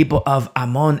himself the people of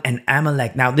Ammon and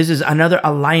Amalek. Now this is another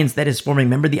alliance that is forming.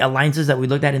 Remember the alliances that we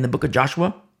looked at in the book of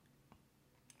Joshua?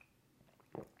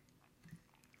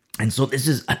 And so this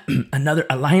is another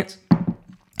alliance.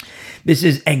 This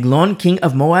is Eglon, king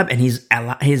of Moab, and his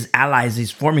allies. He's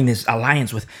forming this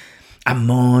alliance with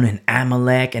Ammon and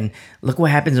Amalek. And look what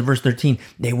happens in verse 13.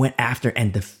 They went after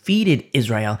and defeated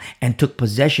Israel and took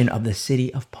possession of the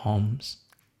city of palms.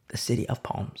 the city of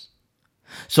palms.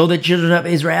 So the children of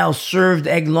Israel served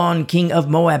Eglon, king of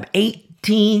Moab,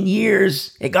 18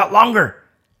 years. It got longer.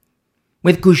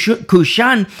 With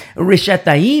Cushan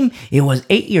Rishathaim, it was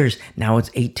 8 years. Now it's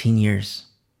 18 years.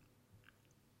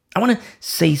 I want to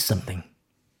say something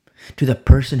to the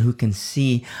person who can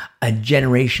see a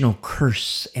generational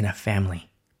curse in a family,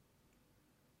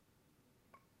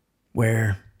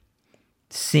 where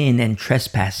sin and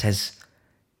trespass has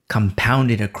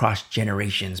compounded across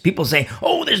generations. People say,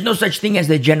 oh, there's no such thing as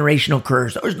the generational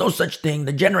curse. There's no such thing.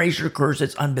 The generational curse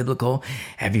is unbiblical.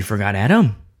 Have you forgot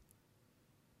Adam?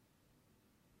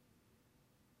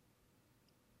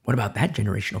 What about that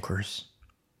generational curse?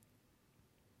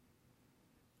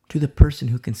 To the person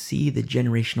who can see the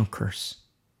generational curse.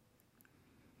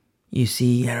 You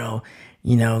see,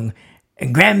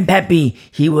 Grandpappy,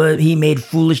 he made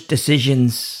foolish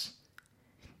decisions.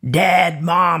 Dad,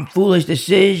 mom, foolish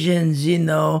decisions,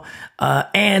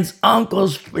 aunts,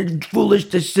 uncles, foolish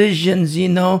decisions,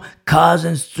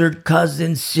 cousins, third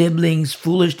cousins, siblings,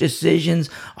 foolish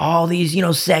decisions, all these,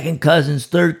 second cousins,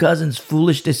 third cousins,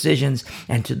 foolish decisions.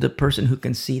 And to the person who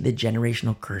can see the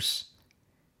generational curse,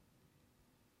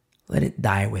 let it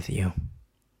die with you.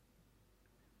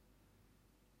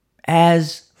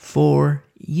 As for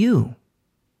you,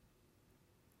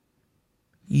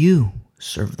 you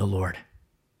serve the Lord.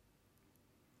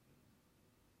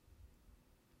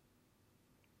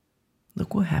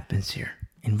 Look what happens here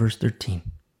in verse 13.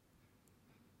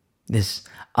 This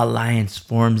alliance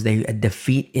forms. They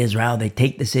defeat Israel. They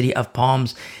take the city of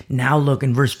palms. Now look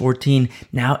in verse 14.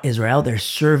 Now Israel, they're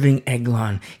serving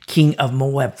Eglon, king of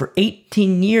Moab, for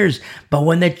 18 years. But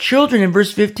when the children, in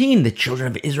verse 15, the children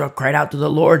of Israel cried out to the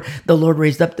Lord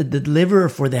raised up the deliverer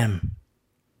for them.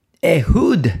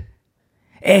 Ehud,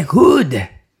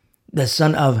 the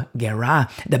son of Gerah,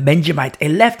 the Benjamite, a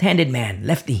left-handed man,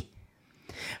 lefty.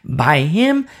 By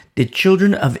him, the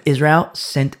children of Israel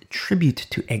sent tribute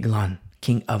to Eglon,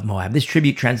 king of Moab. This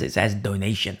tribute translates as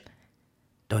donation.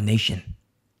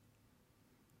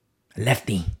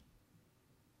 Lefty.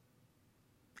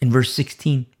 In verse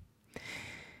 16.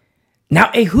 Now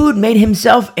Ehud made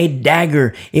himself a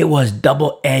dagger. It was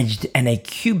double-edged and a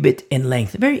cubit in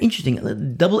length. Very interesting. A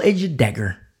double-edged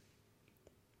dagger.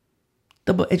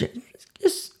 Double-edged.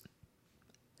 Just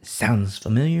sounds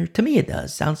familiar. To me it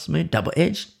does. Sounds familiar.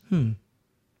 Double-edged.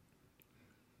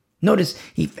 Notice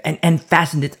he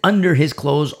fastened it under his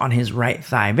clothes on his right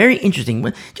thigh. Very interesting.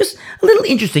 Just a little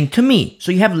interesting to me.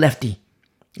 So you have lefty.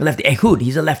 Ehud,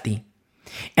 he's a lefty.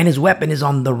 And his weapon is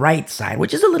on the right side,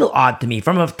 which is a little odd to me.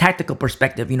 From a tactical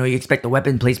perspective, you expect the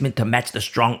weapon placement to match the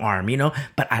strong arm,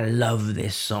 But I love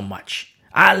this so much.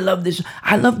 I love this.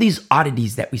 I love these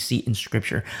oddities that we see in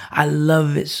Scripture. I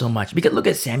love it so much. Because look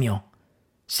at Samuel.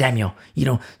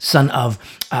 Son of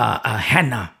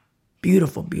Hannah.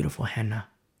 Beautiful, beautiful Hannah.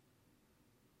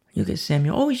 You look at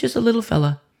Samuel. Oh, he's just a little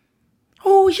fella.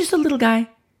 Oh, he's just a little guy.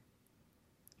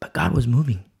 But God was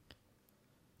moving.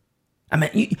 I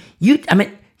mean,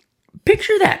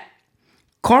 picture that.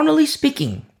 Carnally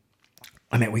speaking.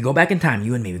 We go back in time.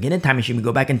 You and me. We get in time machine. We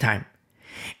go back in time.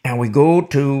 And we go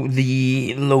to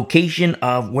the location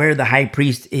of where the high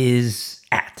priest is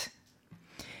at.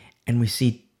 And we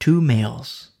see two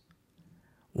males.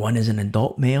 One is an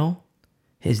adult male.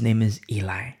 His name is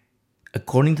Eli.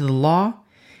 According to the law,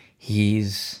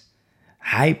 he's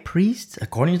high priest.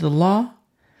 According to the law,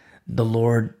 the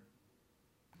Lord,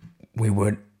 we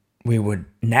would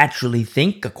naturally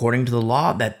think, according to the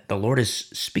law, that the Lord is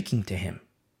speaking to him.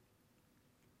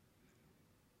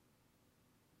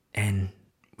 And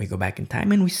we go back in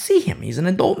time and we see him. He's an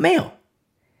adult male.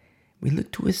 We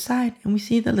look to his side and we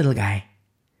see the little guy.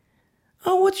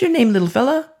 Oh, what's your name, little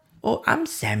fella? Oh, I'm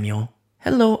Samuel.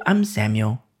 Hello, I'm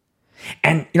Samuel.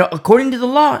 And, according to the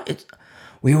law,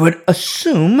 we would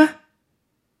assume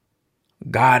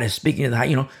God is speaking to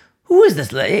the, who is this?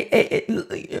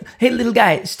 Hey, little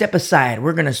guy, step aside.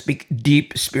 We're going to speak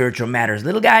deep spiritual matters.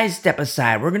 Little guys, step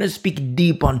aside. We're going to speak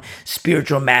deep on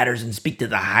spiritual matters and speak to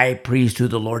the high priest who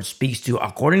the Lord speaks to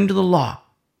according to the law.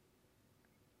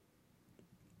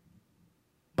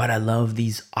 But I love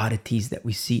these oddities that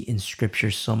we see in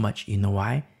Scripture so much. You know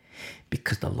why?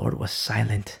 Because the Lord was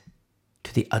silent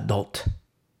to the adult.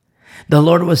 The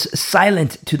Lord was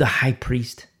silent to the high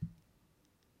priest.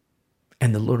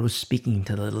 And the Lord was speaking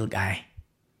to the little guy.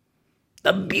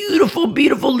 The beautiful,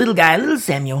 beautiful little guy, little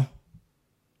Samuel.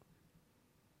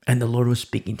 And the Lord was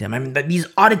speaking to him. These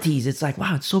oddities, it's like,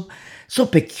 wow, it's so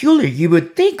peculiar. You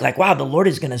would think like, wow, the Lord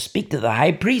is going to speak to the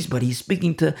high priest, but he's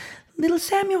speaking to little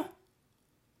Samuel.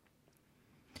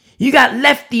 You got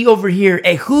Lefty over here,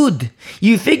 Ehud.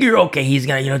 You figure, okay, he's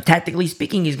going to, tactically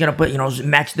speaking, he's going to put,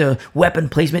 match the weapon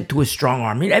placement to his strong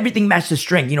arm. Everything matches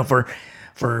strength,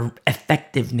 for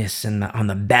effectiveness on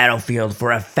the battlefield,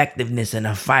 for effectiveness in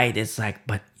a fight. It's like,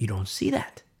 but you don't see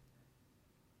that.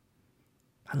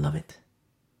 I love it.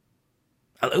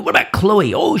 What about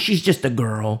Chloe? Oh, she's just a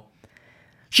girl.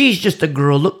 She's just a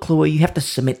girl. Look, Chloe, you have to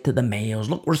submit to the males.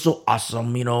 Look, we're so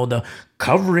awesome. The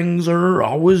coverings are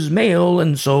always male.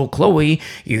 And so, Chloe,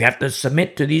 you have to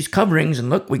submit to these coverings. And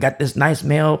look, we got this nice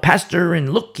male pastor.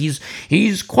 And look,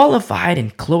 he's qualified.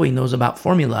 And Chloe knows about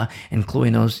formula. And Chloe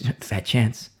knows fat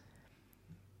chance.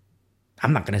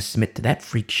 I'm not going to submit to that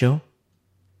freak show.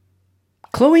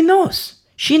 Chloe knows.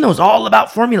 She knows all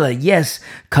about formula. Yes,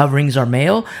 coverings are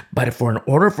male. But in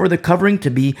order for the covering to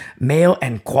be male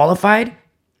and qualified,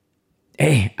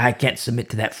 hey, I can't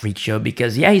submit to that freak show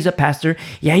because, yeah, he's a pastor.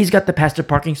 Yeah, he's got the pastor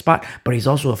parking spot, but he's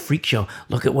also a freak show.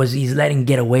 Look at what he's letting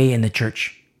get away in the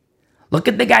church. Look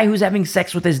at the guy who's having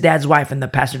sex with his dad's wife and the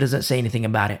pastor doesn't say anything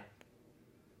about it.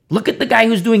 Look at the guy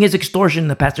who's doing his extortion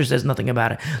and the pastor says nothing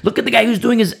about it. Look at the guy who's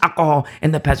doing his alcohol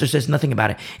and the pastor says nothing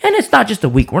about it. And it's not just a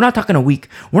week. We're not talking a week.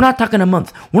 We're not talking a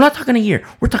month. We're not talking a year.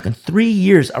 We're talking 3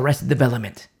 years arrested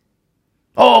development.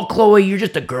 Oh, Chloe, you're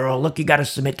just a girl. Look, you got to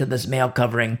submit to this male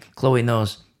covering. Chloe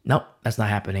knows. Nope, that's not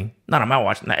happening. Not on my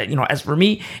watch. As for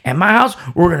me and my house,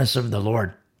 we're going to serve the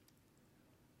Lord.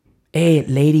 Hey,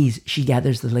 ladies, she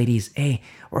gathers the ladies. Hey,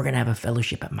 we're going to have a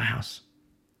fellowship at my house.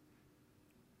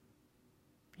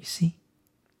 You see?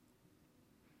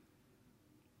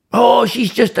 Oh,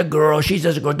 she's just a girl. She's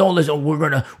just a girl. Don't listen. We're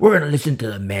going to listen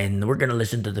to the men. We're going to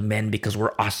listen to the men because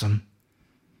we're awesome.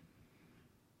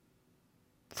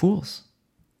 Fools.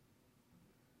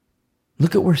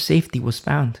 Look at where safety was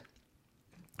found.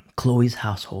 Chloe's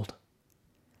household.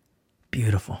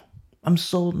 Beautiful. I'm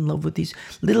so in love with these.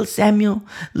 Little Samuel,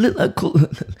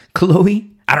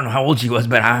 Chloe. I don't know how old she was,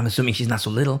 but I'm assuming she's not so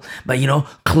little. But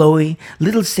Chloe,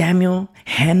 little Samuel,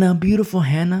 Hannah, beautiful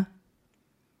Hannah.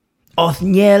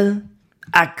 Othniel,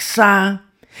 Aksa,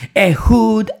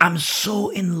 Ehud. I'm so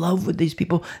in love with these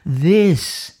people.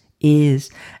 This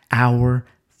is our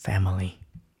family.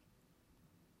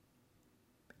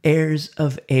 Heirs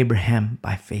of Abraham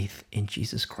by faith in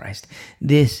Jesus Christ.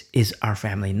 This is our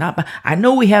family. I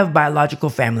know we have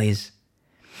biological families.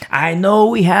 I know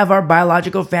we have our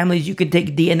biological families. You can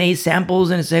take DNA samples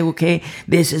and say, okay,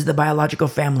 this is the biological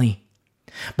family.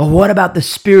 But what about the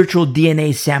spiritual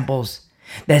DNA samples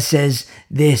that says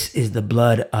this is the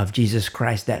blood of Jesus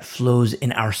Christ that flows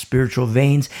in our spiritual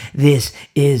veins? This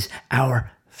is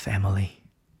our family.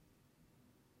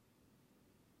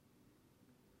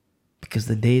 Because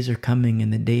the days are coming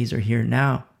and the days are here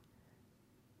now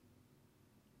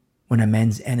when a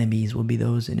man's enemies will be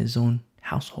those in his own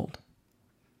household.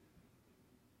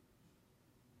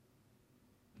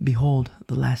 Behold,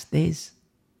 the last days.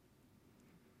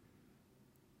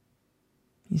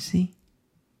 You see?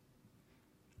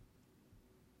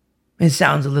 It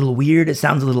sounds a little weird. It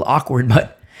sounds a little awkward,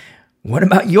 but what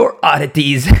about your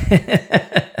oddities?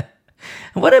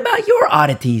 What about your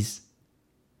oddities?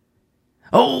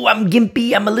 Oh, I'm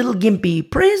gimpy. I'm a little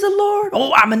gimpy. Praise the Lord.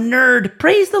 Oh, I'm a nerd.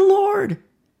 Praise the Lord.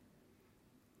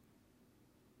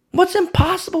 What's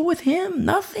impossible with him?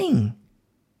 Nothing.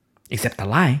 Except to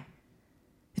lie.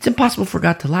 It's impossible for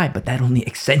God to lie, but that only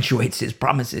accentuates his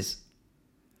promises.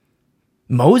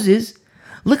 Moses,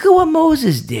 look at what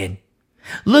Moses did.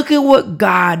 Look at what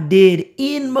God did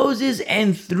in Moses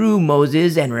and through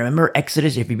Moses. And remember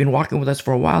Exodus, if you've been walking with us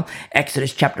for a while,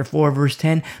 Exodus chapter 4, verse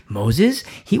 10, Moses,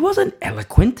 he wasn't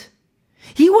eloquent.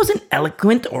 He wasn't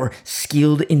eloquent or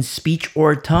skilled in speech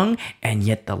or tongue. And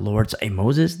yet the Lord said, hey,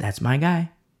 Moses, that's my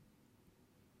guy.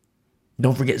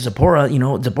 Don't forget Zipporah,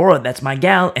 Zipporah, that's my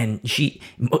gal. And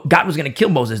God was going to kill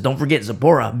Moses. Don't forget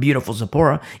Zipporah, beautiful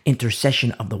Zipporah,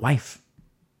 intercession of the wife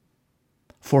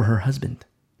for her husband.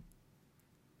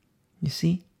 You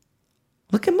see?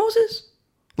 Look at Moses.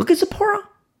 Look at Zipporah.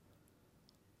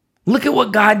 Look at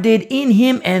what God did in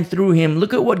him and through him.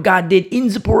 Look at what God did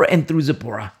in Zipporah and through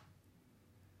Zipporah.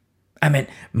 I meant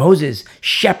Moses,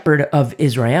 shepherd of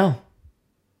Israel.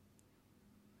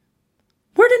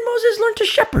 Where did Moses learn to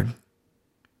shepherd?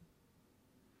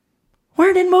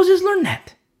 Where did Moses learn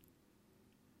that?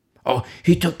 Oh,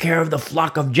 he took care of the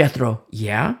flock of Jethro.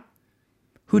 Yeah?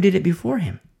 Who did it before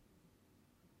him?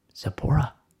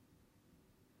 Zipporah.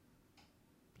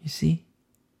 You see?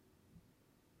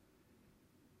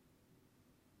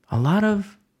 A lot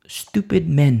of stupid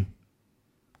men,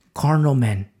 carnal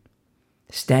men,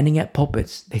 standing at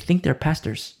pulpits. They think they're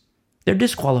pastors. They're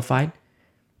disqualified,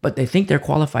 but they think they're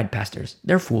qualified pastors.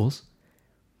 They're fools.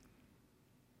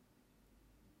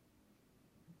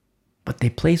 But they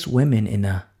place women in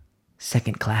a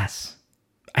second class.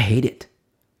 I hate it.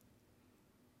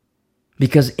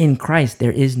 Because in Christ,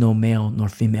 there is no male nor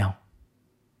female.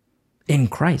 In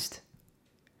Christ.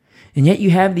 And yet you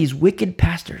have these wicked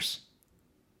pastors.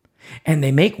 And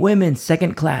they make women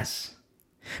second class.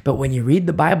 But when you read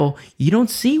the Bible, you don't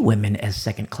see women as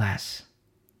second class.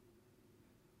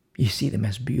 You see them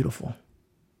as beautiful.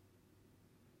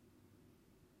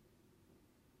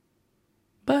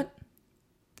 But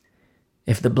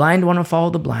if the blind want to follow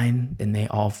the blind, then they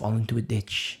all fall into a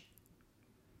ditch.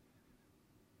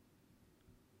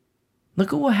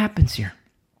 Look at what happens here.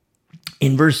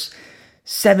 In verse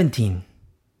 17,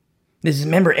 this is,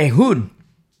 remember, Ehud,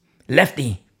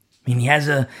 lefty. I mean, he has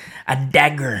a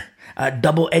dagger, a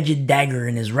double-edged dagger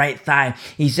in his right thigh.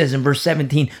 He says in verse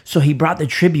 17, so he brought the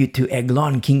tribute to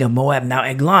Eglon, king of Moab. Now,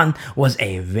 Eglon was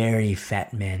a very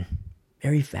fat man,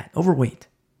 very fat, overweight.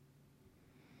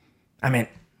 I mean,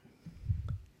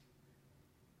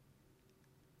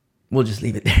 we'll just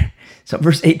leave it there. So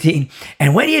verse 18,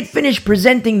 and when he had finished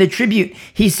presenting the tribute,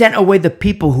 he sent away the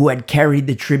people who had carried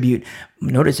the tribute.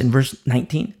 Notice in verse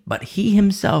 19, but he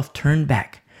himself turned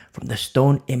back from the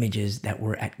stone images that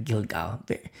were at Gilgal.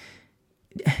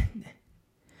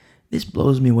 This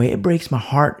blows me away. It breaks my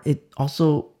heart. It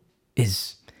also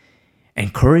is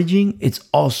encouraging. It's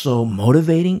also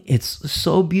motivating. It's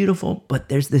so beautiful, but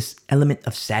there's this element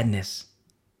of sadness.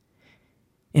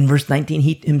 In verse 19,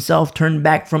 he himself turned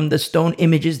back from the stone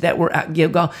images that were at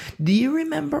Gilgal. Do you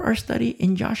remember our study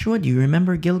in Joshua? Do you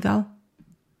remember Gilgal?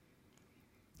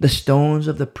 The stones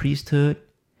of the priesthood.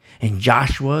 And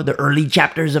Joshua, the early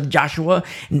chapters of Joshua.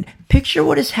 And picture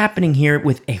what is happening here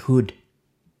with Ehud.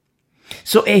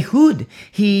 So Ehud,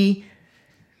 he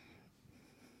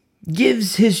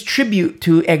gives his tribute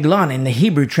to Eglon, and the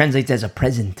Hebrew translates as a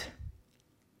present.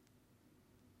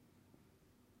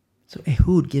 So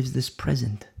Ehud gives this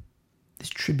present, this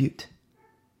tribute.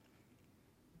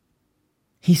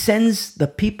 He sends the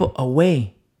people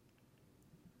away.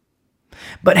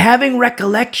 But having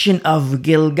recollection of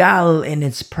Gilgal in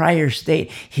its prior state,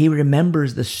 he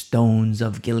remembers the stones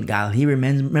of Gilgal. He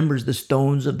remembers the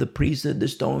stones of the priesthood, the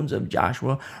stones of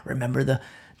Joshua. Remember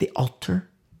the altar?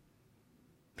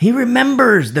 He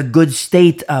remembers the good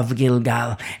state of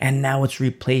Gilgal, and now it's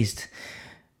replaced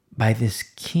by this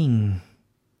king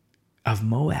of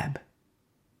Moab,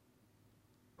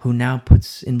 who now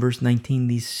puts in verse 19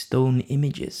 these stone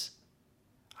images.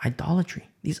 Idolatry.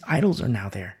 These idols are now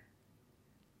there.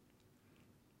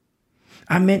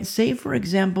 I meant, say for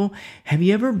example, have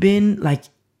you ever been like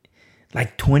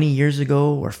 20 years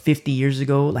ago or 50 years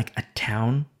ago, like a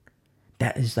town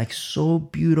that is like so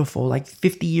beautiful? Like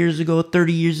 50 years ago,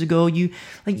 30 years ago, you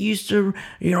used to,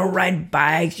 ride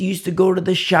bikes. You used to go to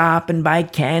the shop and buy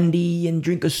candy and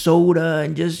drink a soda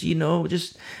and just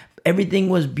everything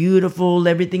was beautiful.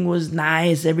 Everything was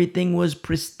nice. Everything was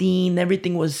pristine.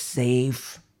 Everything was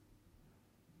safe.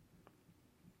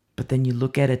 But then you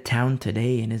look at a town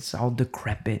today and it's all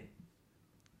decrepit,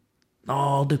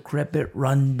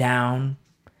 run down,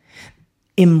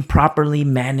 improperly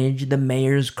managed. The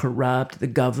mayor's corrupt, the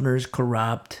governor's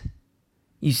corrupt.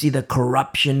 You see the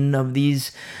corruption of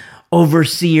these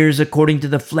overseers according to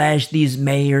the flesh, these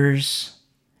mayors,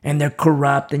 and they're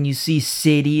corrupt. And you see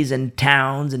cities and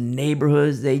towns and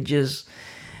neighborhoods, they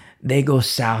go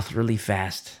south really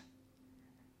fast.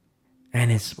 And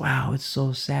it's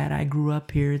so sad I grew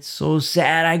up here. It's so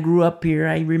sad I grew up here.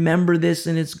 I remember this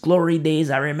in its glory days.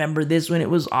 I remember this when it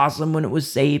was awesome, when it was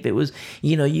safe. It was,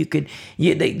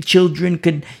 the children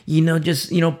could,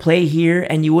 play here,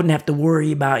 and you wouldn't have to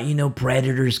worry about,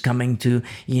 predators coming to,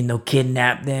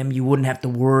 kidnap them. You wouldn't have to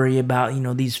worry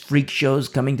about, these freak shows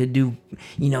coming to do,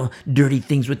 dirty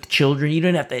things with the children. You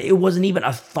didn't have to, it wasn't even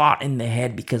a thought in the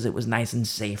head because it was nice and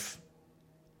safe.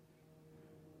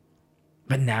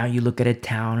 But now you look at a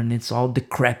town and it's all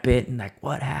decrepit and like,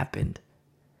 what happened?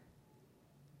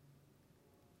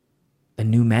 The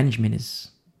new management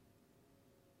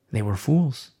they were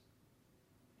fools.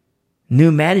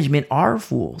 New management are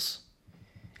fools.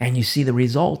 And you see the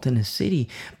result in the city.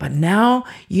 But now,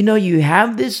 you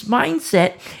have this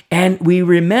mindset, and we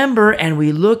remember and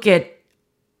we look at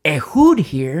Ehud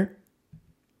here,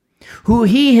 who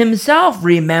he himself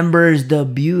remembers the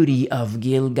beauty of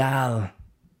Gilgal.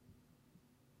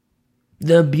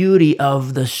 The beauty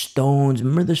of the stones.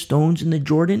 Remember the stones in the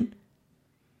Jordan?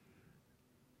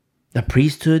 The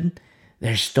priesthood.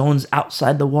 There's stones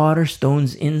outside the water,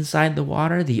 stones inside the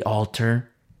water. The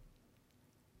altar.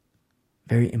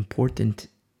 Very important,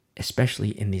 especially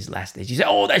in these last days. You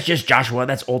say, that's just Joshua.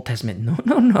 That's Old Testament.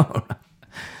 No.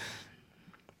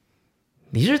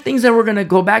 These are things that we're going to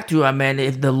go back to. I mean,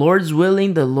 if the Lord's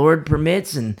willing, the Lord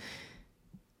permits, and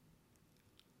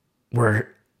we're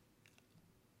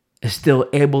still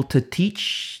able to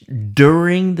teach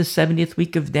during the 70th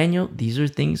week of Daniel, these are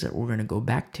things that we're going to go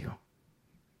back to.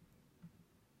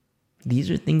 These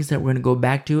are things that we're going to go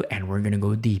back to, and we're going to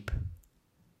go deep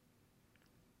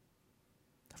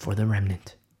for the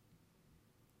remnant.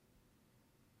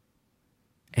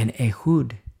 And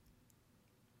Ehud,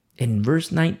 in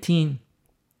verse 19,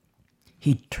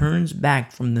 he turns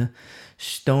back from the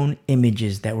stone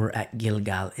images that were at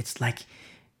Gilgal. It's like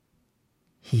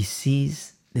he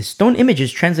sees the stone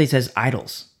images translates as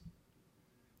idols.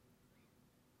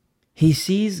 He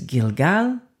sees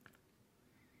Gilgal.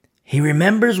 He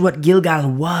remembers what Gilgal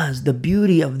was, the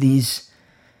beauty of these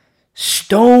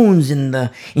stones in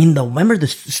the remember the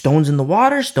stones in the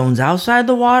water, stones outside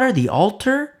the water, the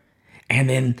altar, and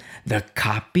then the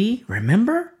copy,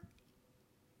 remember?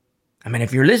 I mean,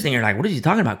 if you're listening, you're like, what is he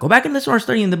talking about? Go back and listen to our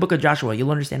study in the book of Joshua.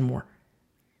 You'll understand more.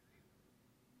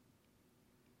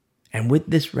 And with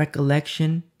this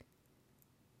recollection,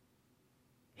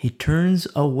 he turns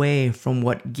away from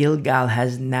what Gilgal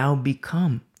has now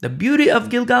become. The beauty of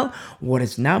Gilgal, what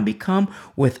it's now become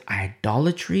with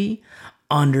idolatry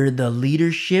under the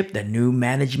leadership, the new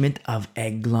management of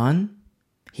Eglon.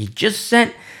 He just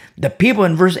sent the people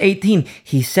in verse 18.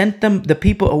 He sent the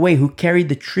people away who carried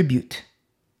the tribute,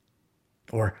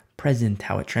 or present,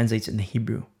 how it translates in the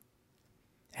Hebrew.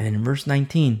 And then in verse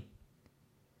 19,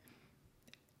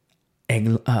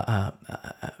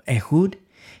 Ehud,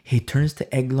 he turns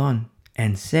to Eglon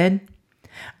and said,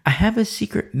 I have a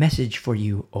secret message for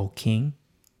you, O king.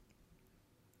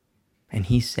 And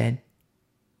he said,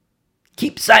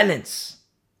 keep silence!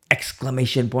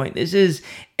 Exclamation point. This is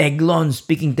Eglon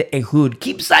speaking to Ehud.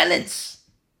 Keep silence!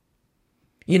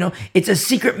 You know, it's a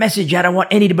secret message. I don't want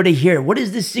anybody to hear. What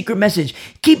is this secret message?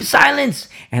 Keep silence!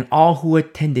 And all who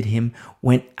attended him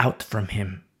went out from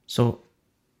him. So,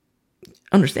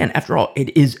 understand, after all,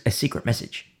 it is a secret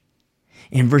message.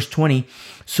 In verse 20,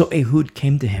 so Ehud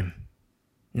came to him.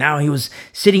 Now he was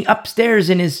sitting upstairs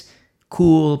in his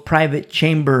cool private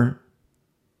chamber.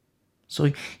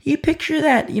 So you picture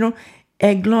that, you know,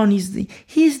 Eglon,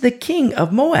 he's the king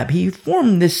of Moab. He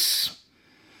formed this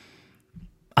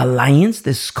alliance,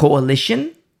 this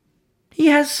coalition. He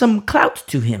has some clout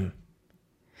to him.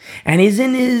 And he's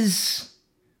in his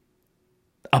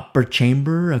upper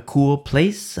chamber, a cool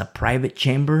place, a private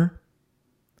chamber,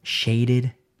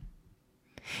 shaded.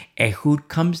 Ehud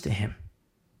comes to him.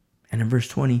 And in verse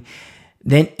 20,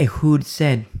 then Ehud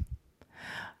said,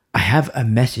 I have a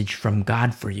message from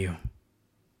God for you.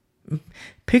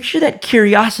 Picture that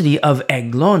curiosity of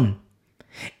Eglon.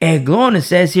 Eglon, it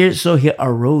says here, so he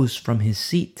arose from his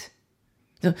seat.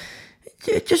 So,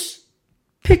 just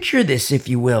picture this, if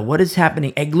you will. What is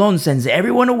happening? Eglon sends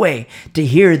everyone away to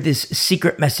hear this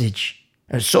secret message,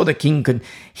 so the king could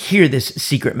hear this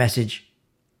secret message.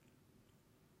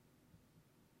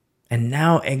 And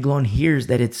now Eglon hears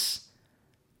that it's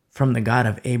from the God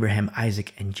of Abraham,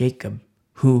 Isaac, and Jacob,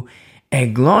 who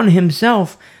Eglon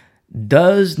himself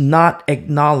does not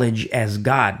acknowledge as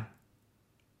God.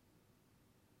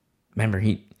 Remember,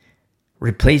 he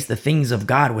replaced the things of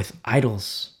God with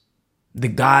idols, the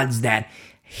gods that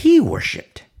he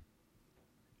worshipped.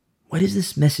 What is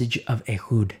this message of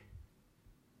Ehud?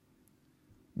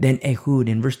 Then Ehud,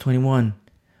 in verse 21,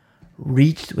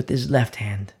 reached with his left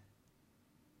hand.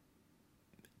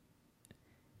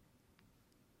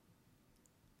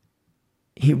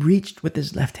 He reached with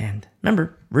his left hand.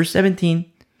 Remember, verse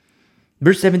 17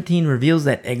 reveals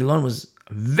that Eglon was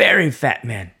a very fat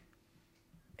man.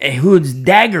 Ehud's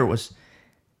dagger was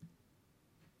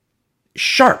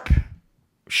sharp,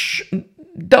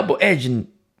 double-edged and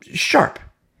sharp.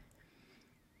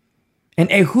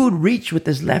 And Ehud reached with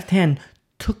his left hand,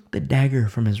 took the dagger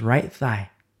from his right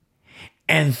thigh,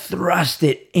 and thrust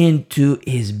it into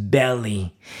his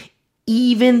belly.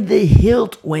 Even the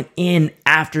hilt went in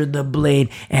after the blade,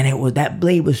 and that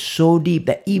blade was so deep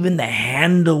that even the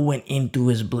handle went into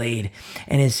his blade.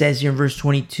 And it says here in verse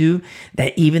 22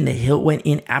 that even the hilt went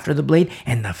in after the blade,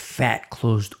 and the fat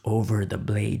closed over the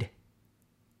blade.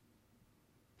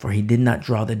 For he did not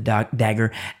draw the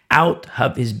dagger out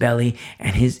of his belly,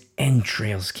 and his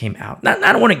entrails came out. Now,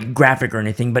 I don't want to get graphic or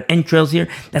anything, but entrails here,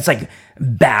 that's like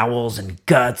bowels and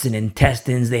guts and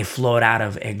intestines. They flowed out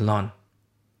of Eglon.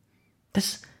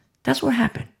 That's what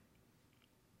happened.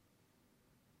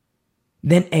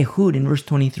 Then Ehud, in verse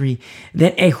 23,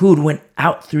 then Ehud went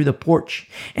out through the porch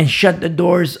and shut the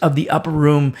doors of the upper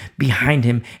room behind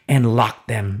him and locked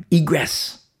them.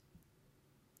 Egress.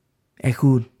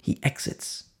 Ehud, he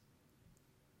exits.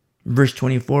 Verse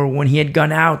 24, when he had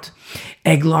gone out,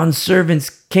 Eglon's servants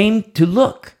came to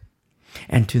look.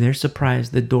 And to their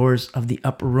surprise, the doors of the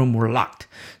upper room were locked.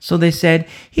 So they said,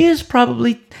 he is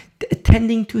probably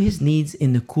attending to his needs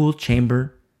in the cool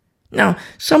chamber. Now,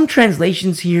 some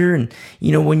translations here, and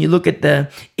when you look at the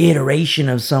iteration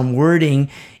of some wording,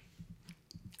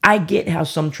 I get how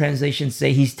some translations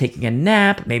say he's taking a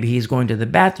nap, maybe he's going to the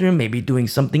bathroom, maybe doing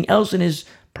something else in his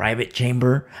private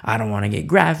chamber. I don't want to get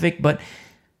graphic, but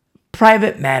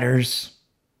private matters.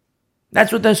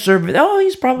 That's what the servant,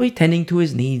 he's probably tending to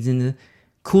his needs in the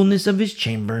coolness of his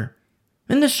chamber.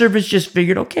 And the servants just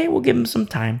figured, okay, we'll give him some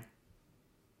time.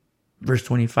 Verse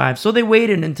 25, so they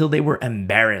waited until they were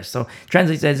embarrassed. So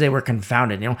translates as they were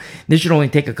confounded. This should only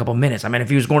take a couple minutes. I mean, if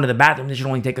he was going to the bathroom, this should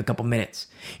only take a couple minutes.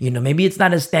 Maybe it's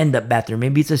not a stand-up bathroom.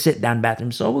 Maybe it's a sit-down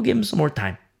bathroom. So we'll give him some more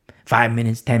time. 5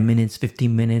 minutes, 10 minutes,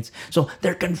 15 minutes. So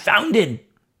they're confounded.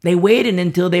 They waited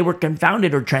until they were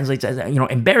confounded, or translates as,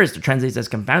 embarrassed, or translates as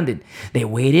confounded. They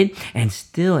waited, and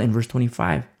still in verse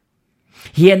 25,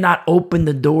 he had not opened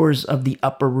the doors of the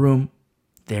upper room.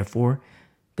 Therefore,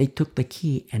 they took the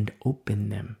key and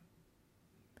opened them.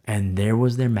 And there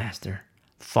was their master,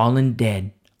 fallen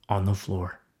dead on the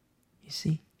floor. You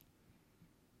see?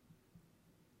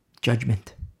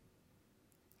 Judgment.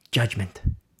 Judgment.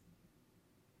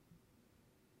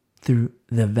 Through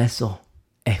the vessel,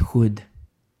 Ehud.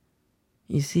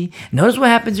 You see? Notice what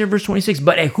happens here in verse 26.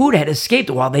 But Ehud had escaped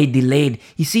while they delayed.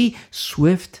 You see?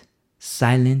 Swift,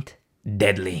 silent,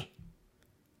 deadly.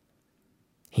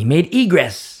 He made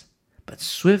egress, but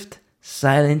swift,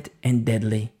 silent, and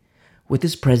deadly, with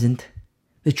his present,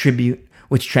 the tribute,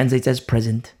 which translates as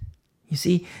present. You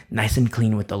see, nice and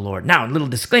clean with the Lord. Now, a little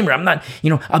disclaimer, I'm not,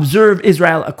 observe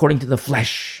Israel according to the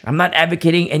flesh. I'm not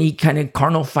advocating any kind of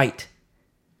carnal fight.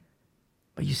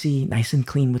 But you see, nice and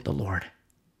clean with the Lord.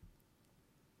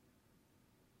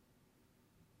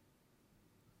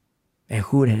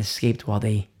 Ehud had escaped while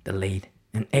they delayed.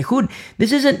 And Ehud,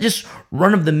 this isn't just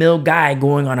run-of-the-mill guy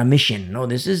going on a mission. No,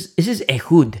 this is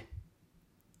Ehud.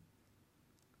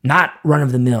 Not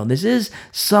run-of-the-mill. This is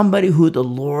somebody who the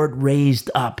Lord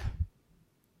raised up.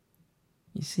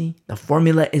 You see, the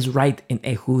formula is right in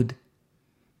Ehud.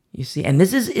 You see, and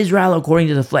this is Israel according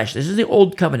to the flesh. This is the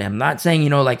old covenant. I'm not saying,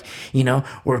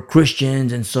 we're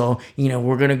Christians and so,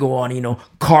 we're going to go on,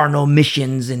 carnal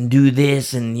missions and do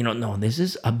this and, no, this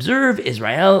is observe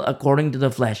Israel according to the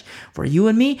flesh. For you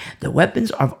and me, the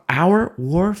weapons of our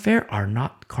warfare are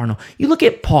not carnal. You look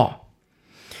at Paul.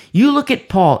 You look at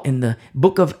Paul in the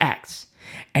book of Acts.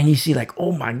 And you see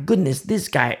oh my goodness, this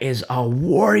guy is a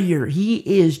warrior.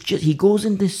 He goes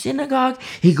into synagogue.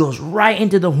 He goes right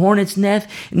into the hornet's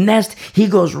nest. He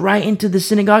goes right into the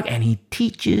synagogue and he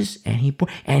teaches and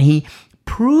he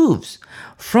proves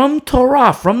from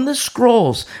Torah, from the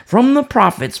scrolls, from the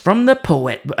prophets, from the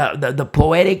the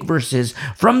poetic verses,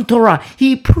 from Torah.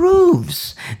 He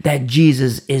proves that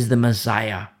Jesus is the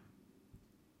Messiah.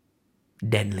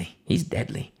 Deadly. He's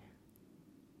deadly.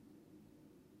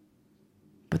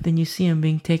 But then you see him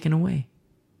being taken away.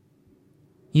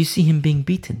 You see him being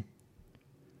beaten.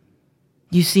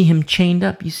 You see him chained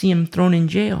up. You see him thrown in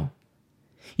jail.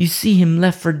 You see him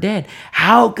left for dead.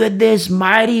 How could this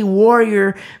mighty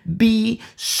warrior be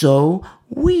so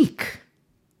weak?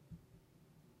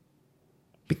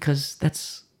 Because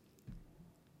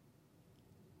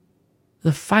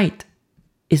the fight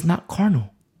is not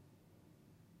carnal.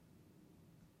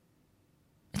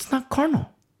 It's not carnal.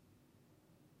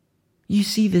 You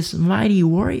see this mighty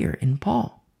warrior in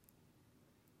Paul.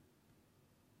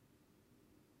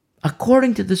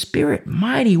 According to the Spirit,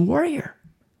 mighty warrior.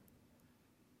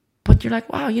 But you're like,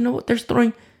 wow, you know what? They're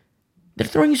throwing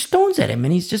stones at him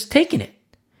and he's just taking it.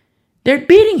 They're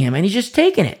beating him and he's just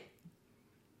taking it.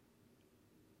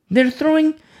 They threw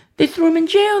him in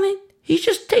jail and he's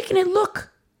just taking it.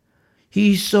 Look,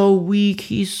 he's so weak.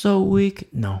 He's so weak.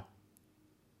 No.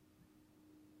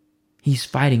 He's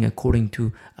fighting according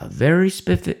to a very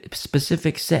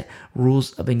specific set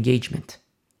rules of engagement.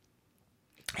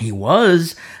 He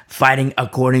was fighting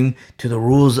according to the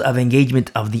rules of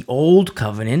engagement of the old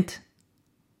covenant,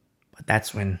 but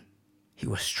that's when he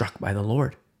was struck by the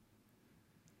Lord.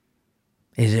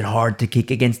 Is it hard to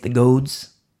kick against the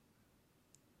goads?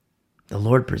 The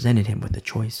Lord presented him with a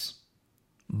choice.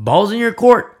 Ball's in your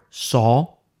court,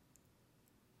 Saul.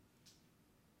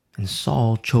 And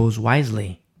Saul chose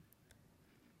wisely.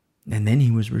 And then he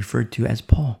was referred to as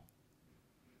Paul.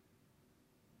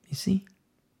 You see?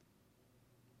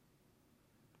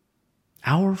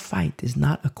 Our fight is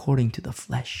not according to the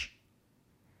flesh.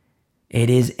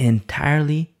 It is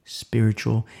entirely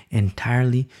spiritual,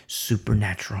 entirely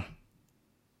supernatural.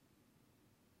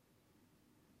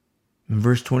 In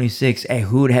verse 26,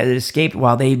 Ehud had escaped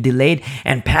while they delayed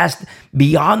and passed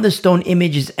beyond the stone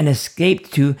images and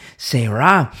escaped to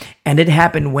Seirah. And it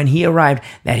happened when he arrived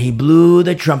that he blew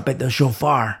the trumpet, the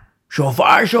shofar.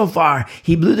 Shofar, shofar.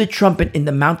 He blew the trumpet in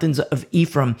the mountains of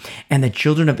Ephraim, and the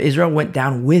children of Israel went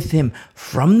down with him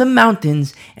from the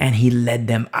mountains, and he led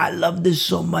them. I love this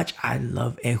so much. I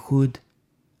love Ehud.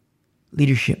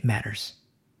 Leadership matters.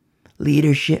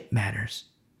 Leadership matters.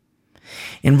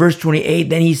 In verse 28,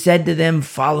 then he said to them,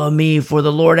 follow me, for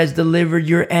the Lord has delivered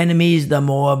your enemies, the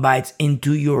Moabites,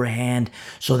 into your hand.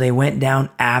 So they went down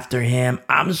after him.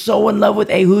 I'm so in love with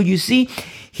Ehud. You see,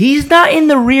 he's not in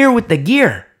the rear with the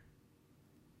gear.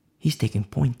 He's taking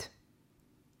point.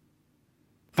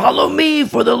 Follow me,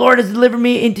 for the Lord has delivered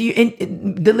me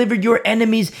delivered your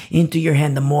enemies into your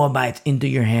hand, the Moabites into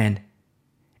your hand.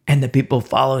 And the people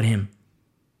followed him.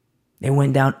 They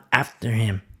went down after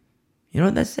him. You know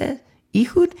what that says?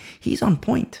 Ehud, he's on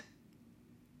point.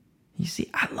 You see,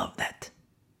 I love that.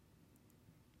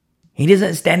 He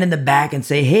doesn't stand in the back and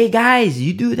say, hey guys,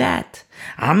 you do that.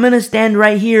 I'm going to stand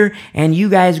right here and you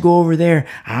guys go over there.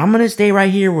 I'm going to stay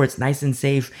right here where it's nice and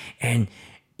safe and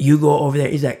you go over there.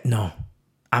 He's like, no,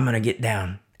 I'm going to get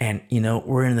down. And,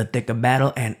 we're in the thick of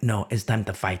battle and no, it's time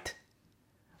to fight.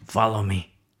 Follow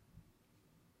me.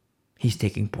 He's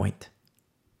taking point.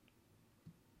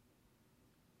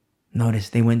 Notice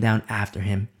they went down after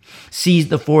him, seized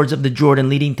the fords of the Jordan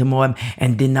leading to Moab,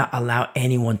 and did not allow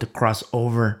anyone to cross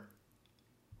over.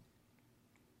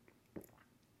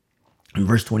 In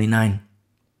verse 29,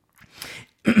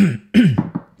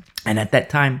 and at that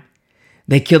time,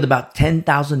 they killed about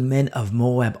 10,000 men of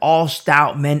Moab, all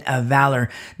stout men of valor.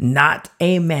 Not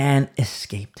a man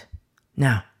escaped.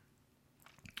 Now,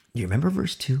 do you remember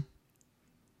verse 2? You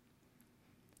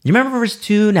remember verse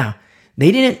 2? Now,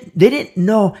 they didn't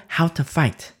know how to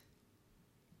fight.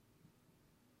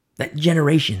 That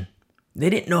generation, they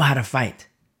didn't know how to fight.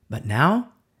 But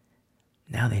now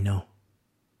they know.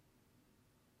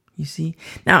 You see?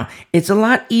 Now, it's a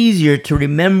lot easier to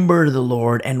remember the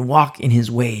Lord and walk in his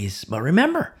ways. But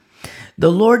remember,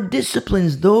 the Lord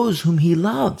disciplines those whom he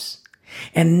loves.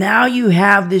 And now you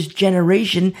have this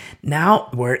generation now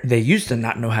where they used to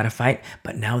not know how to fight,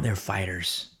 but now they're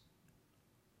fighters.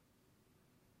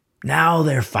 Now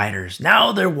they're fighters.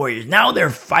 Now they're warriors. Now they're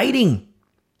fighting.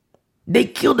 They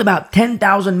killed about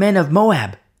 10,000 men of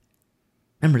Moab.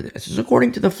 Remember, this is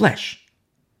according to the flesh.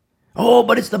 Oh,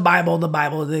 but it's the Bible. The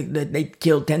Bible. They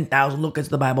killed 10,000. Look, it's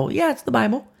the Bible. Yeah, it's the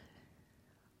Bible.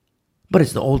 But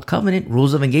it's the old covenant,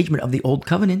 rules of engagement of the old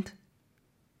covenant.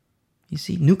 You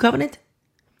see, new covenant,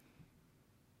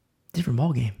 different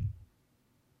ballgame.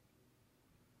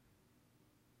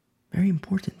 Very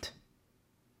important.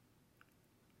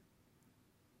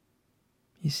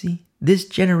 You see, this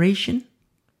generation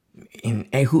in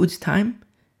Ehud's time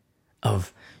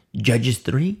of Judges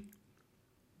 3,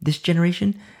 this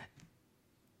generation,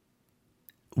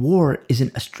 war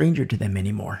isn't a stranger to them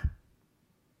anymore.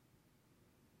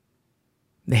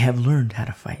 They have learned how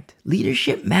to fight.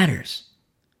 Leadership matters.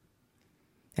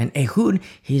 And Ehud,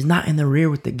 he's not in the rear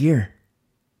with the gear.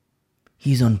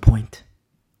 He's on point.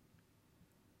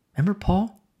 Remember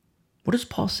Paul? What does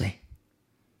Paul say?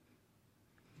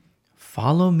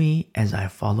 Follow me as I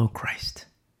follow Christ.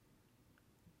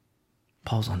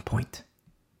 Paul's on point.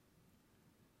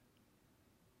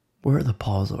 Where are the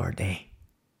Pauls of our day?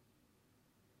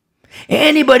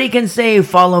 Anybody can say,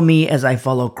 follow me as I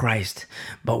follow Christ.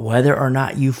 But whether or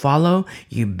not you follow,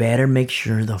 you better make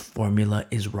sure the formula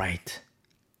is right.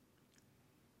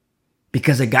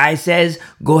 Because a guy says,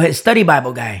 go ahead, study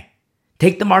Bible guy.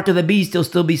 Take the mark of the beast, you'll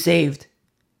still be saved.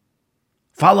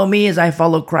 Follow me as I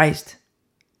follow Christ.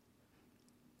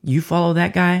 You follow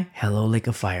that guy, hello, lake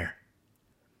of fire.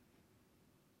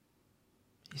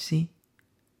 You see,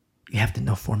 you have to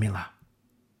know formula.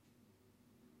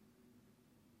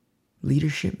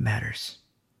 Leadership matters.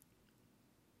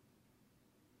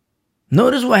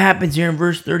 Notice what happens here in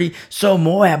verse 30. So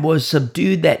Moab was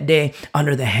subdued that day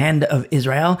under the hand of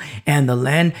Israel, and the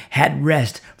land had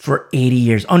rest for 80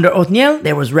 years. Under Othniel,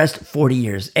 there was rest 40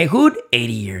 years. Ehud,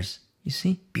 80 years. You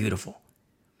see, beautiful.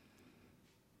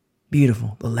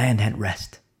 Beautiful. The land had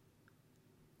rest.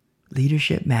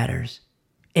 Leadership matters.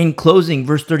 In closing,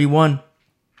 verse 31.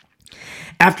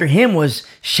 After him was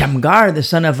Shamgar, the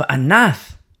son of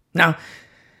Anath. Now,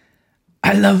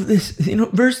 I love this.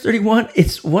 Verse 31,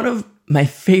 it's one of my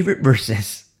favorite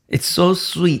verses. It's so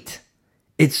sweet.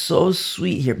 It's so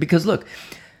sweet here. Because look,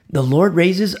 the Lord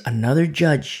raises another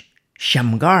judge,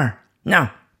 Shamgar.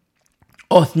 Now,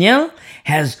 Othniel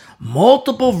has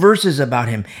multiple verses about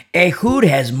him. Ehud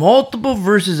has multiple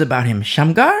verses about him.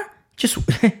 Shamgar, just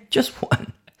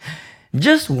one.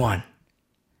 Just one.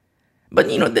 But,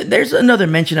 there's another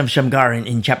mention of Shamgar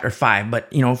in chapter 5.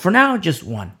 But, for now, just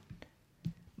one.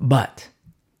 But,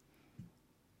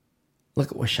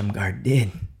 look at what Shamgar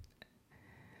did.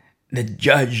 The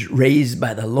judge raised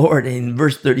by the Lord in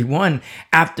verse 31.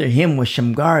 After him was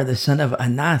Shamgar, the son of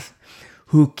Anath,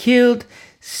 who killed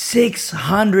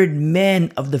 600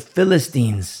 men of the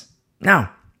Philistines.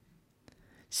 Now,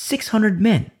 600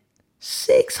 men.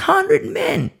 600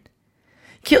 men.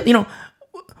 Killed,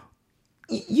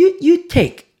 you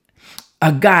take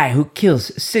a guy who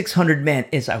kills 600 men.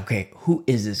 It's okay, who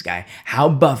is this guy? How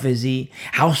buff is he?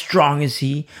 How strong is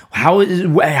he?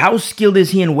 How skilled is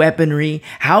he in weaponry?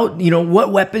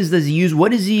 What weapons does he use?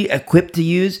 What is he equipped to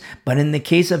use? But in the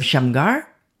case of Shamgar,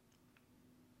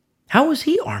 how was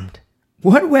he armed?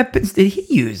 What weapons did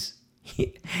he use?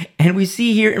 And we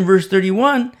see here in verse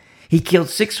 31, he killed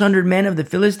 600 men of the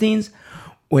Philistines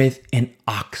with an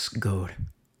ox goad.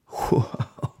 Whoa.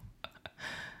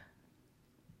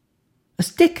 A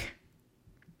stick.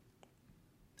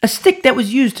 A stick that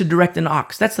was used to direct an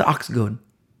ox. That's the ox goad.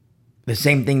 The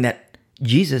same thing that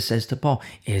Jesus says to Paul.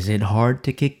 Is it hard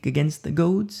to kick against the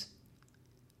goads?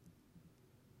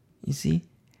 You see?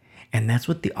 And that's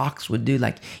what the ox would do.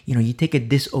 Like, you take a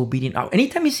disobedient ox.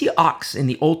 Anytime you see ox in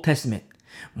the Old Testament,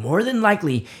 more than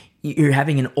likely, you're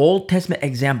having an Old Testament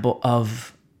example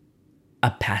of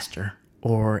a pastor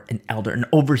or an elder, an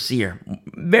overseer.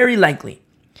 Very likely.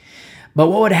 But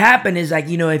what would happen is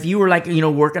if you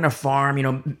were working a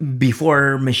farm,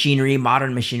 before machinery,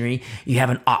 modern machinery, you have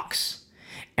an ox.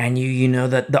 And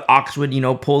the ox would,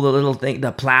 pull the little thing,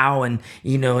 the plow and,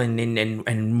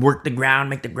 and work the ground,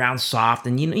 make the ground soft.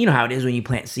 And you know how it is when you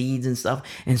plant seeds and stuff.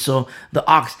 And so the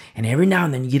ox, and every now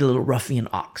and then you get a little ruffian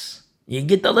ox. You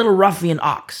get the little ruffian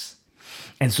ox.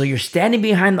 And so you're standing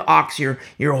behind the ox, you're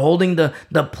holding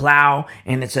the plow,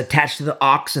 and it's attached to the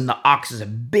ox, and the ox is a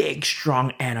big,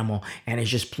 strong animal, and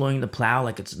it's just pulling the plow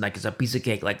like it's a piece of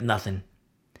cake, like nothing.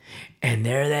 And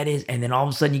there that is, and then all of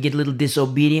a sudden you get a little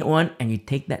disobedient one, and you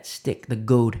take that stick, the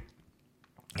goad,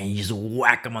 and you just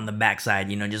whack him on the backside,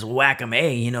 just whack him,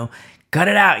 hey, cut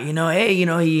it out, hey,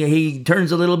 he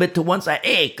turns a little bit to one side,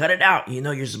 hey, cut it out,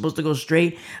 you're supposed to go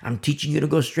straight, I'm teaching you to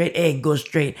go straight, hey, go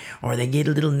straight, or they get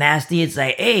a little nasty, it's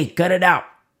like, hey, cut it out,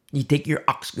 you take your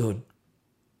ox goad.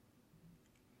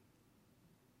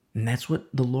 And that's what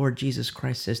the Lord Jesus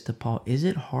Christ says to Paul. Is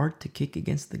it hard to kick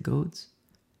against the goads?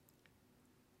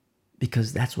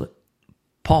 Because that's what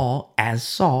Paul, as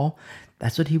Saul,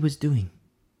 that's what he was doing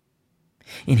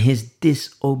in his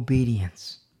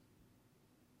disobedience.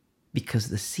 Because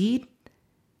the seed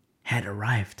had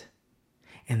arrived.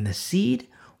 And the seed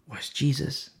was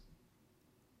Jesus.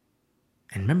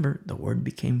 And remember, the Word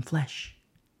became flesh.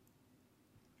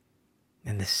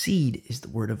 And the seed is the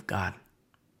Word of God.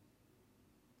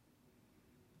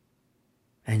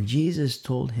 And Jesus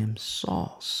told him,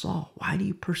 Saul, Saul, why do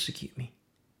you persecute me?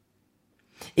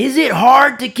 Is it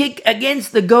hard to kick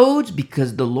against the goads?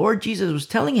 Because the Lord Jesus was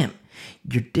telling him,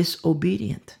 you're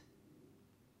disobedient.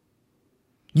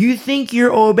 You think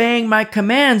you're obeying my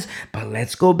commands, but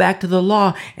let's go back to the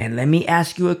law and let me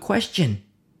ask you a question.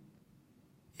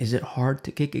 Is it hard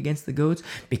to kick against the goads?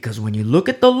 Because when you look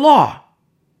at the law,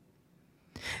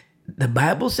 the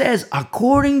Bible says,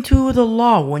 according to the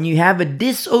law, when you have a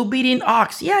disobedient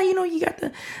ox, you got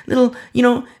the little,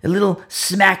 a little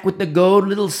smack with the goad, a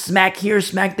little smack here,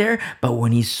 smack there. But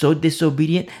when he's so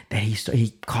disobedient that he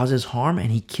causes harm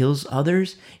and he kills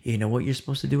others, you know what you're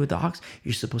supposed to do with the ox?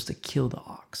 You're supposed to kill the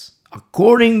ox.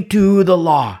 According to the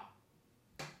law,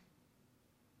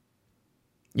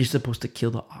 you're supposed to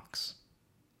kill the ox.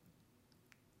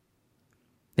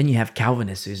 Then you have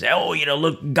Calvinists who say, oh,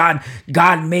 look, God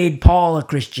made Paul a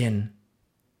Christian.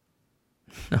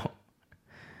 No.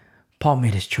 Paul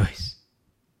made his choice.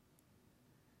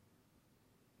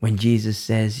 When Jesus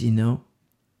says,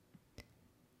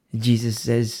 Jesus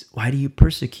says, why do you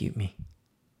persecute me?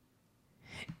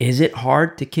 Is it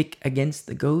hard to kick against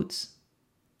the goads?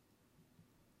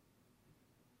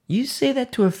 You say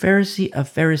that to a Pharisee of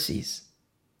Pharisees.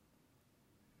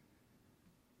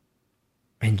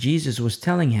 And Jesus was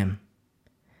telling him,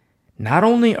 not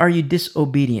only are you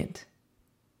disobedient,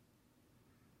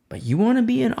 but you want to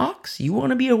be an ox? You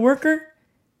want to be a worker?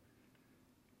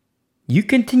 You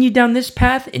continue down this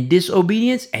path in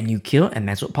disobedience and you kill, and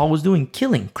that's what Paul was doing,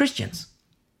 killing Christians.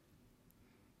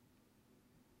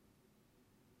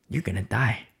 You're going to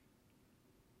die.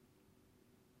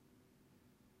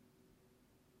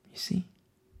 You see?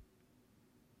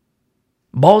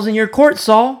 Ball's in your court,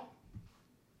 Saul.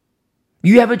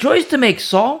 You have a choice to make,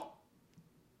 Saul.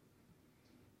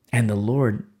 And the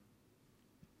Lord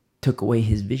took away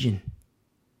his vision.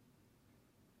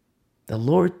 The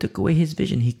Lord took away his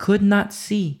vision. He could not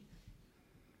see.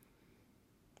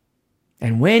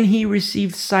 And when he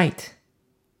received sight,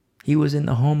 he was in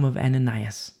the home of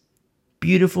Ananias.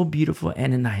 Beautiful, beautiful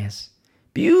Ananias.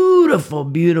 Beautiful,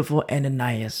 beautiful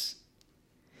Ananias.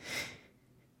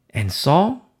 And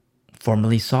Saul,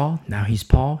 formerly Saul, now he's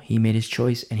Paul. He made his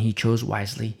choice and he chose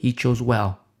wisely. He chose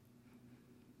well.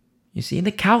 You see,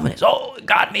 the Calvinists, oh,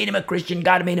 God made him a Christian.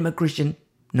 God made him a Christian.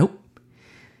 Nope.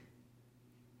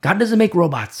 God doesn't make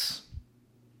robots.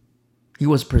 He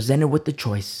was presented with the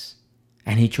choice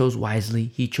and he chose wisely.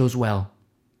 He chose well.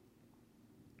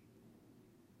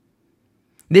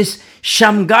 This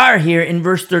Shamgar here in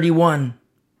verse 31,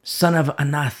 son of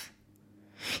Anath,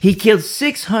 he killed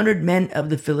 600 men of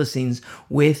the Philistines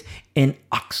with an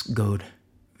ox goad.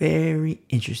 Very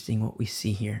interesting what we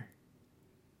see here.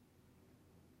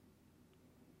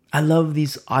 I love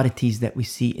these oddities that we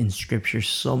see in scripture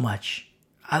so much.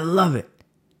 I love it.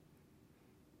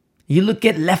 You look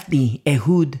at Lefty,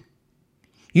 Ehud.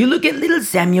 You look at little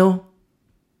Samuel.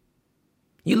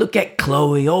 You look at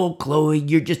Chloe. Oh, Chloe,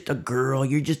 you're just a girl.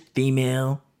 You're just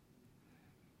female.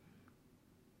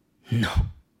 No.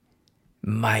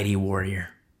 Mighty warrior.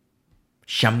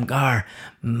 Shamgar,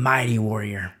 mighty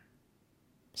warrior.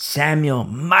 Samuel,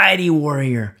 mighty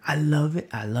warrior. I love it.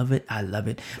 I love it. I love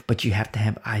it. But you have to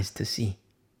have eyes to see.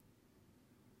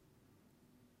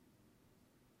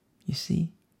 You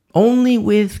see? Only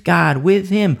with God, with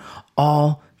him,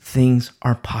 all things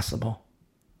are possible.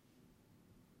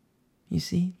 You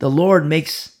see? The Lord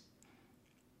makes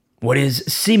what is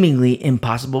seemingly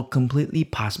impossible completely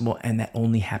possible, and that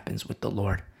only happens with the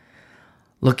Lord.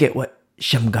 Look at what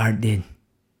Shamgar did.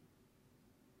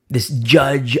 This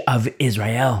judge of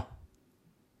Israel.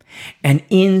 And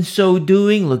in so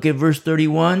doing, look at verse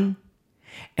 31,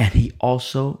 and he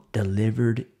also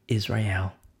delivered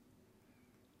Israel.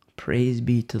 Praise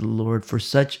be to the Lord for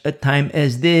such a time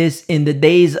as this, in the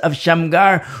days of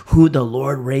Shamgar, who the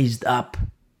Lord raised up.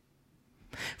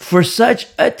 For such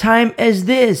a time as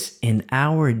this, in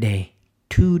our day,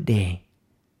 today.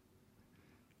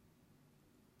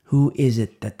 Who is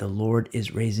it that the Lord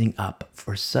is raising up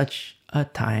for such a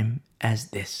time as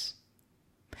this?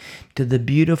 To the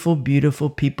beautiful, beautiful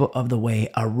people of the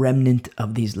way, a remnant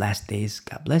of these last days,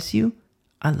 God bless you.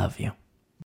 I love you.